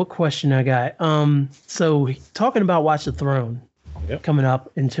see what question I got. So talking about Watch the Throne coming up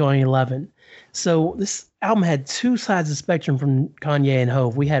in 2011. So this album had 2 sides of the spectrum from Kanye and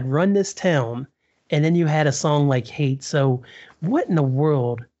Hove. We had Run This Town, and then you had a song like Hate. So what in the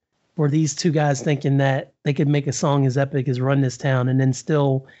world were these 2 guys thinking that they could make a song as epic as Run This Town and then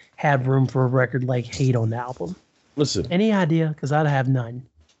still have room for a record like Hate on the album? Listen. Any idea? Because I'd have none.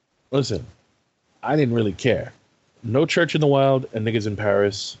 Listen, I didn't really care. No Church in the Wild and Niggas in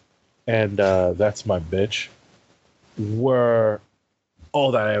Paris and That's My Bitch were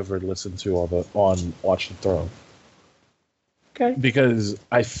all that I ever listened to on Watch the Throne. Okay. Because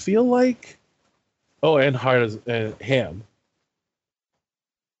I feel like... Oh, and Hard as Ham.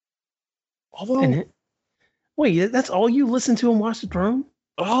 Although... Wait, that's all you listen to on Watch the Throne?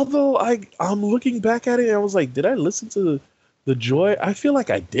 Although I'm looking back at it and I was like, did I listen to the Joy? I feel like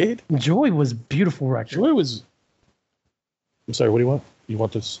I did. Joy was a beautiful record. Joy was... I'm sorry, what do you want? You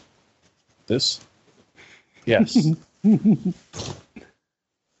want this? This? Yes.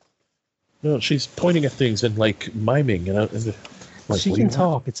 No, she's pointing at things and like miming. And like, she can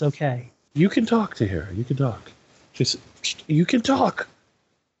talk. It's okay. You can talk to her. You can talk. You can talk.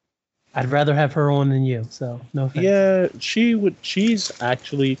 I'd rather have her on than you, so no thanks. Yeah, she's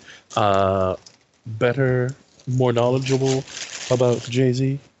actually better, more knowledgeable about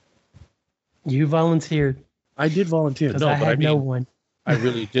Jay-Z. You volunteered. I did volunteer. No, I had no one. I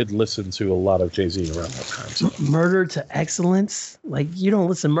really did listen to a lot of Jay-Z around that time. So. Murder to Excellence? Like, you don't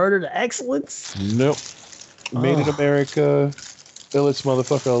listen to Murder to Excellence? Nope. Made in America, illest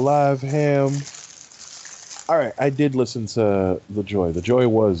motherfucker alive, Ham. All right, I did listen to The Joy. The Joy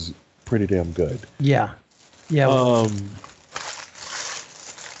was pretty damn good. Yeah. Yeah.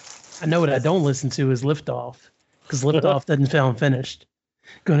 I know what I don't listen to is Liftoff, because Liftoff doesn't sound finished.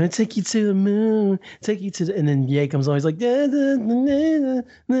 Gonna take you to the moon, take you to the... And then Ye comes on, he's like... Da, da, da, da,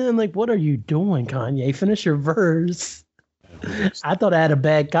 da. I'm like, what are you doing, Kanye? Finish your verse. I thought I had a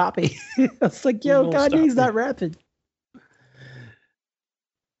bad copy. I was like, yo, Kanye's not rapping.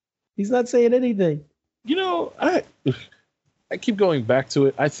 He's not saying anything. You know, I keep going back to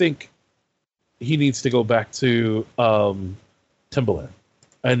it. I think he needs to go back to Timbaland,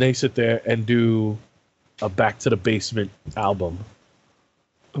 and they sit there and do a Back to the Basement album.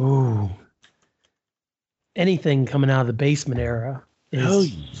 Ooh. Anything coming out of the Basement era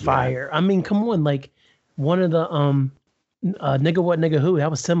is fire. I mean, come on, like one of the Nigga What Nigga Who, that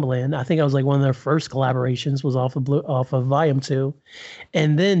was Timbaland. I think that was like one of their first collaborations was off of Volume 2.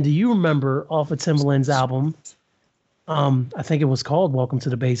 And then do you remember off of Timbaland's album, I think it was called Welcome to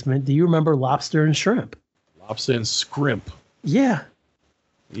the Basement. Do you remember Lobster and Shrimp? Lobster and Scrimp. Yeah.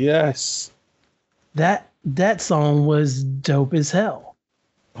 Yes. That song was dope as hell.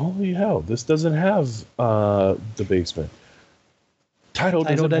 Holy hell, this doesn't have the Basement. Tidal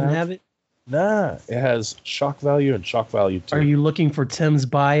doesn't have it? Nah, it has Shock Value and Shock Value 2. Are you looking for Tim's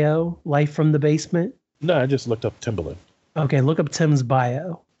bio, Life from the Basement? No, I just looked up Timbaland. Okay, look up Tim's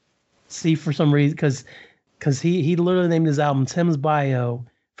bio. See, for some reason, because he literally named his album Tim's Bio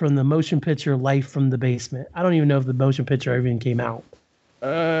from the motion picture Life from the Basement. I don't even know if the motion picture even came out.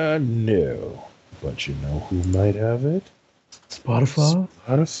 No. But you know who might have it? Spotify.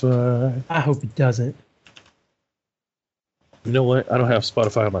 I hope it doesn't. You know what? I don't have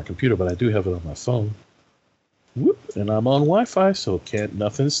Spotify on my computer, but I do have it on my phone. Whoop, and I'm on Wi-Fi, so can't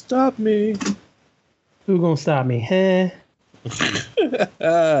nothing stop me. Who gonna stop me? Huh?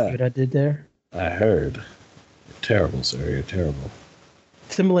 What I did there? I heard. You're terrible, sir. You're terrible.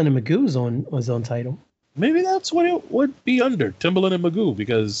 Timbaland and Magoo was on Tidal. Maybe that's what it would be under, Timbaland and Magoo,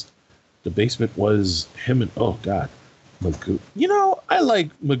 because the Basement was him and, oh, God, Magoo. You know, I like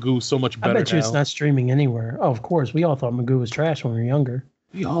Magoo so much better now. I bet you it's not streaming anywhere. Oh, of course. We all thought Magoo was trash when we were younger.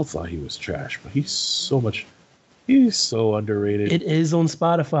 We all thought he was trash, but he's so underrated. It is on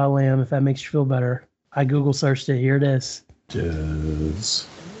Spotify, Lamb, if that makes you feel better. I Google searched it. Here it is. Does.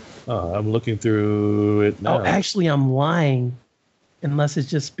 I'm looking through it now. Oh, actually, I'm lying. Unless it's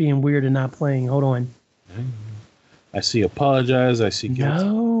just being weird and not playing. Hold on. I see Apologize. I see Guilty.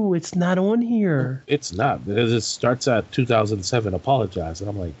 No, it's not on here. It's not, because it starts at 2007, Apologize. And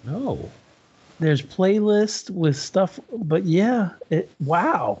I'm like, no. There's playlist with stuff, but yeah.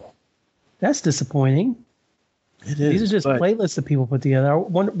 Wow. That's disappointing. It is. These are just playlists that people put together.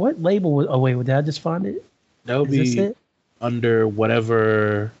 What label was, oh wait, did I just find it? That would be under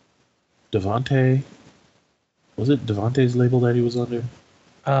whatever Devontae. Was it Devontae's label that he was under?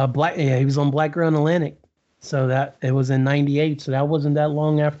 He was on Blackground Atlantic. So that it was in 98. So that wasn't that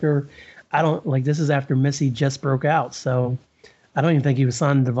long after. This is after Missy just broke out. So I don't even think he was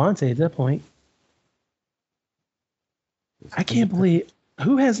signed to Devontae at that point. I can't believe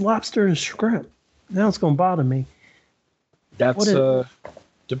who has Lobster and Shrimp. Now it's going to bother me. That's the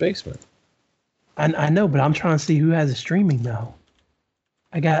Basement. I know, but I'm trying to see who has it streaming now.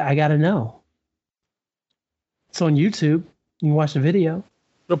 I got to know. It's on YouTube. You can watch the video.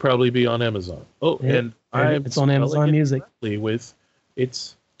 It'll probably be on Amazon. Oh, and it's on Amazon Music. With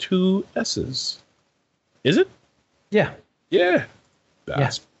it's 2 S's. Is it? Yeah. Yeah.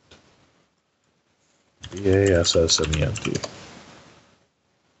 Bastard. B-A-S-S-M-E-N-T.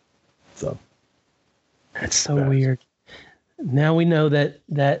 That's so weird. Now we know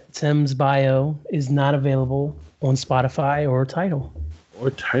that Tim's bio is not available on Spotify or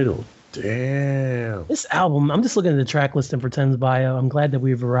Tidal. Damn. This album, I'm just looking at the track listing for Tim's bio. I'm glad that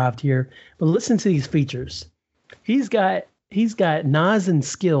we've arrived here. But listen to these features. He's got Nas and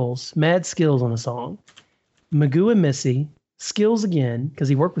Skills, Mad Skills on a song. Magoo and Missy, Skills again, because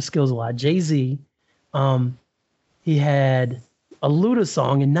he worked with Skills a lot. Jay-Z. He had a Luda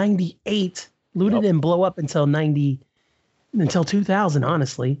song in 98. Luda didn't blow up until 2000,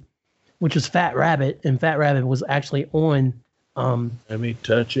 honestly, which was Fat Rabbit. And Fat Rabbit was actually on Let Me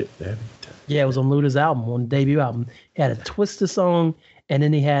Touch It. Yeah, it was on Luda's album, on the debut album. He had a Twista song, and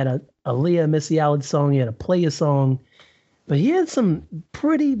then he had a Aaliyah Missy Elliott song. He had a Playa song. But he had some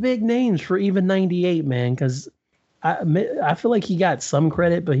pretty big names for even 98, man, because I feel like he got some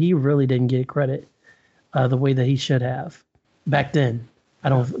credit, but he really didn't get credit the way that he should have back then.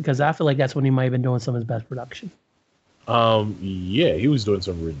 Because I feel like that's when he might have been doing some of his best production. Yeah, he was doing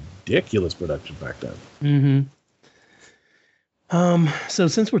some ridiculous production back then. Mm-hmm. So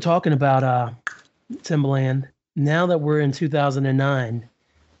since we're talking about Timbaland, now that we're in 2009,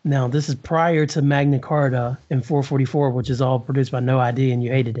 now this is prior to Magna Carta and 444, which is all produced by No ID, and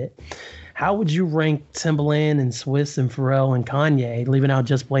you hated it. How would you rank Timbaland and Swiss and Pharrell and Kanye, leaving out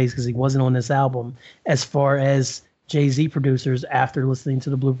Just Blaze because he wasn't on this album, as far as Jay-Z producers after listening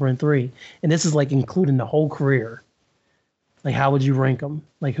to the Blueprint 3? And this is like including the whole career. Like, how would you rank them?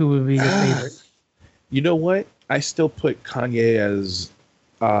 Like, who would be your favorite? You know what? I still put Kanye as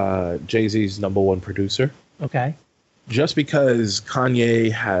Jay-Z's #1 producer. Okay. just because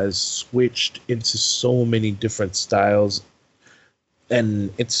Kanye has switched into so many different styles,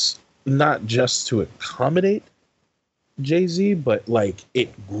 and it's not just to accommodate Jay-Z, but like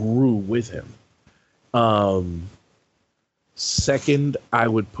it grew with him. Second, I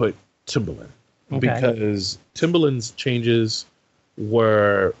would put Timbaland, because Timbaland's changes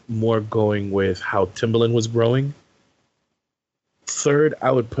were more going with how Timbaland was growing. Third,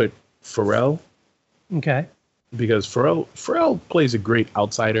 I would put Pharrell. Okay. Because Pharrell plays a great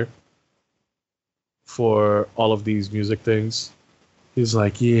outsider for all of these music things. He's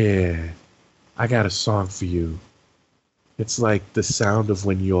like, yeah, I got a song for you. It's like the sound of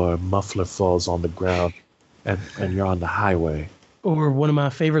when your muffler falls on the ground and you're on the highway. Or one of my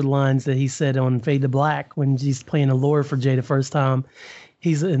favorite lines that he said on Fade to Black when he's playing Allure for Jay the first time.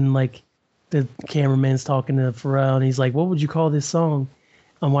 He's in like, the cameraman's talking to Pharrell and he's like, what would you call this song?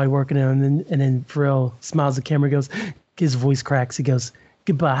 I'm while working out, and then Pharrell smiles at the camera, goes, his voice cracks, he goes,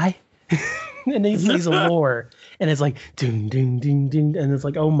 goodbye. And then he plays Allure, and it's like, ding, ding, ding, ding, and it's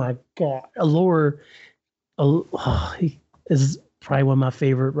like, oh my God. Allure is probably one of my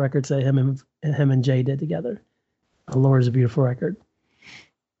favorite records that him and Jay did together. Allure is a beautiful record.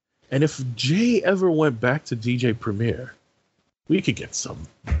 And if Jay ever went back to DJ Premier, we could get some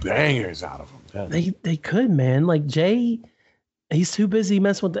bangers out of him. They could, man. Like Jay, he's too busy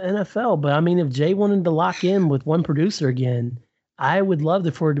messing with the NFL. But I mean, if Jay wanted to lock in with one producer again, I would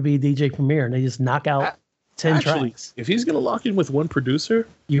love for it to be DJ Premier, and they just knock out 10 tracks. If he's going to lock in with one producer,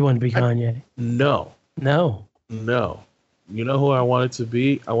 you want to be Kanye? No. You know who I want it to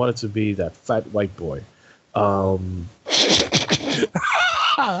be? I want it to be that fat white boy.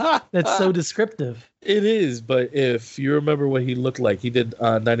 That's so descriptive. It is, but if you remember what he looked like, he did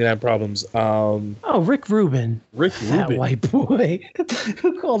 99 Problems. Rick Rubin. Fat white boy.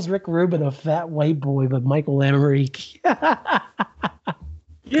 Who calls Rick Rubin a fat white boy but Michael Lamarique?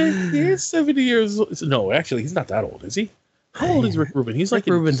 Yeah, he's 70 years old. No, actually, he's not that old, is he? How old is Rick Rubin? He's Rick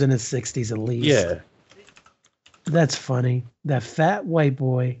Rubin's in his 60s at least. Yeah. That's funny. That fat white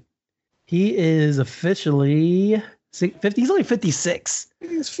boy. He is officially 50. He's only 56.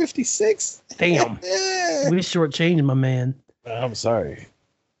 He's 56. Damn. We shortchanged my man. I'm sorry.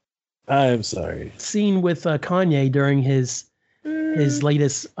 Seen with Kanye during his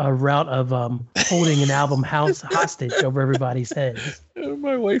latest route of holding an album hostage over everybody's heads.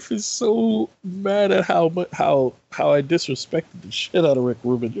 My wife is so mad at how I disrespected the shit out of Rick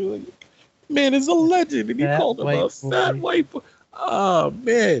Rubin. You're like, man, he's a legend, and you called him a fat white boy. Oh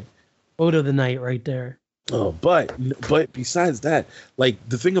man. Photo of the night right there. Oh, but besides that, like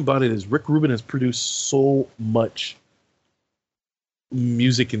the thing about it is Rick Rubin has produced so much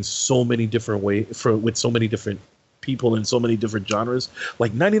music in so many different ways with so many different people in so many different genres.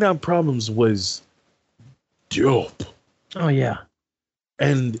 Like 99 Problems was dope. Oh yeah.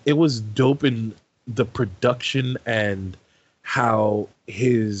 And it was dope in the production and how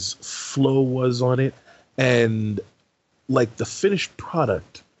his flow was on it, and like the finished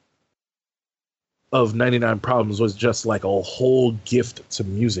product of 99 Problems was just like a whole gift to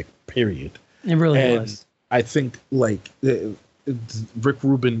music, period. It really was. I think like Rick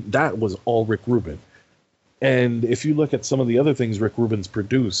Rubin, that was all Rick Rubin. And if you look at some of the other things Rick Rubin's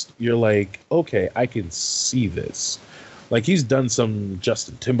produced, you're like, okay, I can see this. Like he's done some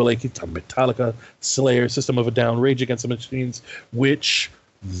Justin Timberlake, he's done Metallica, Slayer, System of a Down, Rage Against the Machines, which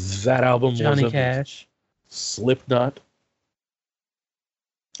that album was Johnny Cash, Slipknot.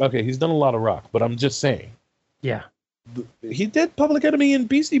 Okay, he's done a lot of rock, but I'm just saying. Yeah. He did Public Enemy and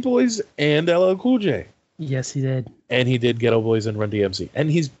Beastie Boys and LL Cool J. Yes, he did. And he did Ghetto Boys and Run DMC. And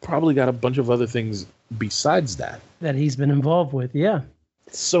he's probably got a bunch of other things besides that. That he's been involved with, yeah.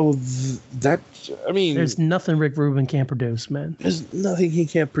 So I mean... There's nothing Rick Rubin can't produce, man. There's nothing he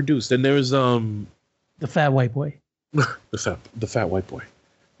can't produce. And there's... The fat white boy. the fat white boy.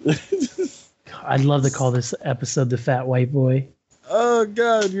 I'd love to call this episode The Fat White Boy. Oh,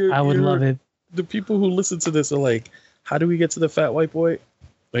 God. I would love it. The people who listen to this are like, how do we get to the fat white boy?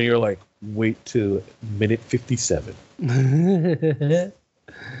 And you're like, wait till minute 57.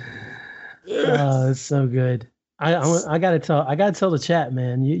 Oh, it's so good. I gotta tell the chat,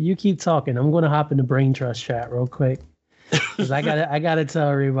 man. You keep talking. I'm gonna hop into Brain Trust chat real quick. Because I gotta tell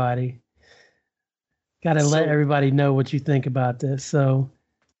everybody. Gotta let everybody know what you think about this. So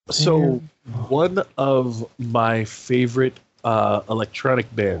one of my favorite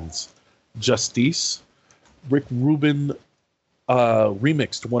electronic bands, Justice, Rick Rubin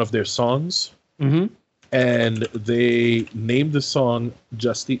remixed one of their songs, and they named the song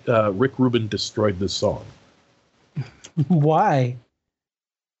Rick Rubin Destroyed the Song. Why?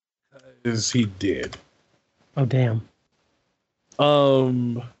 Because he did. Oh, damn.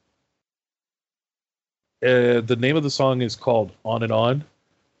 Um, the name of the song is called "On and On,"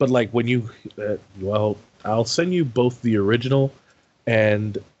 but like when you, well, I'll send you both the original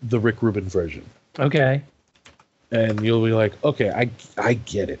and the Rick Rubin version, Okay. and you'll be like, okay, I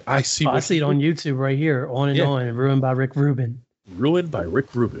get it. I see. I see it on YouTube right here. On and On, ruined by Rick Rubin. Ruined by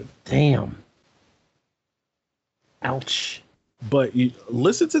Rick Rubin. Damn. Ouch. But you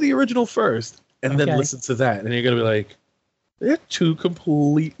listen to the original first, and then listen to that, and you're gonna be like, they're two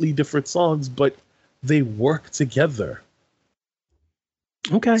completely different songs, but they work together.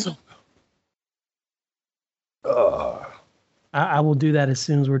 Okay. So, I will do that as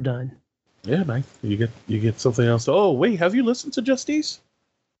soon as we're done. yeah, man. You get something else. Oh, wait, have you listened to Justice?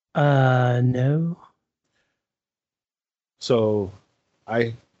 No. So,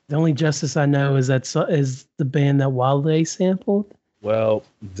 The only Justice I know is is the band that Wale sampled. well,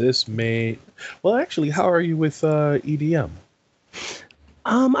 actually, how are you with EDM?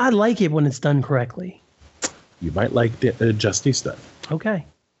 I like it when it's done correctly. You might like Justice then. Okay.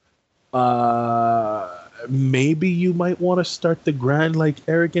 Maybe you might want to start the grind like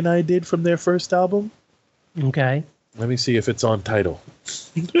Eric and I did from their first album. Okay. Let me see if it's on Tidal.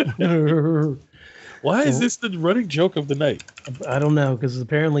 Why is this the running joke of the night? I don't know, because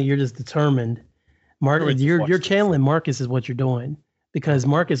apparently you're just determined. You're channeling Marcus is what you're doing. Because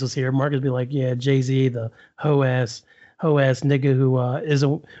Marcus was here. Marcus would be like, yeah, Jay-Z, the hoe ass nigga who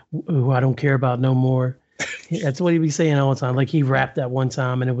I don't care about no more. That's what he'd be saying all the time. Like he rapped that one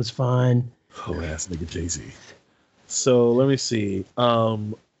time and it was fine. Hoe ass nigga Jay-Z. So let me see.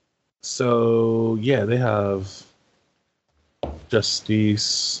 So yeah, they have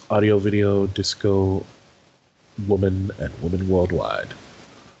Justice, Audio Video, Disco, Woman, and Woman Worldwide.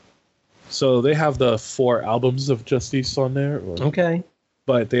 So they have the 4 albums of Justice on there. Okay.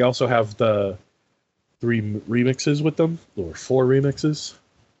 But they also have the 3 remixes with them, or 4 remix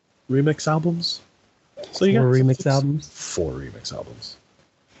albums. So you got 4 remix albums? 4 remix albums.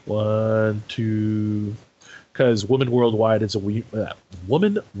 1, 2, because Woman Worldwide is a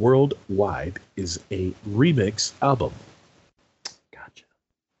remix album. Gotcha.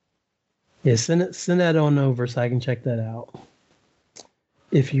 Yeah, send that on over so I can check that out,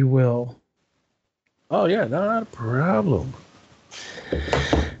 if you will. Oh yeah, not a problem.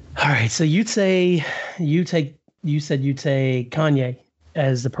 All right, so you said you take Kanye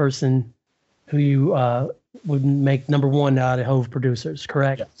as the person who you would make number 1 out of Hove producers,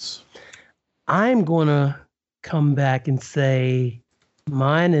 correct? Yes. I'm gonna come back and say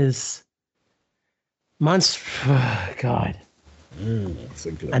mine's God.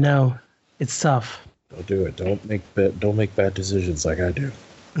 I know it's tough. Don't do it. Don't make bad decisions like I do.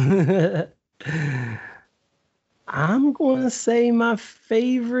 I'm going to say my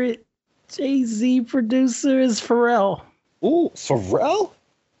favorite Jay-Z producer is Pharrell. Ooh, Pharrell?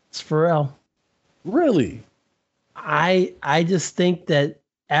 It's Pharrell. Really? I just think that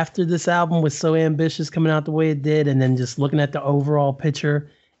after this album was so ambitious coming out the way it did, and then just looking at the overall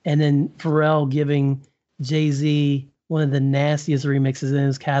picture, and then Pharrell giving Jay-Z one of the nastiest remixes in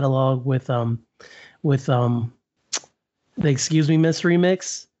his catalog with the Excuse Me Miss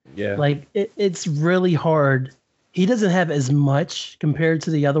remix. Yeah. Like it's really hard. He doesn't have as much compared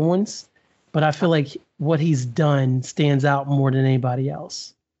to the other ones, but I feel like what he's done stands out more than anybody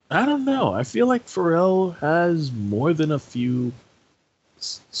else. I don't know. I feel like Pharrell has more than a few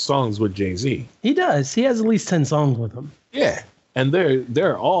songs with Jay-Z. He does. He has at least 10 songs with him. Yeah. And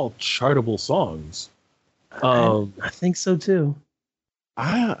they're all chartable songs. I think so too.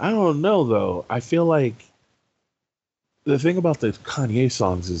 I don't know though. I feel like the thing about the Kanye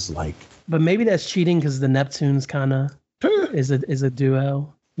songs is like, but maybe that's cheating because the Neptunes kind of is a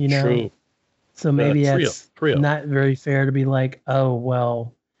duo, you know. True. So maybe that's trio. Not very fair to be like, oh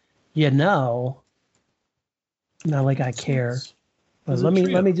well, not like I care. But let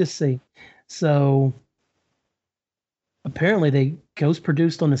me just see. So apparently they Ghost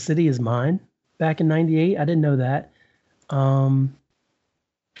produced on The City Is Mine back in '98. I didn't know that. I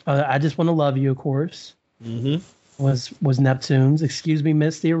Just Want to Love You, of course. Mm-hmm. Was Neptunes. Excuse Me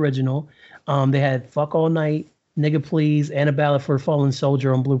Miss, the original. They had Fuck All Night, Nigga Please, and A Ballad for a Fallen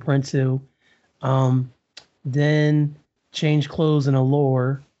Soldier on Blueprint 2. Then Change Clothes and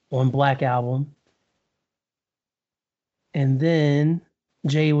Allure on Black Album. And then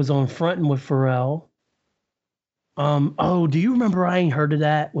Jay was on Frontin' with Pharrell. Do you remember I Ain't Heard of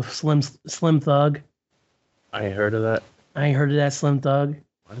That with Slim Thug? I ain't heard of that. I Ain't Heard of That, Slim Thug.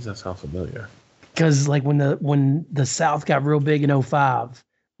 Why does that sound familiar? Because like when the South got real big in 05,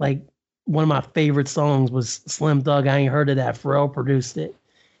 like one of my favorite songs was Slim Thug, I Ain't Heard of That. Pharrell produced it.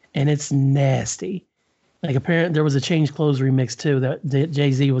 And it's nasty. Like apparently there was a Change Clothes remix too that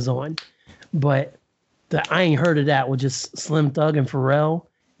Jay-Z was on, but I ain't heard of that with just Slim Thug and Pharrell.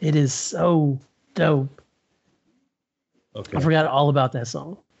 It is so dope. Okay. I forgot all about that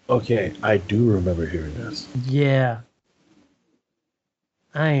song. Okay, I do remember hearing this. Yeah.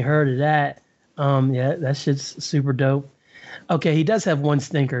 I ain't heard of that. Yeah, that shit's super dope. Okay, he does have one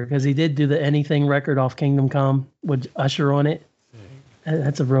stinker because he did do the Anything record off Kingdom Come with Usher on it.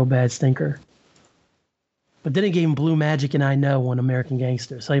 That's a real bad stinker. But then he gave him Blue Magic and I Know on American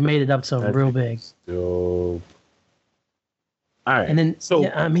Gangster. So he made it up to him real big. Dope. All right. And then, so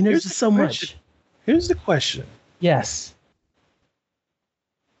yeah, I mean, there's just so much. Here's the question. Yes.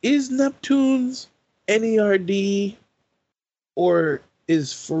 Is Neptune's NERD or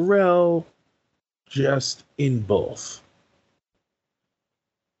is Pharrell just in both?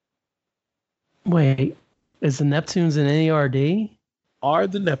 Wait, is the Neptunes in NERD? Are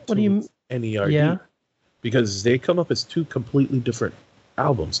the Neptunes What do you NERD? Yeah. Because they come up as two completely different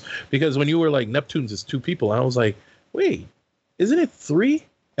albums. Because when you were like Neptunes is two people, I was like, wait, isn't it three?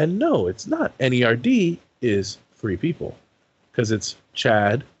 And no, it's not. NERD is three people. Because it's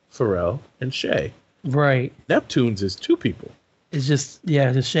Chad, Pharrell, and Shay. Right. Neptunes is two people. It's just, yeah,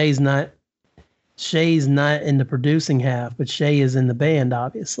 because Shay's not in the producing half, but Shay is in the band,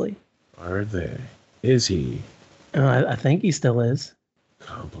 obviously. Are they? Is he? I think he still is.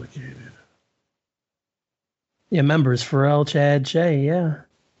 Complicated. Yeah, members Pharrell, Chad, Shay. Yeah,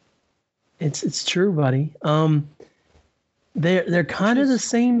 it's true, buddy. They're kind of the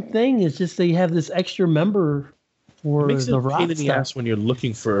same thing. It's just they have this extra member for It makes the it a rock pain in the stuff. ass when you're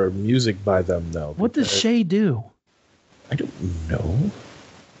looking for music by them, though. What does because- Shay do? I don't know.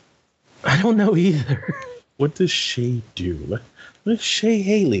 I don't know either. What does Shay do? What's Shay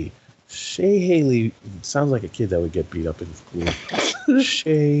Haley? Shay Haley sounds like a kid that would get beat up in school.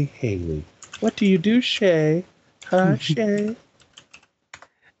 Shay Haley. What do you do, Shay? Huh, Shay?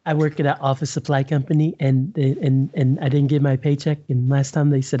 I work at an office supply company, and I didn't get my paycheck. And last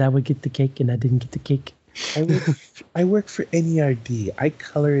time they said I would get the cake, and I didn't get the cake. I work for NERD. I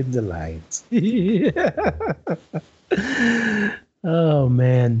color in the lines. Oh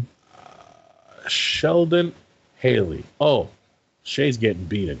man. Sheldon Haley. Oh, Shay's getting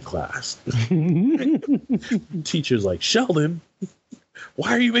beat in class. Teacher's like, Sheldon,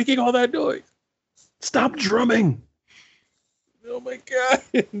 why are you making all that noise? Stop drumming. Oh my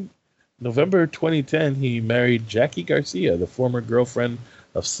God. November 2010, he married Jackie Garcia, the former girlfriend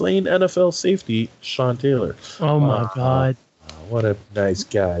of slain NFL safety Sean Taylor. Oh my God. What a nice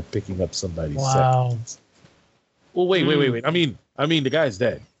guy picking up somebody's Wow. second. Well, wait. I mean, the guy's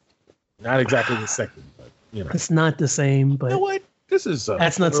dead. Not exactly the second, but you know. It's not the same, but You know what? This is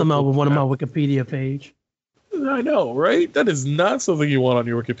that's not something on one of my Wikipedia page. I know, right? That is not something you want on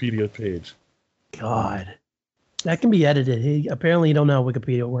your Wikipedia page. God. That can be edited. He apparently don't know how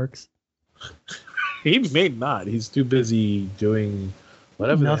Wikipedia works. He may not. He's too busy doing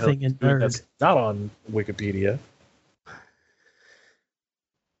whatever Nothing the hell in nerd. that's not on Wikipedia.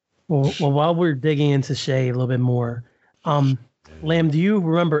 Well, while we're digging into Shay a little bit more, Lamb, do you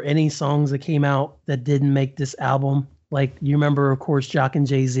remember any songs that came out that didn't make this album? Like you remember, of course, Jock and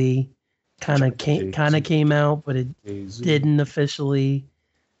Jay-Z kind of came out, but it Jay-Z. didn't officially.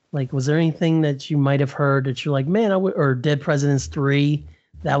 Like, was there anything that you might have heard that you're like, man, or Dead Presidents 3,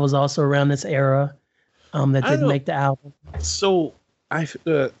 that was also around this era, that didn't make the album? So I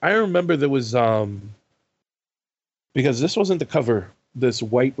remember there was because this wasn't the cover. This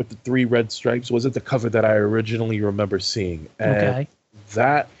white with the 3 red stripes wasn't the cover that I originally remember seeing. And Okay.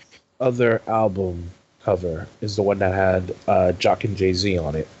 that other album cover is the one that had Jock and Jay-Z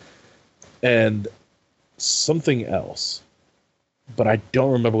on it. And something else. But I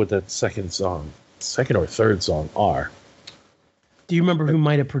don't remember what that second or third song are. Do you remember who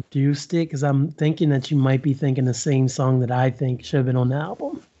might have produced it? Because I'm thinking that you might be thinking the same song that I think should have been on the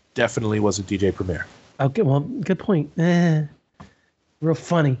album. Definitely wasn't DJ Premier. Okay, well, good point. Real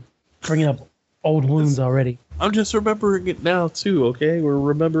funny. Bringing up old wounds already. I'm just remembering it now too, okay? We're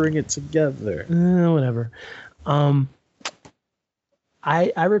remembering it together. Whatever.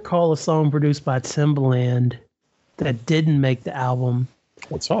 I recall a song produced by Timbaland that didn't make the album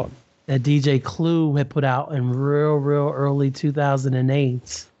What song? that DJ Clue had put out in real early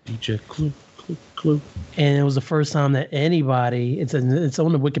 2008. DJ Clue. And it was the first time that anybody, it's on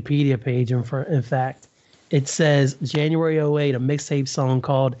the Wikipedia page, in fact. It says January 2008, a mixtape song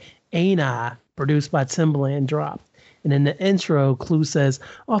called Ain't I, produced by Timbaland, dropped. And in the intro, Clue says,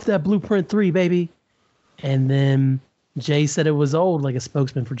 off that Blueprint 3, baby. And then Jay said it was old, like a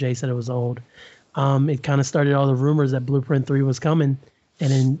spokesman for Jay said it was old. It kind of started all the rumors that Blueprint 3 was coming.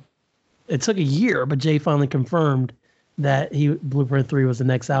 And then it took a year, but Jay finally confirmed that Blueprint 3 was the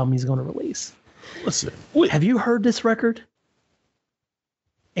next album he's going to release. Listen, have you heard this record?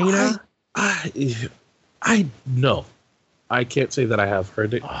 Ain't I no. I can't say that I have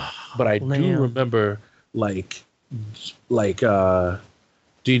heard it, but I do remember like DJ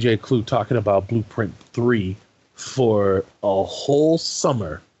Clue talking about Blueprint 3 for a whole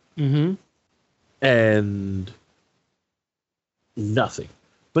summer. Mm-hmm. And nothing.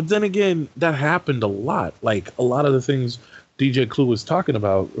 But then again, that happened a lot. Like a lot of the things DJ Clue was talking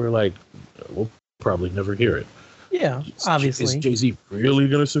about were like, we'll probably never hear it. Yeah, obviously. Is Jay-Z really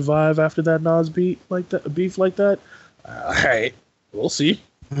gonna survive after that Nas beef like that? All right, we'll see.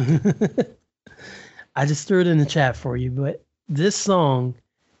 I just threw it in the chat for you, but this song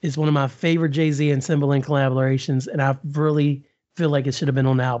is one of my favorite Jay-Z and Timbaland collaborations, and I really feel like it should have been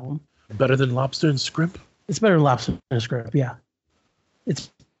on the album. Better than Lobster and Scrimp? It's better than Lobster and Scrimp, yeah. It's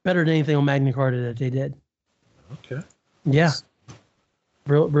better than anything on Magna Carta that they did. Okay. Yeah.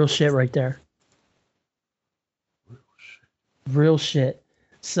 Real shit right there. Real shit.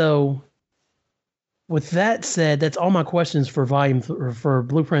 So, with that said, that's all my questions for for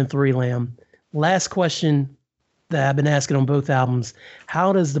Blueprint 3, Lamb. Last question that I've been asking on both albums: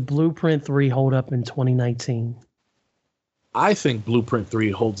 how does the Blueprint 3 hold up in 2019? I think Blueprint 3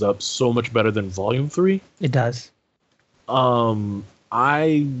 holds up so much better than Volume 3. It does.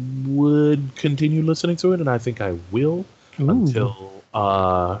 I would continue listening to it, and I think I will until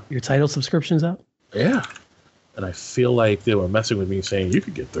your Tidal subscription's up. Yeah. And I feel like they were messing with me saying you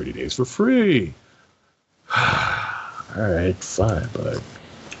could get 30 days for free. All right, fine, but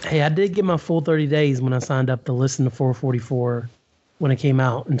hey, I did get my full 30 days when I signed up to listen to 444 when it came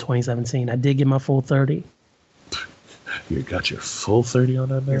out in 2017. I did get my full 30. You got your full 30 on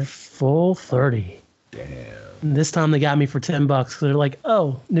that, man? Your full 30. Damn. And this time they got me for $10. So they're like,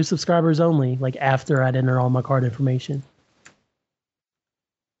 oh, new subscribers only. Like after I'd enter all my card information.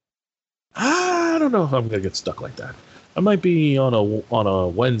 I don't know if I'm gonna get stuck like that. I might be on a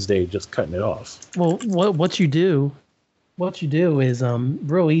Wednesday just cutting it off. Well, what you do is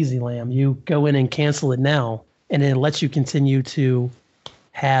real easy, Lamb. You go in and cancel it now, and it lets you continue to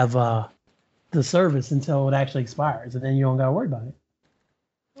have the service until it actually expires, and then you don't gotta worry about it.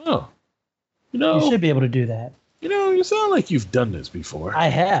 Oh, you should be able to do that. You sound like you've done this before. I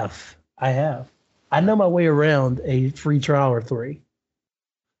have. I know my way around a free trial or 3.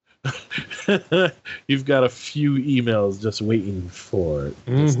 You've got a few emails just waiting for it.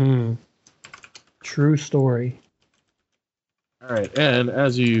 Mm-hmm. True story. All right, and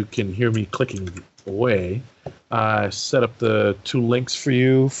as you can hear me clicking away, I set up the 2 links for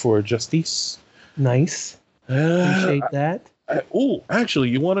you for Justice. Nice. Appreciate that. Actually,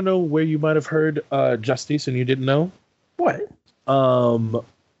 you want to know where you might have heard Justice and you didn't know? What?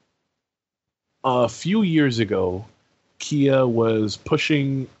 A few years ago, Kia was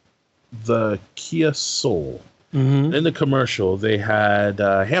pushing the Kia Soul. Mm-hmm. In the commercial, they had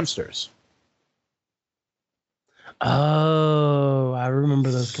hamsters. Oh, I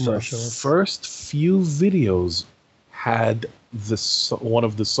remember those commercials. The first few videos had one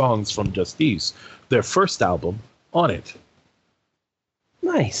of the songs from Justice, their first album, on it.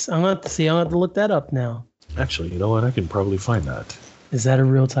 Nice. I'll have to look that up now. Actually, you know what? I can probably find that. Is that a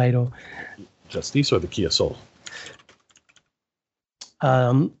real title? Justice or the Kia Soul?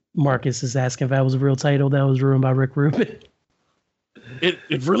 Marcus is asking if that was a real title that was ruined by Rick Rubin. It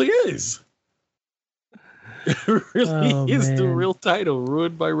really is. It really is the real title,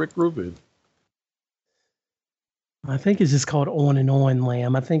 ruined by Rick Rubin. I think it's just called On and On,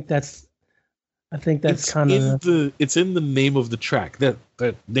 Lamb. I think that's kind of it's in the name of the track. That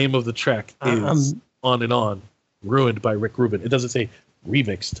name of the track is On and On, ruined by Rick Rubin. It doesn't say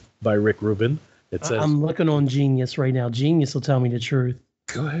remixed by Rick Rubin. It says I'm looking on Genius right now. Genius will tell me the truth.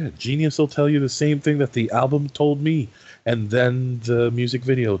 Go ahead. Genius will tell you the same thing that the album told me, and then the music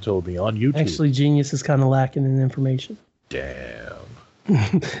video told me on YouTube. Actually, Genius is kind of lacking in information. Damn.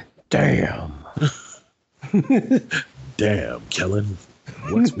 Damn. Damn, Kellen.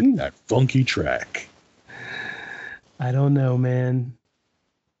 What's with that funky track? I don't know, man.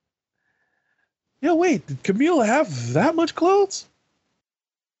 Yo, wait. Did Camille have that much clothes?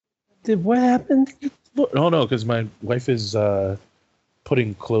 Did what happened? Oh, no, because my wife is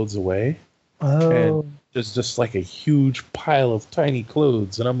putting clothes away. Oh. And there's just like a huge pile of tiny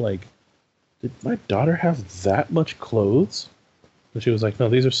clothes. And I'm like, did my daughter have that much clothes? And she was like, no,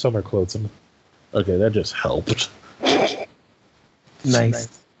 these are summer clothes. And okay, that just helped. Nice.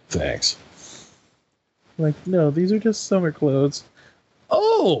 Thanks. Like, no, these are just summer clothes.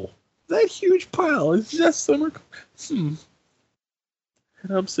 Oh, that huge pile is just summer.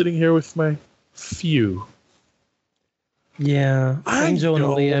 And I'm sitting here with my few. Yeah, Angel and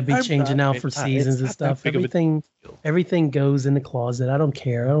know, Aaliyah be I'm changing not- out for it's not- seasons it's and not that stuff. big of a deal. Everything goes in the closet. I don't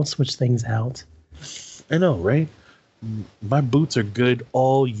care. I don't switch things out. I know, right? My boots are good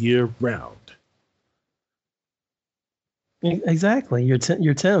all year round. Exactly. Your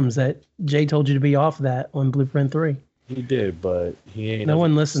Tim's that Jay told you to be off that on Blueprint 3. He did, but he ain't. No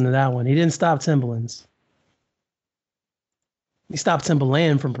one listened to that one. He didn't stop Timbaland's. He stopped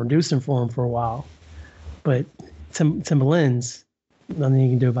Timbaland from producing for him for a while. But Timbaland's, nothing you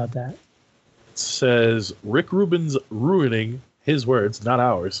can do about that. It says Rick Rubin's ruining his words, not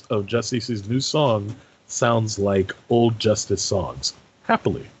ours, of Justice's new song sounds like old Justice songs.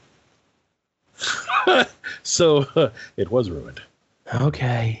 Happily. So it was ruined.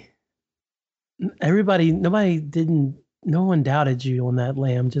 Okay. No one doubted you on that,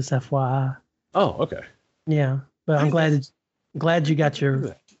 Lamb, just FYI. Oh, okay. Yeah. But I'm glad you got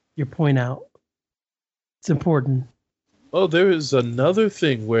your point out. It's important. Oh, there is another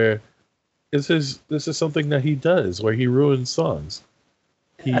thing where this is something that he does where he ruins songs.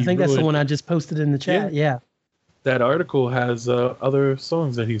 I think that's the one I just posted in the chat. Yeah. That article has other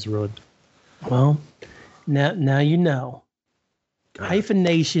songs that he's ruined. Well, now you know. God. Hyphen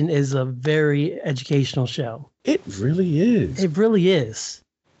Nation is a very educational show. It really is. It really is.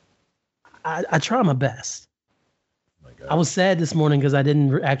 I try my best. Oh my God. I was sad this morning because I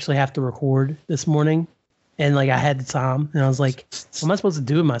didn't actually have to record this morning. And like I had the time. And I was like, what am I supposed to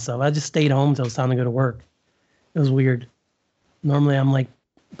do with myself? I just stayed home until it was time to go to work. It was weird. Normally I'm like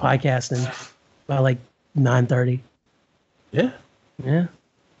podcasting by like 9:30. Yeah. Yeah.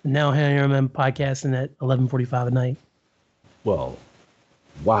 And now here I'm podcasting at 11:45 at night. Well,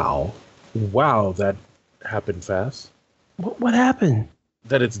 wow, that happened fast. What happened?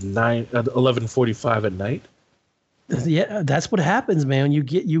 That it's 11:45 at night. Yeah, that's what happens, man. You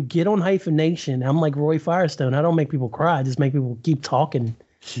get on Hyphen Nation. I'm like Roy Firestone. I don't make people cry. I just make people keep talking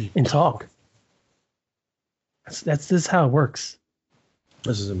and talk. This is how it works.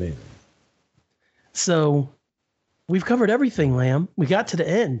 This is amazing. So we've covered everything, Lamb. We got to the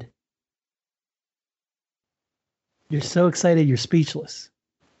end. You're so excited, you're speechless.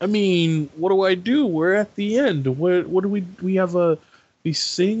 I mean, what do? We're at the end. What do we have we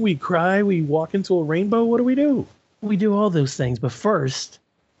sing, we cry, we walk into a rainbow. What do we do? We do all those things. But first,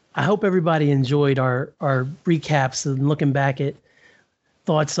 I hope everybody enjoyed our recaps and looking back at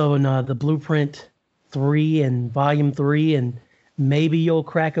thoughts on the Blueprint 3 and Volume 3. And maybe you'll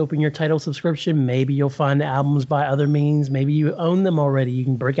crack open your Tidal subscription. Maybe you'll find the albums by other means. Maybe you own them already. You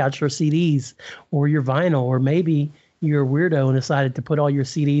can break out your CDs or your vinyl. Or maybe you're a weirdo and decided to put all your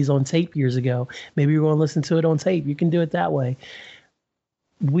CDs on tape years ago. Maybe you're going to listen to it on tape. You can do it that way.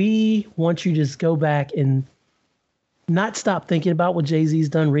 We want you to just go back and not stop thinking about what Jay-Z's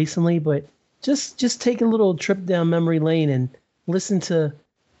done recently, but just take a little trip down memory lane and listen to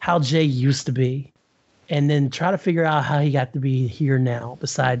how Jay used to be, and then try to figure out how he got to be here now,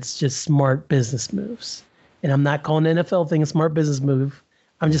 besides just smart business moves. And I'm not calling the NFL thing a smart business move.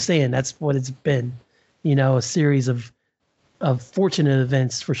 I'm just saying that's what it's been, a series of fortunate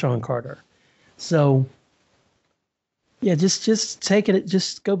events for Sean Carter. So yeah, just take it.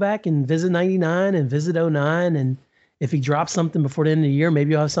 Just go back and visit 99 and visit 09. And if he drops something before the end of the year, maybe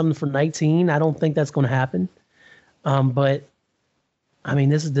you'll have something for 19. I don't think that's going to happen. But I mean,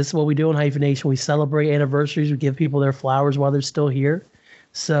 this is what we do in Hyphen Nation. We celebrate anniversaries. We give people their flowers while they're still here.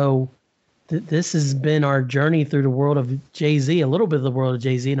 So this has been our journey through the world of Jay-Z, a little bit of the world of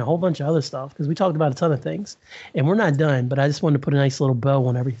Jay-Z, and a whole bunch of other stuff, because we talked about a ton of things. And we're not done, but I just wanted to put a nice little bow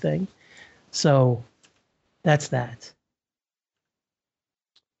on everything. So that's that.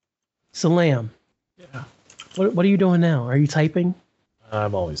 So, Lamb, Yeah. what are you doing now? Are you typing?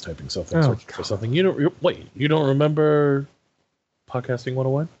 I'm always typing something, Oh, searching for something. You don't remember Podcasting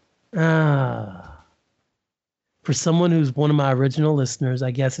 101? For someone who's one of my original listeners,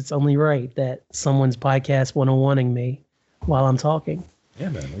 I guess it's only right that someone's podcast 101ing me while I'm talking. Yeah,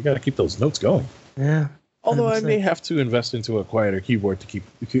 man, we got to keep those notes going. Yeah. Although I 100%. may have to invest into a quieter keyboard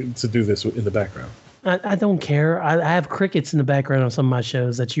to do this in the background. I don't care. I have crickets in the background on some of my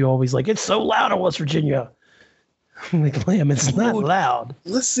shows that you always like. It's so loud in West Virginia. I'm like, Lamb, it's not Dude. loud.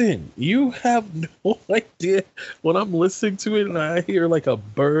 Listen, you have no idea when I'm listening to it and I hear like a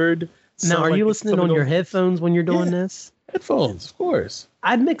bird. Now, sound are like you it's listening coming on your over- headphones when you're doing Yeah. this? Headphones, of course.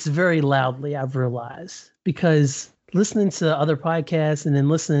 I mix very loudly, I've realized, because listening to other podcasts and then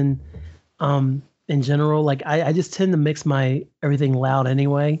listening in general, like I just tend to mix my everything loud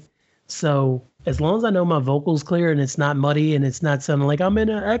anyway. So as long as I know my vocals clear and it's not muddy and it's not sounding like I'm in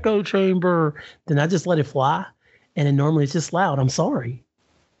an echo chamber, then I just let it fly. And then normally it's just loud. I'm sorry.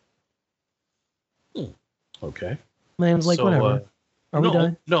 Okay. Lamb's like, So, whatever. Are we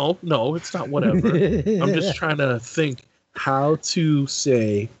done? No, it's not whatever. I'm just trying to think how to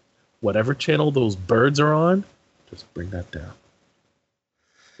say whatever channel those birds are on. Just bring that down.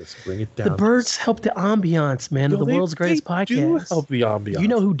 Just bring it down. The birds help the ambiance, man, of the world's greatest They do podcast. help the ambiance. You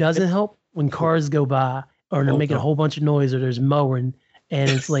know who doesn't help? When cars go by or they're making a whole bunch of noise or there's mowing and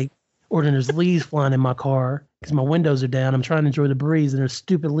it's like, or then there's leaves flying in my car because my windows are down. I'm trying to enjoy the breeze and there's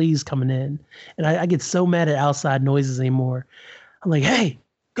stupid leaves coming in. And I get so mad at outside noises anymore. I'm like, hey,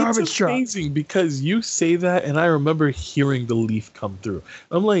 garbage truck. It's amazing because you say that and I remember hearing the leaf come through.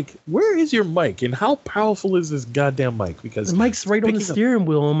 I'm like, where is your mic and how powerful is this goddamn mic? Because the mic's right on the steering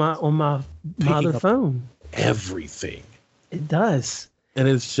wheel on my other phone. Everything. It does. And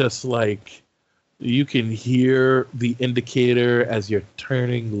it's just like you can hear the indicator as you're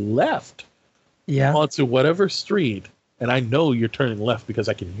turning left onto whatever street. And I know you're turning left because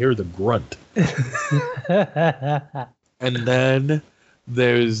I can hear the grunt. And then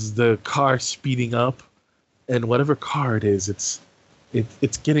there's the car speeding up. And whatever car it is,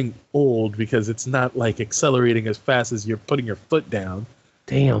 it's getting old because it's not like accelerating as fast as you're putting your foot down.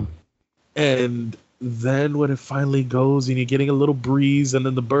 Damn. And then when it finally goes and you're getting a little breeze and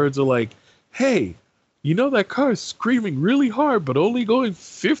then the birds are like, hey, you know that car is screaming really hard but only going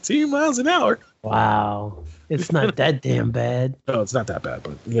 15 miles an hour. Wow. It's not that damn bad. No, it's not that bad,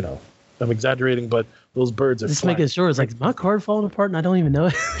 but you know, I'm exaggerating, but those birds are just making sure. It's like, is my car falling apart and I don't even know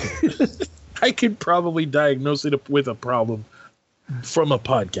it? I could probably diagnose it with a problem from a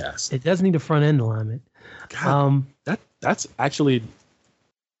podcast. It does need a front end alignment. God, that's actually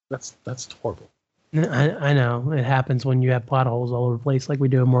that's horrible. I know it happens when you have potholes all over the place, like we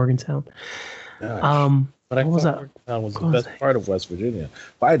do in Morgantown. But I thought Morgantown was the best part of West Virginia.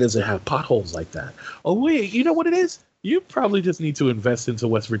 Why does it have potholes like that? Oh wait, you know what it is? You probably just need to invest into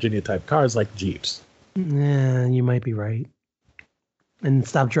West Virginia type cars like Jeeps. Yeah, you might be right. And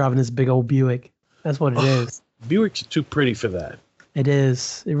stop driving this big old Buick. That's what it is. Buick's too pretty for that. It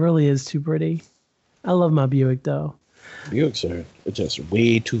is. It really is too pretty. I love my Buick though. Buicks are just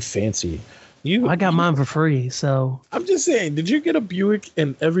way too fancy. I got mine for free, so. I'm just saying, did you get a Buick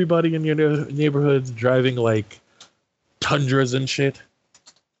and everybody in your neighborhood's driving like Tundras and shit?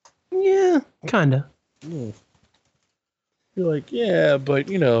 Yeah, kinda. You're like, yeah, but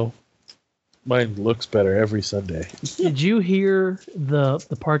you know, mine looks better every Sunday. Did you hear the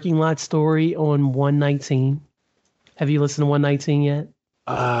parking lot story on 119? Have you listened to 119 yet?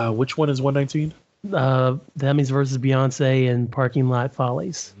 Which one is 119? The Emmys versus Beyonce and Parking Lot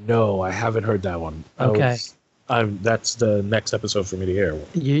Follies. No, I haven't heard that one. Okay. That's the next episode for me to hear.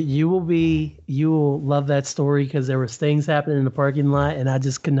 You will love that story because there was things happening in the parking lot and I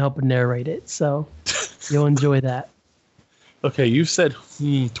just couldn't help but narrate it. So you'll enjoy that. Okay, you said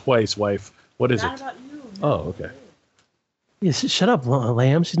twice, wife. What is Not it? about you. Oh, okay. Yeah, shut up,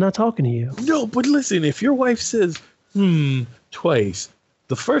 Lamb. She's not talking to you. No, but listen, if your wife says twice,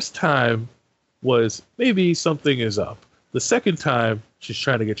 the first time was maybe something is up. The second time, she's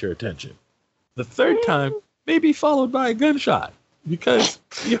trying to get your attention. The third time, maybe followed by a gunshot because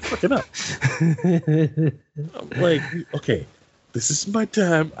you're fucking up. I'm like, okay, this is my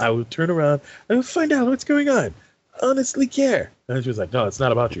time. I will turn around and will find out what's going on. Honestly care. And she was like, no, it's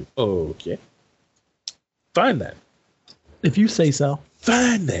not about you. Okay. Fine then. If you say so.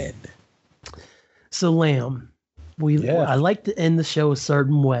 Fine then. So, Lamb, I like to end the show a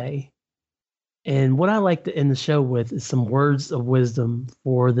certain way. And what I like to end the show with is some words of wisdom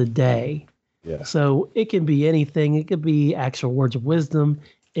for the day. Yeah. So it can be anything. It could be actual words of wisdom.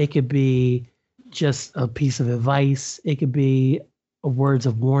 It could be just a piece of advice. It could be words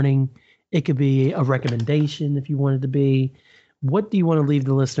of warning. It could be a recommendation if you want it to be. What do you want to leave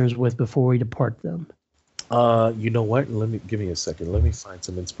the listeners with before we depart them? You know what? Give me a second. Let me find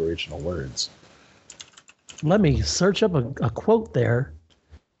some inspirational words. Let me search up a quote there.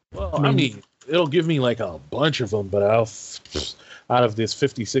 Well, I mean, it'll give me like a bunch of them, but out of this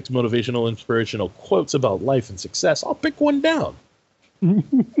 56 motivational, inspirational quotes about life and success, I'll pick one down. I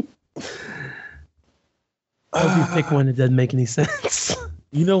hope you pick one that doesn't make any sense.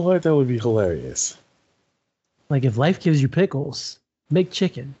 You know what? That would be hilarious. Like, if life gives you pickles, make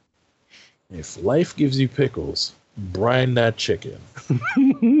chicken. If life gives you pickles, brine that chicken.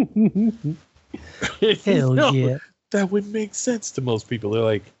 Hell yeah. That would make sense to most people. They're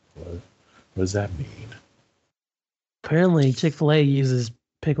like, what does that mean? Apparently, Chick-fil-A uses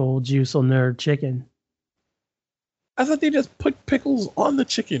pickle juice on their chicken. I thought they just put pickles on the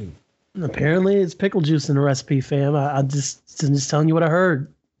chicken. Apparently, it's pickle juice in the recipe, fam. I'm just telling you what I heard.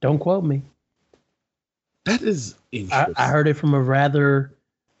 Don't quote me. That is interesting. I heard it from a rather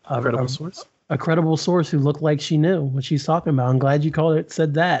credible source. a credible source who looked like she knew what she's talking about. I'm glad you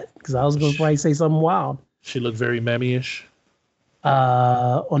said that, because I was going to probably say something wild. She looked very mammy-ish.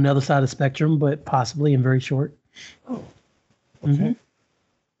 On the other side of the spectrum, but possibly and very short. Oh, okay.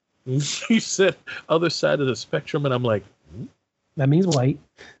 You said other side of the spectrum, and I'm like, that means white.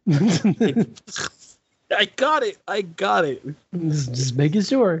 I got it. Just making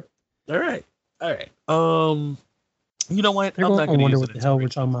sure. All right. You know what? They're I'm going not to going to wonder use what the hell we're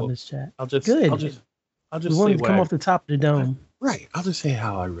talking about in this chat. I'll just Good. I'll just we say wanted to come what off the top of the dome. Right. I'll just say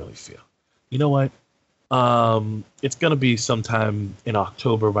how I really feel. You know what? It's going to be sometime in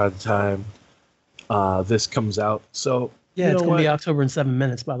October by the time this comes out. So yeah, it's going to be October in 7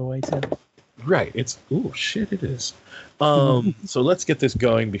 minutes, by the way, too. Right. It is. So let's get this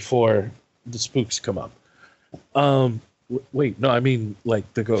going before the spooks come up. Wait, no, I mean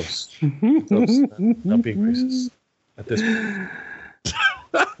like the ghosts. Ghosts, not being racist at this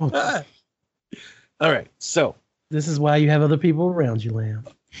point. All right, so this is why you have other people around you, Lamb.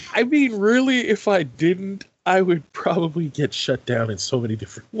 I mean, really, if I didn't, I would probably get shut down in so many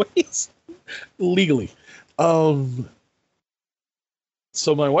different ways legally.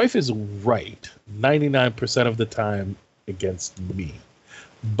 So my wife is right 99% of the time against me,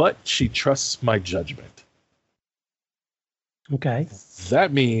 but she trusts my judgment. Okay.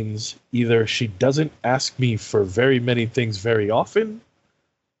 That means either she doesn't ask me for very many things very often,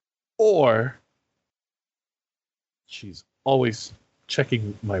 or she's always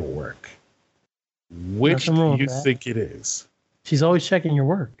checking my work. Which do you think it is? She's always checking your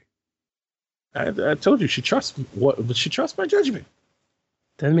work. I told you she trusts my judgment.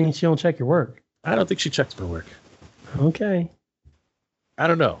 Doesn't mean she don't check your work. I don't think she checks my work. Okay. I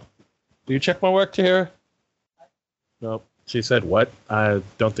don't know. Do you check my work, Tahira? Nope. She said what? I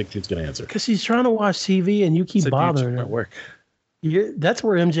don't think she's going to answer. Because she's trying to watch TV and you keep bothering her. My work. That's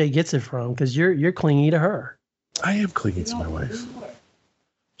where MJ gets it from, because you're clingy to her. I am clingy to my wife.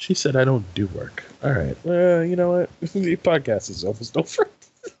 She said I don't do work. All right. Well, you know what? The podcast is almost over.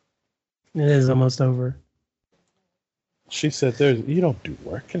 It is almost over. She said, you don't do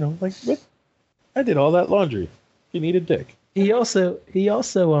work. You know, like, what? I did all that laundry. You need a dick. He also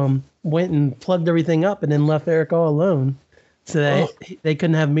went and plugged everything up and then left Eric all alone, so that they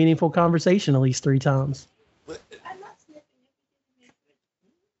couldn't have meaningful conversation at least 3 times.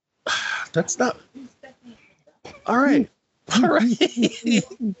 That's not. All right.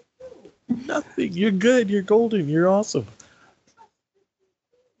 Nothing. You're good. You're golden. You're awesome.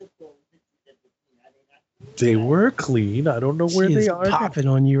 They were clean. I don't know where they are. Popping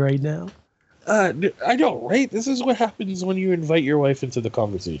on you right now. I know, right? This is what happens when you invite your wife into the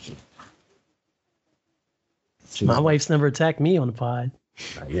conversation. My wife's never attacked me on the pod.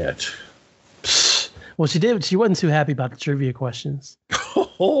 Not yet. Well, she did. She wasn't too happy about the trivia questions.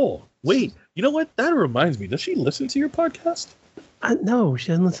 Oh, wait. You know what? That reminds me. Does she listen to your podcast? No, she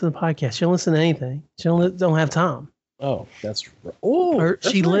doesn't listen to the podcast. She don't listen to anything. She don't have time. Oh, that's right. Oh,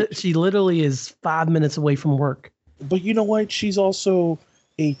 she literally is 5 minutes away from work. But you know what? She's also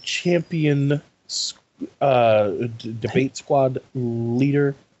a champion debate squad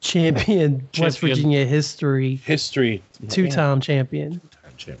leader. Champion West Virginia history. 2-time champion.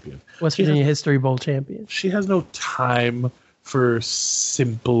 West Virginia History Bowl champion. She has no time for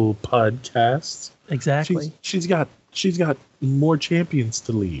simple podcasts. Exactly. She's got more champions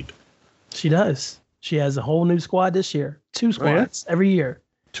to lead. She does. She has a whole new squad this year. 2 squads every year.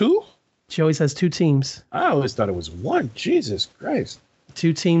 2? She always has 2 teams. I always thought it was 1. Jesus Christ.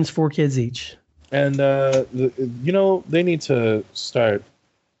 2 teams, 4 kids each. And they need to start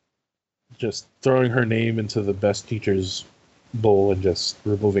just throwing her name into the best teachers bowl and just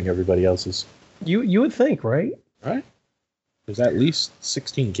removing everybody else's. You would think, right? Right? There's at least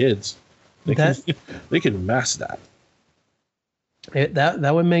 16 kids. They can mass that.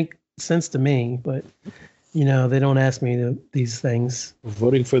 That would make sense to me, but they don't ask me these things.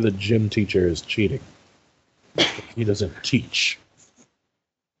 Voting for the gym teacher is cheating. He doesn't teach.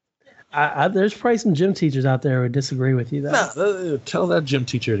 There's probably some gym teachers out there who would disagree with you, though. Nah, tell that gym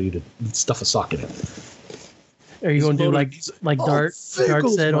teacher to stuff a sock in it. Are you going to do like Dart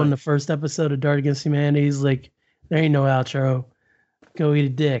said on the first episode of Dart Against Humanity? He's like, there ain't no outro. Go eat a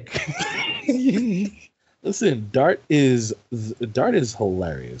dick. Listen, Dart is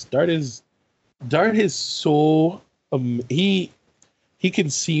hilarious. Dart is so he can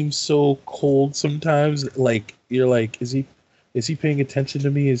seem so cold sometimes. Like you're like, is he paying attention to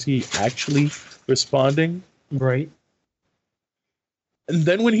me? Is he actually responding? Right. And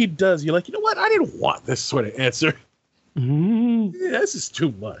then when he does, you're like, you know what? I didn't want this sort of answer. Mm-hmm. Yeah, this is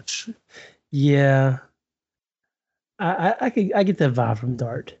too much. Yeah. I get that vibe from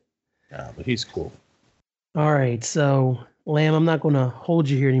Dart. Yeah, but he's cool. All right, so Lamb, I'm not going to hold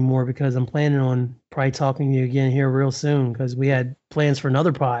you here anymore because I'm planning on probably talking to you again here real soon because we had plans for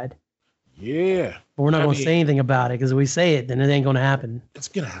another pod. Yeah. But we're not going to say anything about it because if we say it, then it ain't going to happen. It's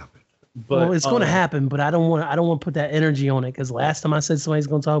gonna happen. But Well, it's going to happen, but I don't want to put that energy on it because last time I said somebody's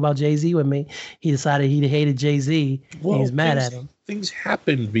going to talk about Jay-Z with me, he decided he hated Jay-Z. Well, he was mad at him. Things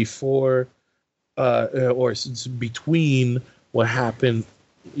happened before, or between what happened,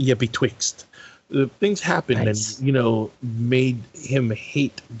 betwixt. Things happened and, made him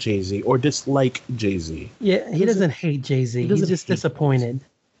hate Jay-Z or dislike Jay-Z. Yeah, he doesn't hate Jay-Z. He's just disappointed.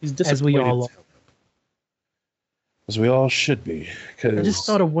 He's disappointed. As we all are. As we all should be. I just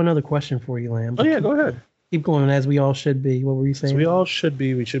thought of one other question for you, Lamb. Oh, yeah, go ahead. Keep going, as we all should be. What were you saying? As we all should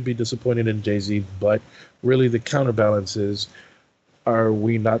be. We should be disappointed in Jay-Z, but really the counterbalance is, are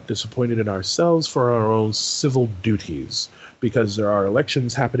we not disappointed in ourselves for our own civil duties? Because there are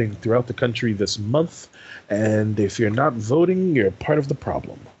elections happening throughout the country this month, and if you're not voting, you're part of the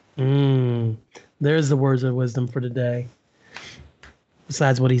problem. There's the words of wisdom for today.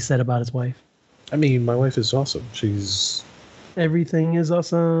 Besides what he said about his wife. I mean, my wife is awesome. Everything is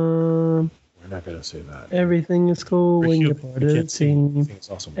awesome. We're not going to say that. Everything is cool when you're part of the team.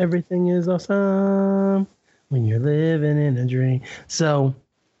 Awesome. Everything is awesome when you're living in a dream. So,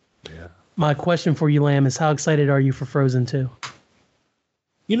 yeah. My question for you, Lamb, is how excited are you for Frozen 2?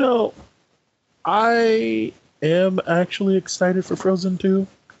 I am actually excited for Frozen 2.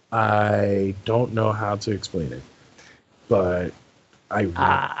 I don't know how to explain it, but I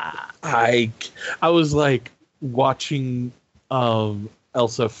was like watching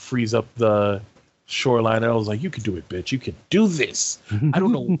Elsa freeze up the shoreline, and I was like, "You can do it, bitch! You can do this! I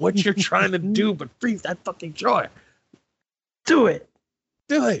don't know what you're trying to do, but freeze that fucking shore! Do it!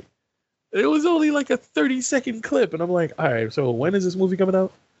 Do it!" It was only like a 30-second clip, and I'm like, "All right, so when is this movie coming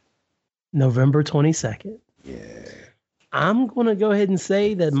out?" November 22nd. Yeah. I'm gonna go ahead and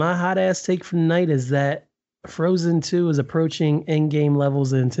say that my hot ass take for tonight is that Frozen 2 is approaching Endgame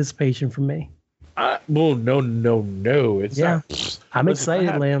levels of anticipation for me. Well, no. It's not. I'm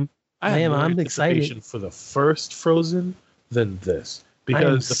excited, Lamb. I'm excited for the first Frozen than this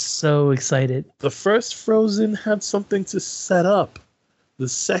because I'm so excited. The first Frozen had something to set up. The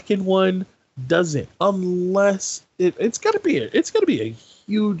second one doesn't, unless it's got to be a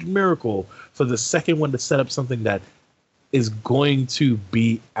huge miracle for the second one to set up something that is going to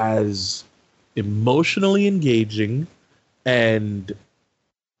be as emotionally engaging and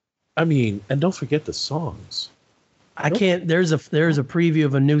don't forget the songs. There's a preview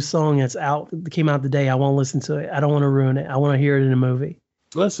of a new song that came out today. I won't listen to it. I don't want to ruin it. I want to hear it in a movie.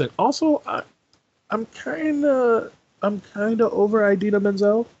 Listen, also I'm kind of over Idina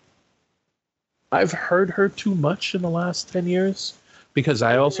Menzel. I've heard her too much in the last 10 years because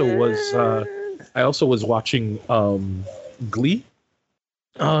I also was watching Glee.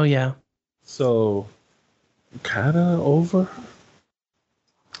 Oh yeah. So kind of over.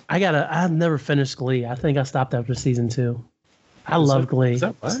 I've never finished Glee. I think I stopped after season 2. I love Glee. Is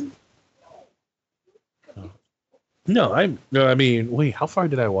that right? No, I mean, wait, how far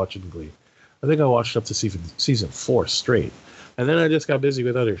did I watch in Glee? I think I watched up to season 4 straight. And then I just got busy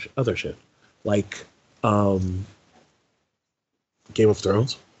with other shit. Like Game of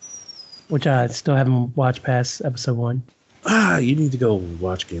Thrones. Which I still haven't watched past episode 1. You need to go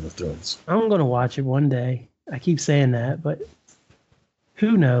watch Game of Thrones. I'm going to watch it one day. I keep saying that, but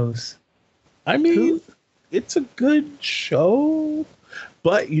who knows? I mean, it's a good show,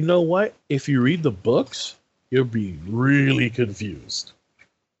 but you know what? If you read the books, you'll be really confused.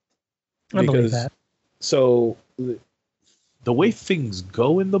 I believe that. So the way things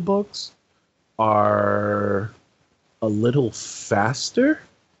go in the books are a little faster,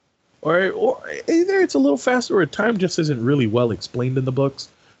 or either it's a little faster or time just isn't really well explained in the books,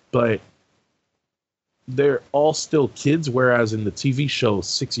 but they're all still kids, whereas in the TV show,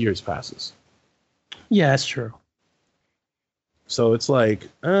 6 years passes. Yeah, that's true. So it's like,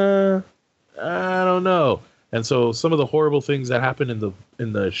 I don't know. And so some of the horrible things that happen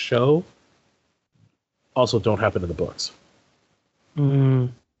in the show also don't happen in the books. I'll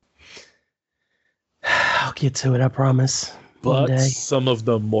get to it, I promise. But some of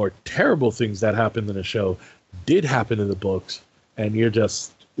the more terrible things that happened in the show did happen in the books, and you're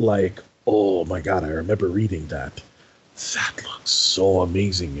just like, oh my God, I remember reading that. That looks so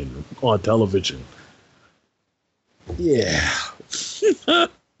amazing on television. Yeah.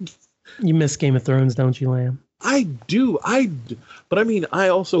 You miss Game of Thrones, don't you, Lamb? I do. But I mean, I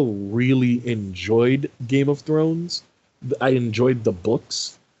also really enjoyed Game of Thrones. I enjoyed the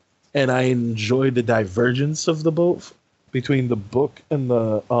books, and I enjoyed the divergence of the both. between the book and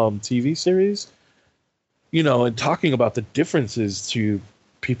the TV series, and talking about the differences to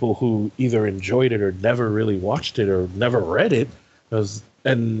people who either enjoyed it or never really watched it or never read it. I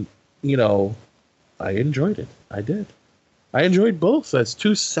enjoyed it. I did. I enjoyed both. That's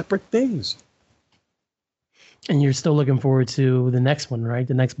two separate things. And you're still looking forward to the next one, right?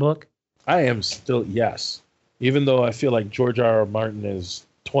 The next book? I am still, yes. Even though I feel like George R.R. Martin is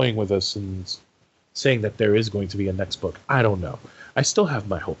toying with us and saying that there is going to be a next book. I don't know. I still have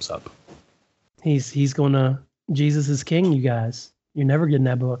my hopes up. He's going to... Jesus is King, you guys. You're never getting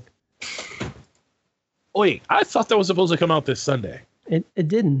that book. Wait, I thought that was supposed to come out this Sunday. It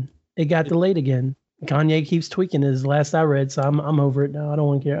didn't. It got delayed again. Kanye keeps tweaking it. Last I read, so I'm over it now. I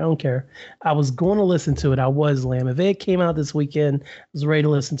don't care. I was going to listen to it. I was, Lamb. If it came out this weekend, I was ready to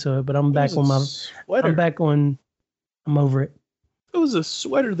listen to it. But I'm back on my sweater. I'm over it. It was a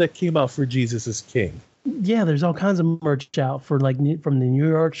sweater that came out for Jesus is King. Yeah, there's all kinds of merch out for from the New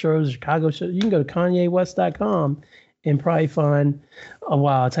York shows, Chicago shows. You can go to KanyeWest.com and probably find. Oh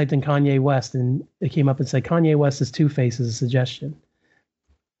wow! I typed in Kanye West and it came up and said Kanye West is Two-Face as a suggestion.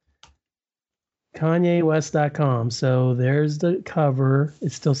 KanyeWest.com. So there's the cover.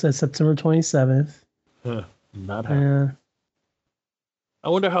 It still says September 27th. Not happening. I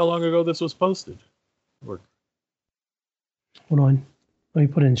wonder how long ago this was posted. Hold on. Let me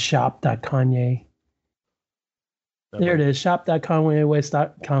put in shop.kanye. There it is.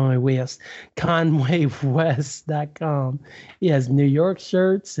 Conwaywest.com. He has New York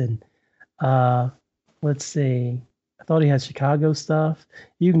shirts and let's see. I thought he had Chicago stuff.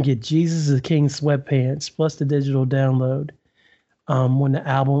 You can get Jesus is King sweatpants plus the digital download when the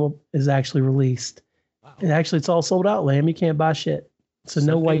album is actually released. Wow. And actually, it's all sold out, Lamb. You can't buy shit. So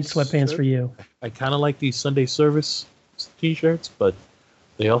no white sweatpants for you. I kind of like these Sunday service T-shirts, but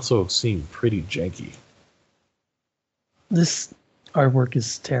they also seem pretty janky. This artwork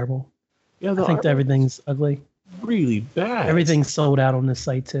is terrible. Yeah, I think everything's ugly. Really bad. Everything's sold out on this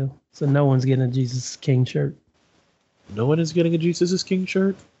site too, so no one's getting a Jesus King shirt. No one is getting a Jesus is King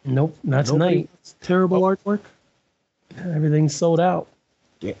shirt? Nope, not tonight. Terrible artwork? Everything's sold out.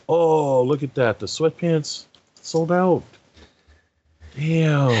 Yeah. Oh, look at that. The sweatpants sold out.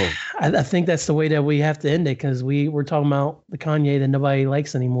 Damn. I think that's the way that we have to end it because we're talking about the Kanye that nobody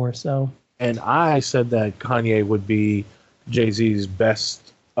likes anymore. So. And I said that Kanye would be Jay-Z's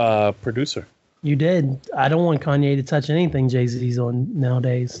best producer. You did. I don't want Kanye to touch anything Jay-Z's on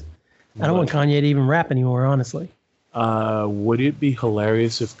nowadays. I don't want Kanye to even rap anymore, honestly. Would it be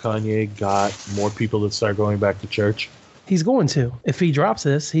hilarious if Kanye got more people to start going back to church? He's going to. If he drops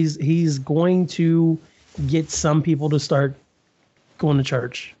this, he's going to get some people to start going to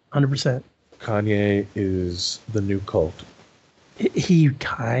church. 100%. Kanye is the new cult. He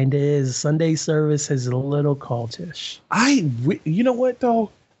kind of is. Sunday service is a little cultish. You know what though?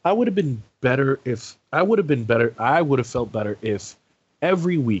 I would have felt better if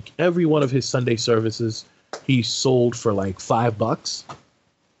every week, every one of his Sunday services, he sold for like $5,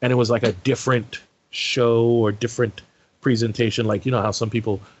 and it was like a different show or different presentation. Like, you know how some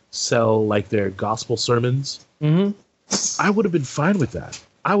people sell like their gospel sermons? Mm-hmm. I would have been fine with that.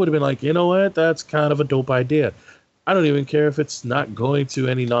 I would have been like, you know what? That's kind of a dope idea. I don't even care if it's not going to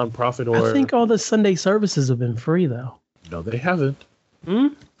any nonprofit or... I think all the Sunday services have been free, though. No, they haven't. Hmm?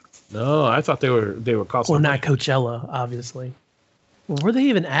 No, I thought they were costing... Well, not Coachella, obviously. Were they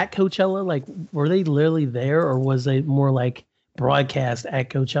even at Coachella? Like, were they literally there, or was they more like broadcast at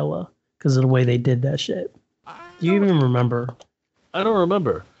Coachella because of the way they did that shit? Do you even remember? I don't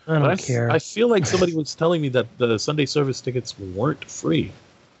remember. I don't care. I feel like somebody was telling me that the Sunday service tickets weren't free.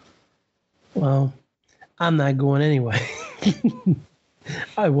 Well, I'm not going anyway.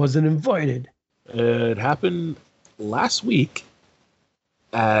 I wasn't invited. It happened last week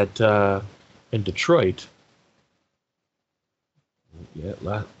in Detroit.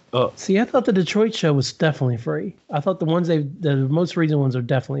 Yeah. See, I thought the Detroit show was definitely free. I thought the most recent ones are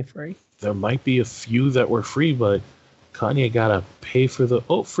definitely free. There might be a few that were free, but Kanye gotta pay for the...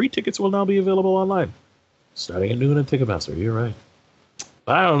 Oh, free tickets will now be available online, starting at noon at Ticketmaster. You're right.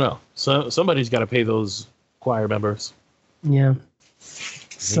 But I don't know. So somebody's got to pay those choir members. Yeah.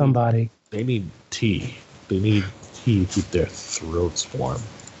 Somebody. They need tea. They need tea to keep their throats warm.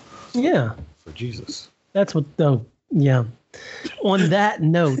 Yeah. For Jesus. That's what... Yeah. On that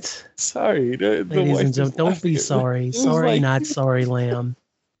note... Sorry. Ladies and gentlemen, don't be sorry. Sorry, not sorry, Lamb.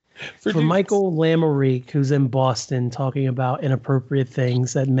 For Michael Lamarique, who's in Boston talking about inappropriate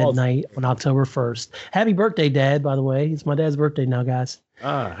things at midnight on October 1st. Happy birthday, Dad, by the way. It's my dad's birthday now, guys.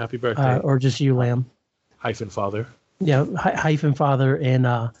 Happy birthday. Or just you, Lamb. Hyphen father. Yeah, hyphen father. And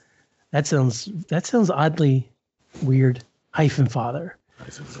that sounds oddly Weird. Hyphen father.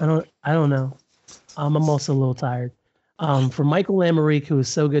 I don't know. I'm also a little tired. For Michael Lamarique, who was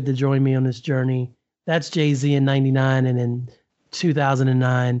so good to join me on this journey, that's Jay-Z in 99 and in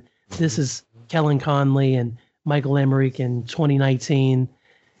 2009. This is Kellen Conley and Michael Lamarique in 2019.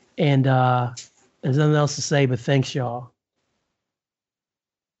 And there's nothing else to say, but thanks, y'all.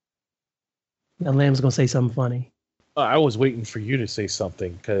 Now, Lamb's going to say something funny. I was waiting for you to say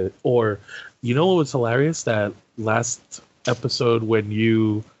something. Or, you know what was hilarious? That last episode when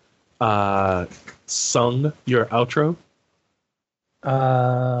you sung your outro?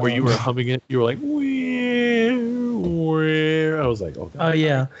 Where you were humming it. You were like, where? I was like, oh, God. Oh,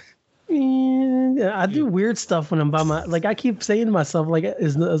 yeah. I do weird stuff when I'm by my, like, I keep saying to myself, like,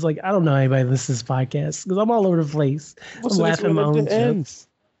 it's like, I don't know anybody listens to this podcast because I'm all over the place. I'm laughing at my own jokes.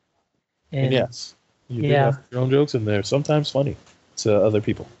 And yes, you do have your own jokes, and they're sometimes funny to other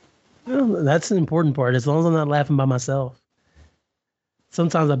people. Well, that's an important part, as long as I'm not laughing by myself.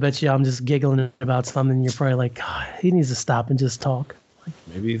 Sometimes I bet you I'm just giggling about something, and you're probably like, God, he needs to stop and just talk. Like,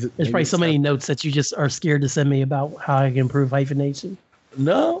 there's probably so many notes that you just are scared to send me about how I can improve hyphenation.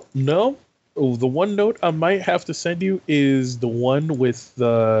 No. Oh, the one note I might have to send you is the one with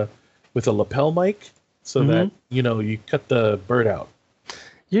a lapel mic, so that you cut the bird out.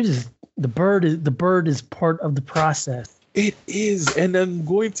 You're just the bird is part of the process. It is, and I'm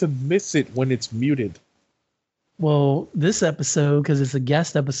going to miss it when it's muted. Well, this episode, because it's a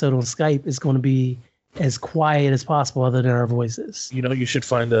guest episode on Skype, is going to be as quiet as possible, other than our voices. You should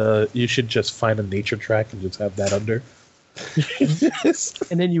just find a nature track and just have that under.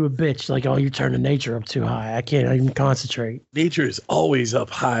 And then you would bitch like, "Oh, you're turning nature up too high. I can't even concentrate." Nature is always up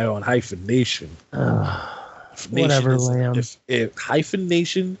high on hyphenation. Whatever, Lamb. If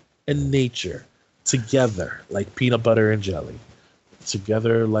hyphenation and nature together, like peanut butter and jelly,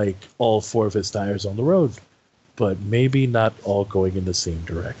 together like all four of his tires on the road, but maybe not all going in the same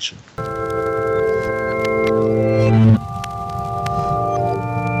direction.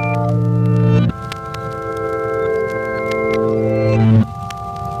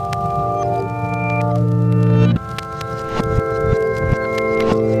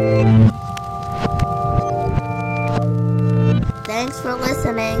 Thanks for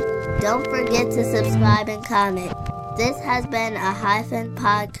listening. Don't forget to subscribe and comment. This has been a Hyphen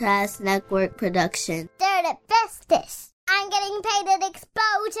Podcast Network production. They're the bestest. I'm getting paid at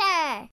exposure.